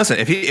 Yeah, and listen,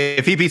 if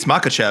he beats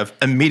Makhachev,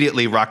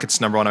 immediately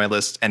rockets number 1 on my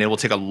list, and it will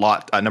take a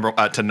lot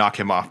to knock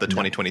him off the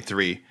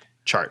 2023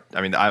 chart.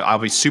 I mean, I'll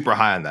be super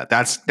high on that.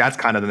 That's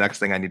kind of the next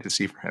thing I need to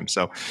see from him.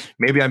 So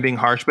maybe I'm being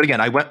harsh, but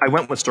again, I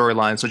went with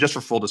storyline. So just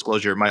for full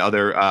disclosure, my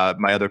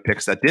other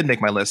picks that did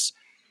make my list: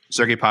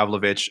 Sergey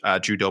Pavlovich,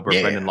 Drew Dober,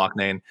 Brendan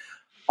Loughnane.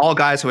 All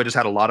guys who I just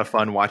had a lot of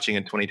fun watching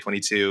in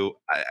 2022.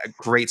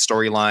 Great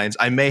storylines.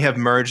 I may have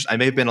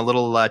been a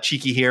little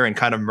cheeky here and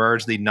kind of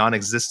merged the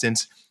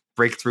non-existent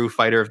Breakthrough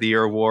Fighter of the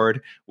Year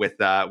award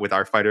with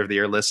our Fighter of the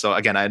Year list. So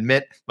again, I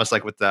admit, much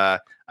like with I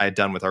had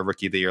done with our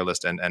Rookie of the Year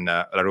list and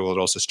Raul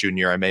Rosas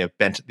Jr., I may have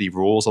bent the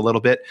rules a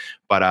little bit.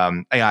 But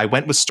I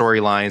went with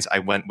storylines. I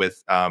went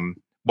with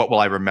what will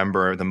I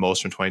remember the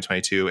most from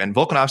 2022. And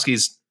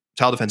Volkanovski's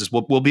title defenses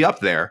will be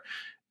up there.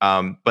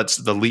 But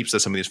the leaps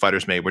that some of these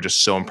fighters made were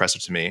just so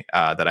impressive to me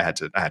that I had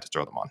to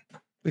throw them on.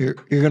 You're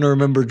going to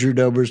remember Drew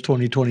Dober's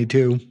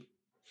 2022.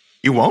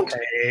 You won't?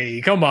 Hey,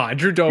 come on.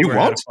 Drew Dober you won't?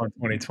 Had a fun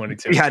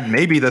 2022. He had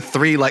maybe the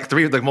three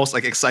of the most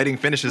like exciting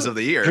finishes of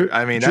the year.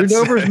 I mean, Drew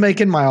Dober's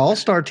making my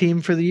all-star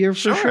team for the year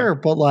for sure.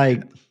 But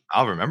like,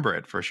 I'll remember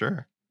it for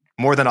sure.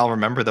 More than I'll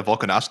remember the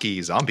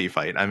Volkanovski Zombie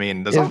fight. I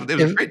mean, it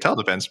was a great title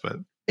defense, but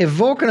if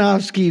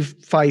Volkanovski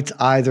fights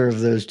either of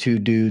those two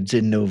dudes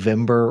in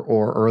November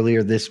or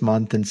earlier this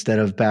month instead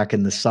of back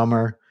in the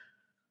summer,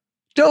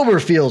 Dober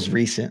feels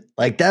recent.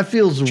 Like that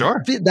feels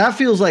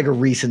like a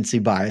recency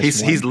bias.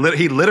 He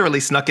literally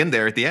snuck in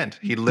there at the end.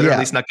 He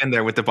literally snuck in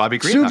there with the Bobby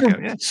Green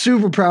knockout. Yeah.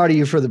 Super proud of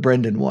you for the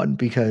Brendan one,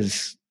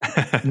 because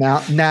now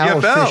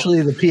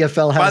officially the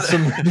PFL has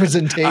some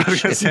representation. I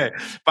was gonna say,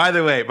 by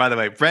the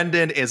way,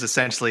 Brendan is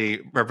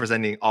essentially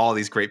representing all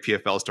these great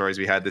PFL stories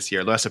we had this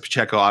year. Larissa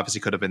Pacheco obviously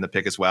could have been the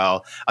pick as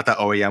well. I thought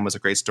OEM was a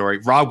great story.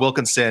 Rob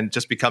Wilkinson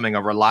just becoming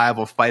a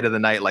reliable fight of the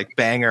night, like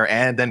banger,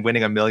 and then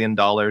winning $1 million.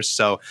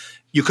 So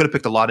you could have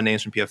picked a lot of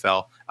names from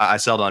PFL. I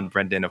settled on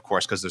Brendan, of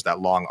course, because there's that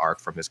long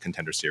arc from his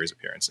Contender Series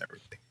appearance and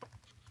everything.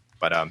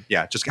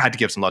 But just had to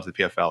give some love to the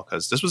PFL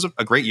because this was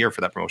a great year for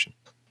that promotion.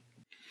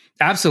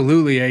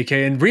 Absolutely, AK.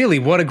 And really,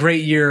 what a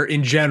great year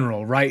in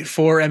general, right?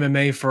 For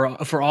MMA,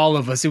 for all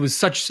of us. It was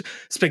such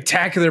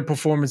spectacular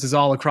performances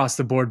all across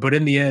the board. But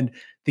in the end,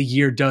 the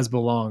year does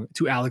belong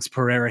to Alex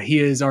Pereira. He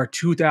is our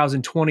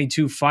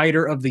 2022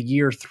 Fighter of the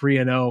Year,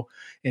 3-0,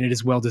 and it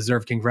is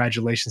well-deserved.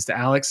 Congratulations to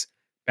Alex.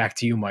 Back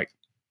to you, Mike.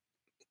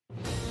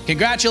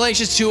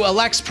 Congratulations to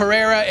Alex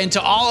Pereira and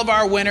to all of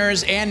our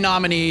winners and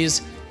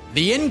nominees.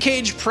 The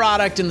in-cage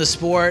product in the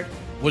sport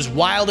was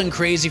wild and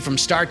crazy from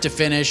start to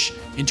finish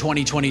in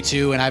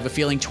 2022, and I have a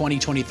feeling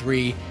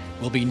 2023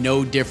 will be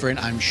no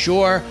different, I'm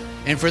sure.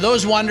 And for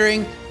those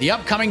wondering, the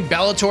upcoming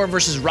Bellator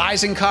versus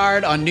Rising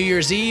card on New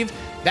Year's Eve,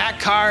 that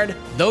card,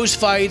 those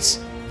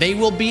fights, they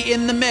will be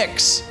in the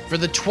mix for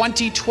the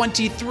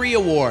 2023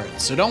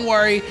 awards. So don't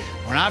worry,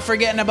 we're not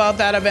forgetting about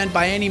that event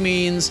by any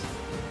means.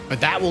 But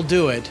that will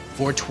do it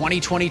for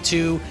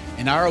 2022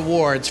 and our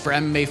awards for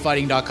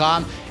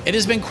MMAfighting.com. It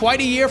has been quite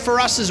a year for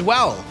us as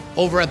well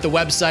over at the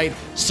website.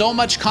 So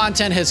much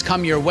content has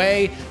come your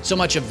way. So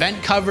much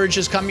event coverage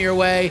has come your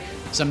way.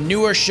 Some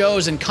newer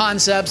shows and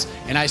concepts.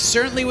 And I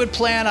certainly would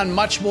plan on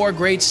much more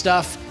great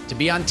stuff to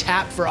be on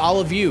tap for all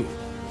of you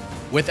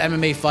with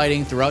MMA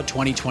Fighting throughout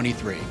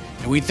 2023.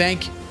 And we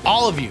thank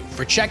all of you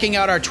for checking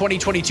out our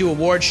 2022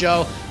 award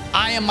show.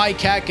 I am Mike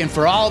Heck, and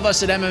for all of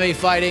us at MMA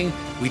Fighting,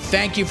 we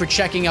thank you for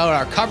checking out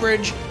our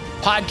coverage,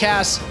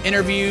 podcasts,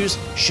 interviews,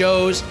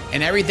 shows,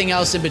 and everything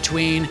else in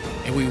between.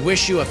 And we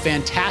wish you a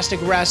fantastic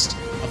rest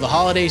of the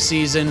holiday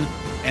season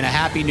and a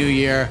happy new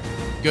year.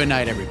 Good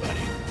night,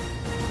 everybody.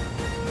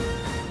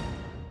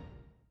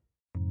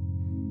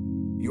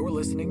 You're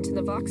listening to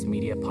the Vox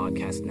Media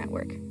Podcast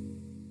Network.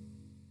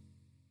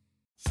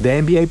 The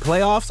NBA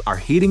playoffs are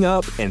heating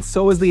up, and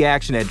so is the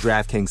action at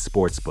DraftKings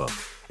Sportsbook,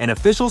 an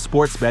official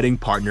sports betting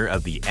partner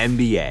of the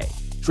NBA.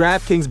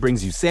 DraftKings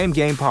brings you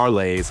same-game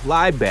parlays,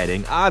 live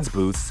betting, odds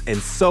boosts, and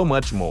so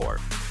much more.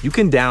 You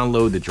can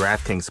download the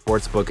DraftKings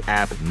Sportsbook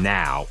app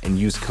now and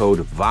use code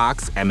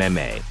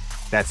VOXMMA.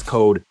 That's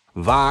code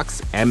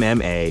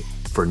VOXMMA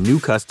for new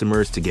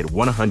customers to get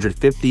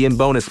 $150 in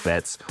bonus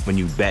bets when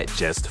you bet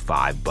just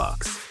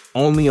 $5.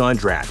 Only on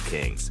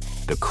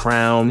DraftKings. The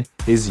crown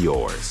is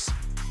yours.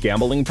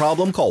 Gambling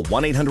problem? Call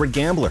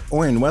 1-800-GAMBLER.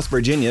 Or in West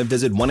Virginia,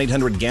 visit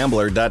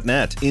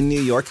 1-800-GAMBLER.net. In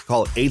New York,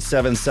 call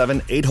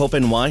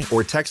 877-8-HOPE-NY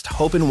or text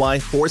HOPE-NY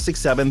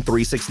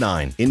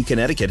 467-369. In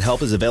Connecticut,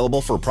 help is available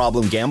for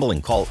problem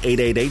gambling. Call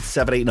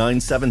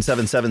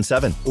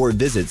 888-789-7777 or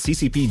visit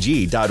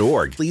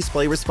ccpg.org. Please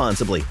play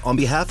responsibly. On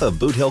behalf of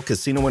Boot Hill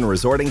Casino and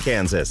Resort in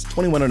Kansas,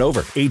 21 and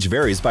over. Age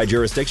varies by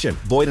jurisdiction.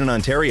 Void in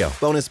Ontario.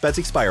 Bonus bets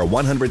expire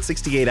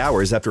 168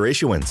 hours after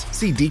issuance.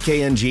 See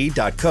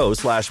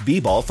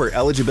dkng.co/bball for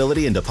eligibility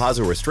and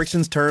deposit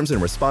restrictions, terms, and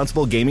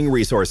responsible gaming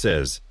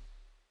resources.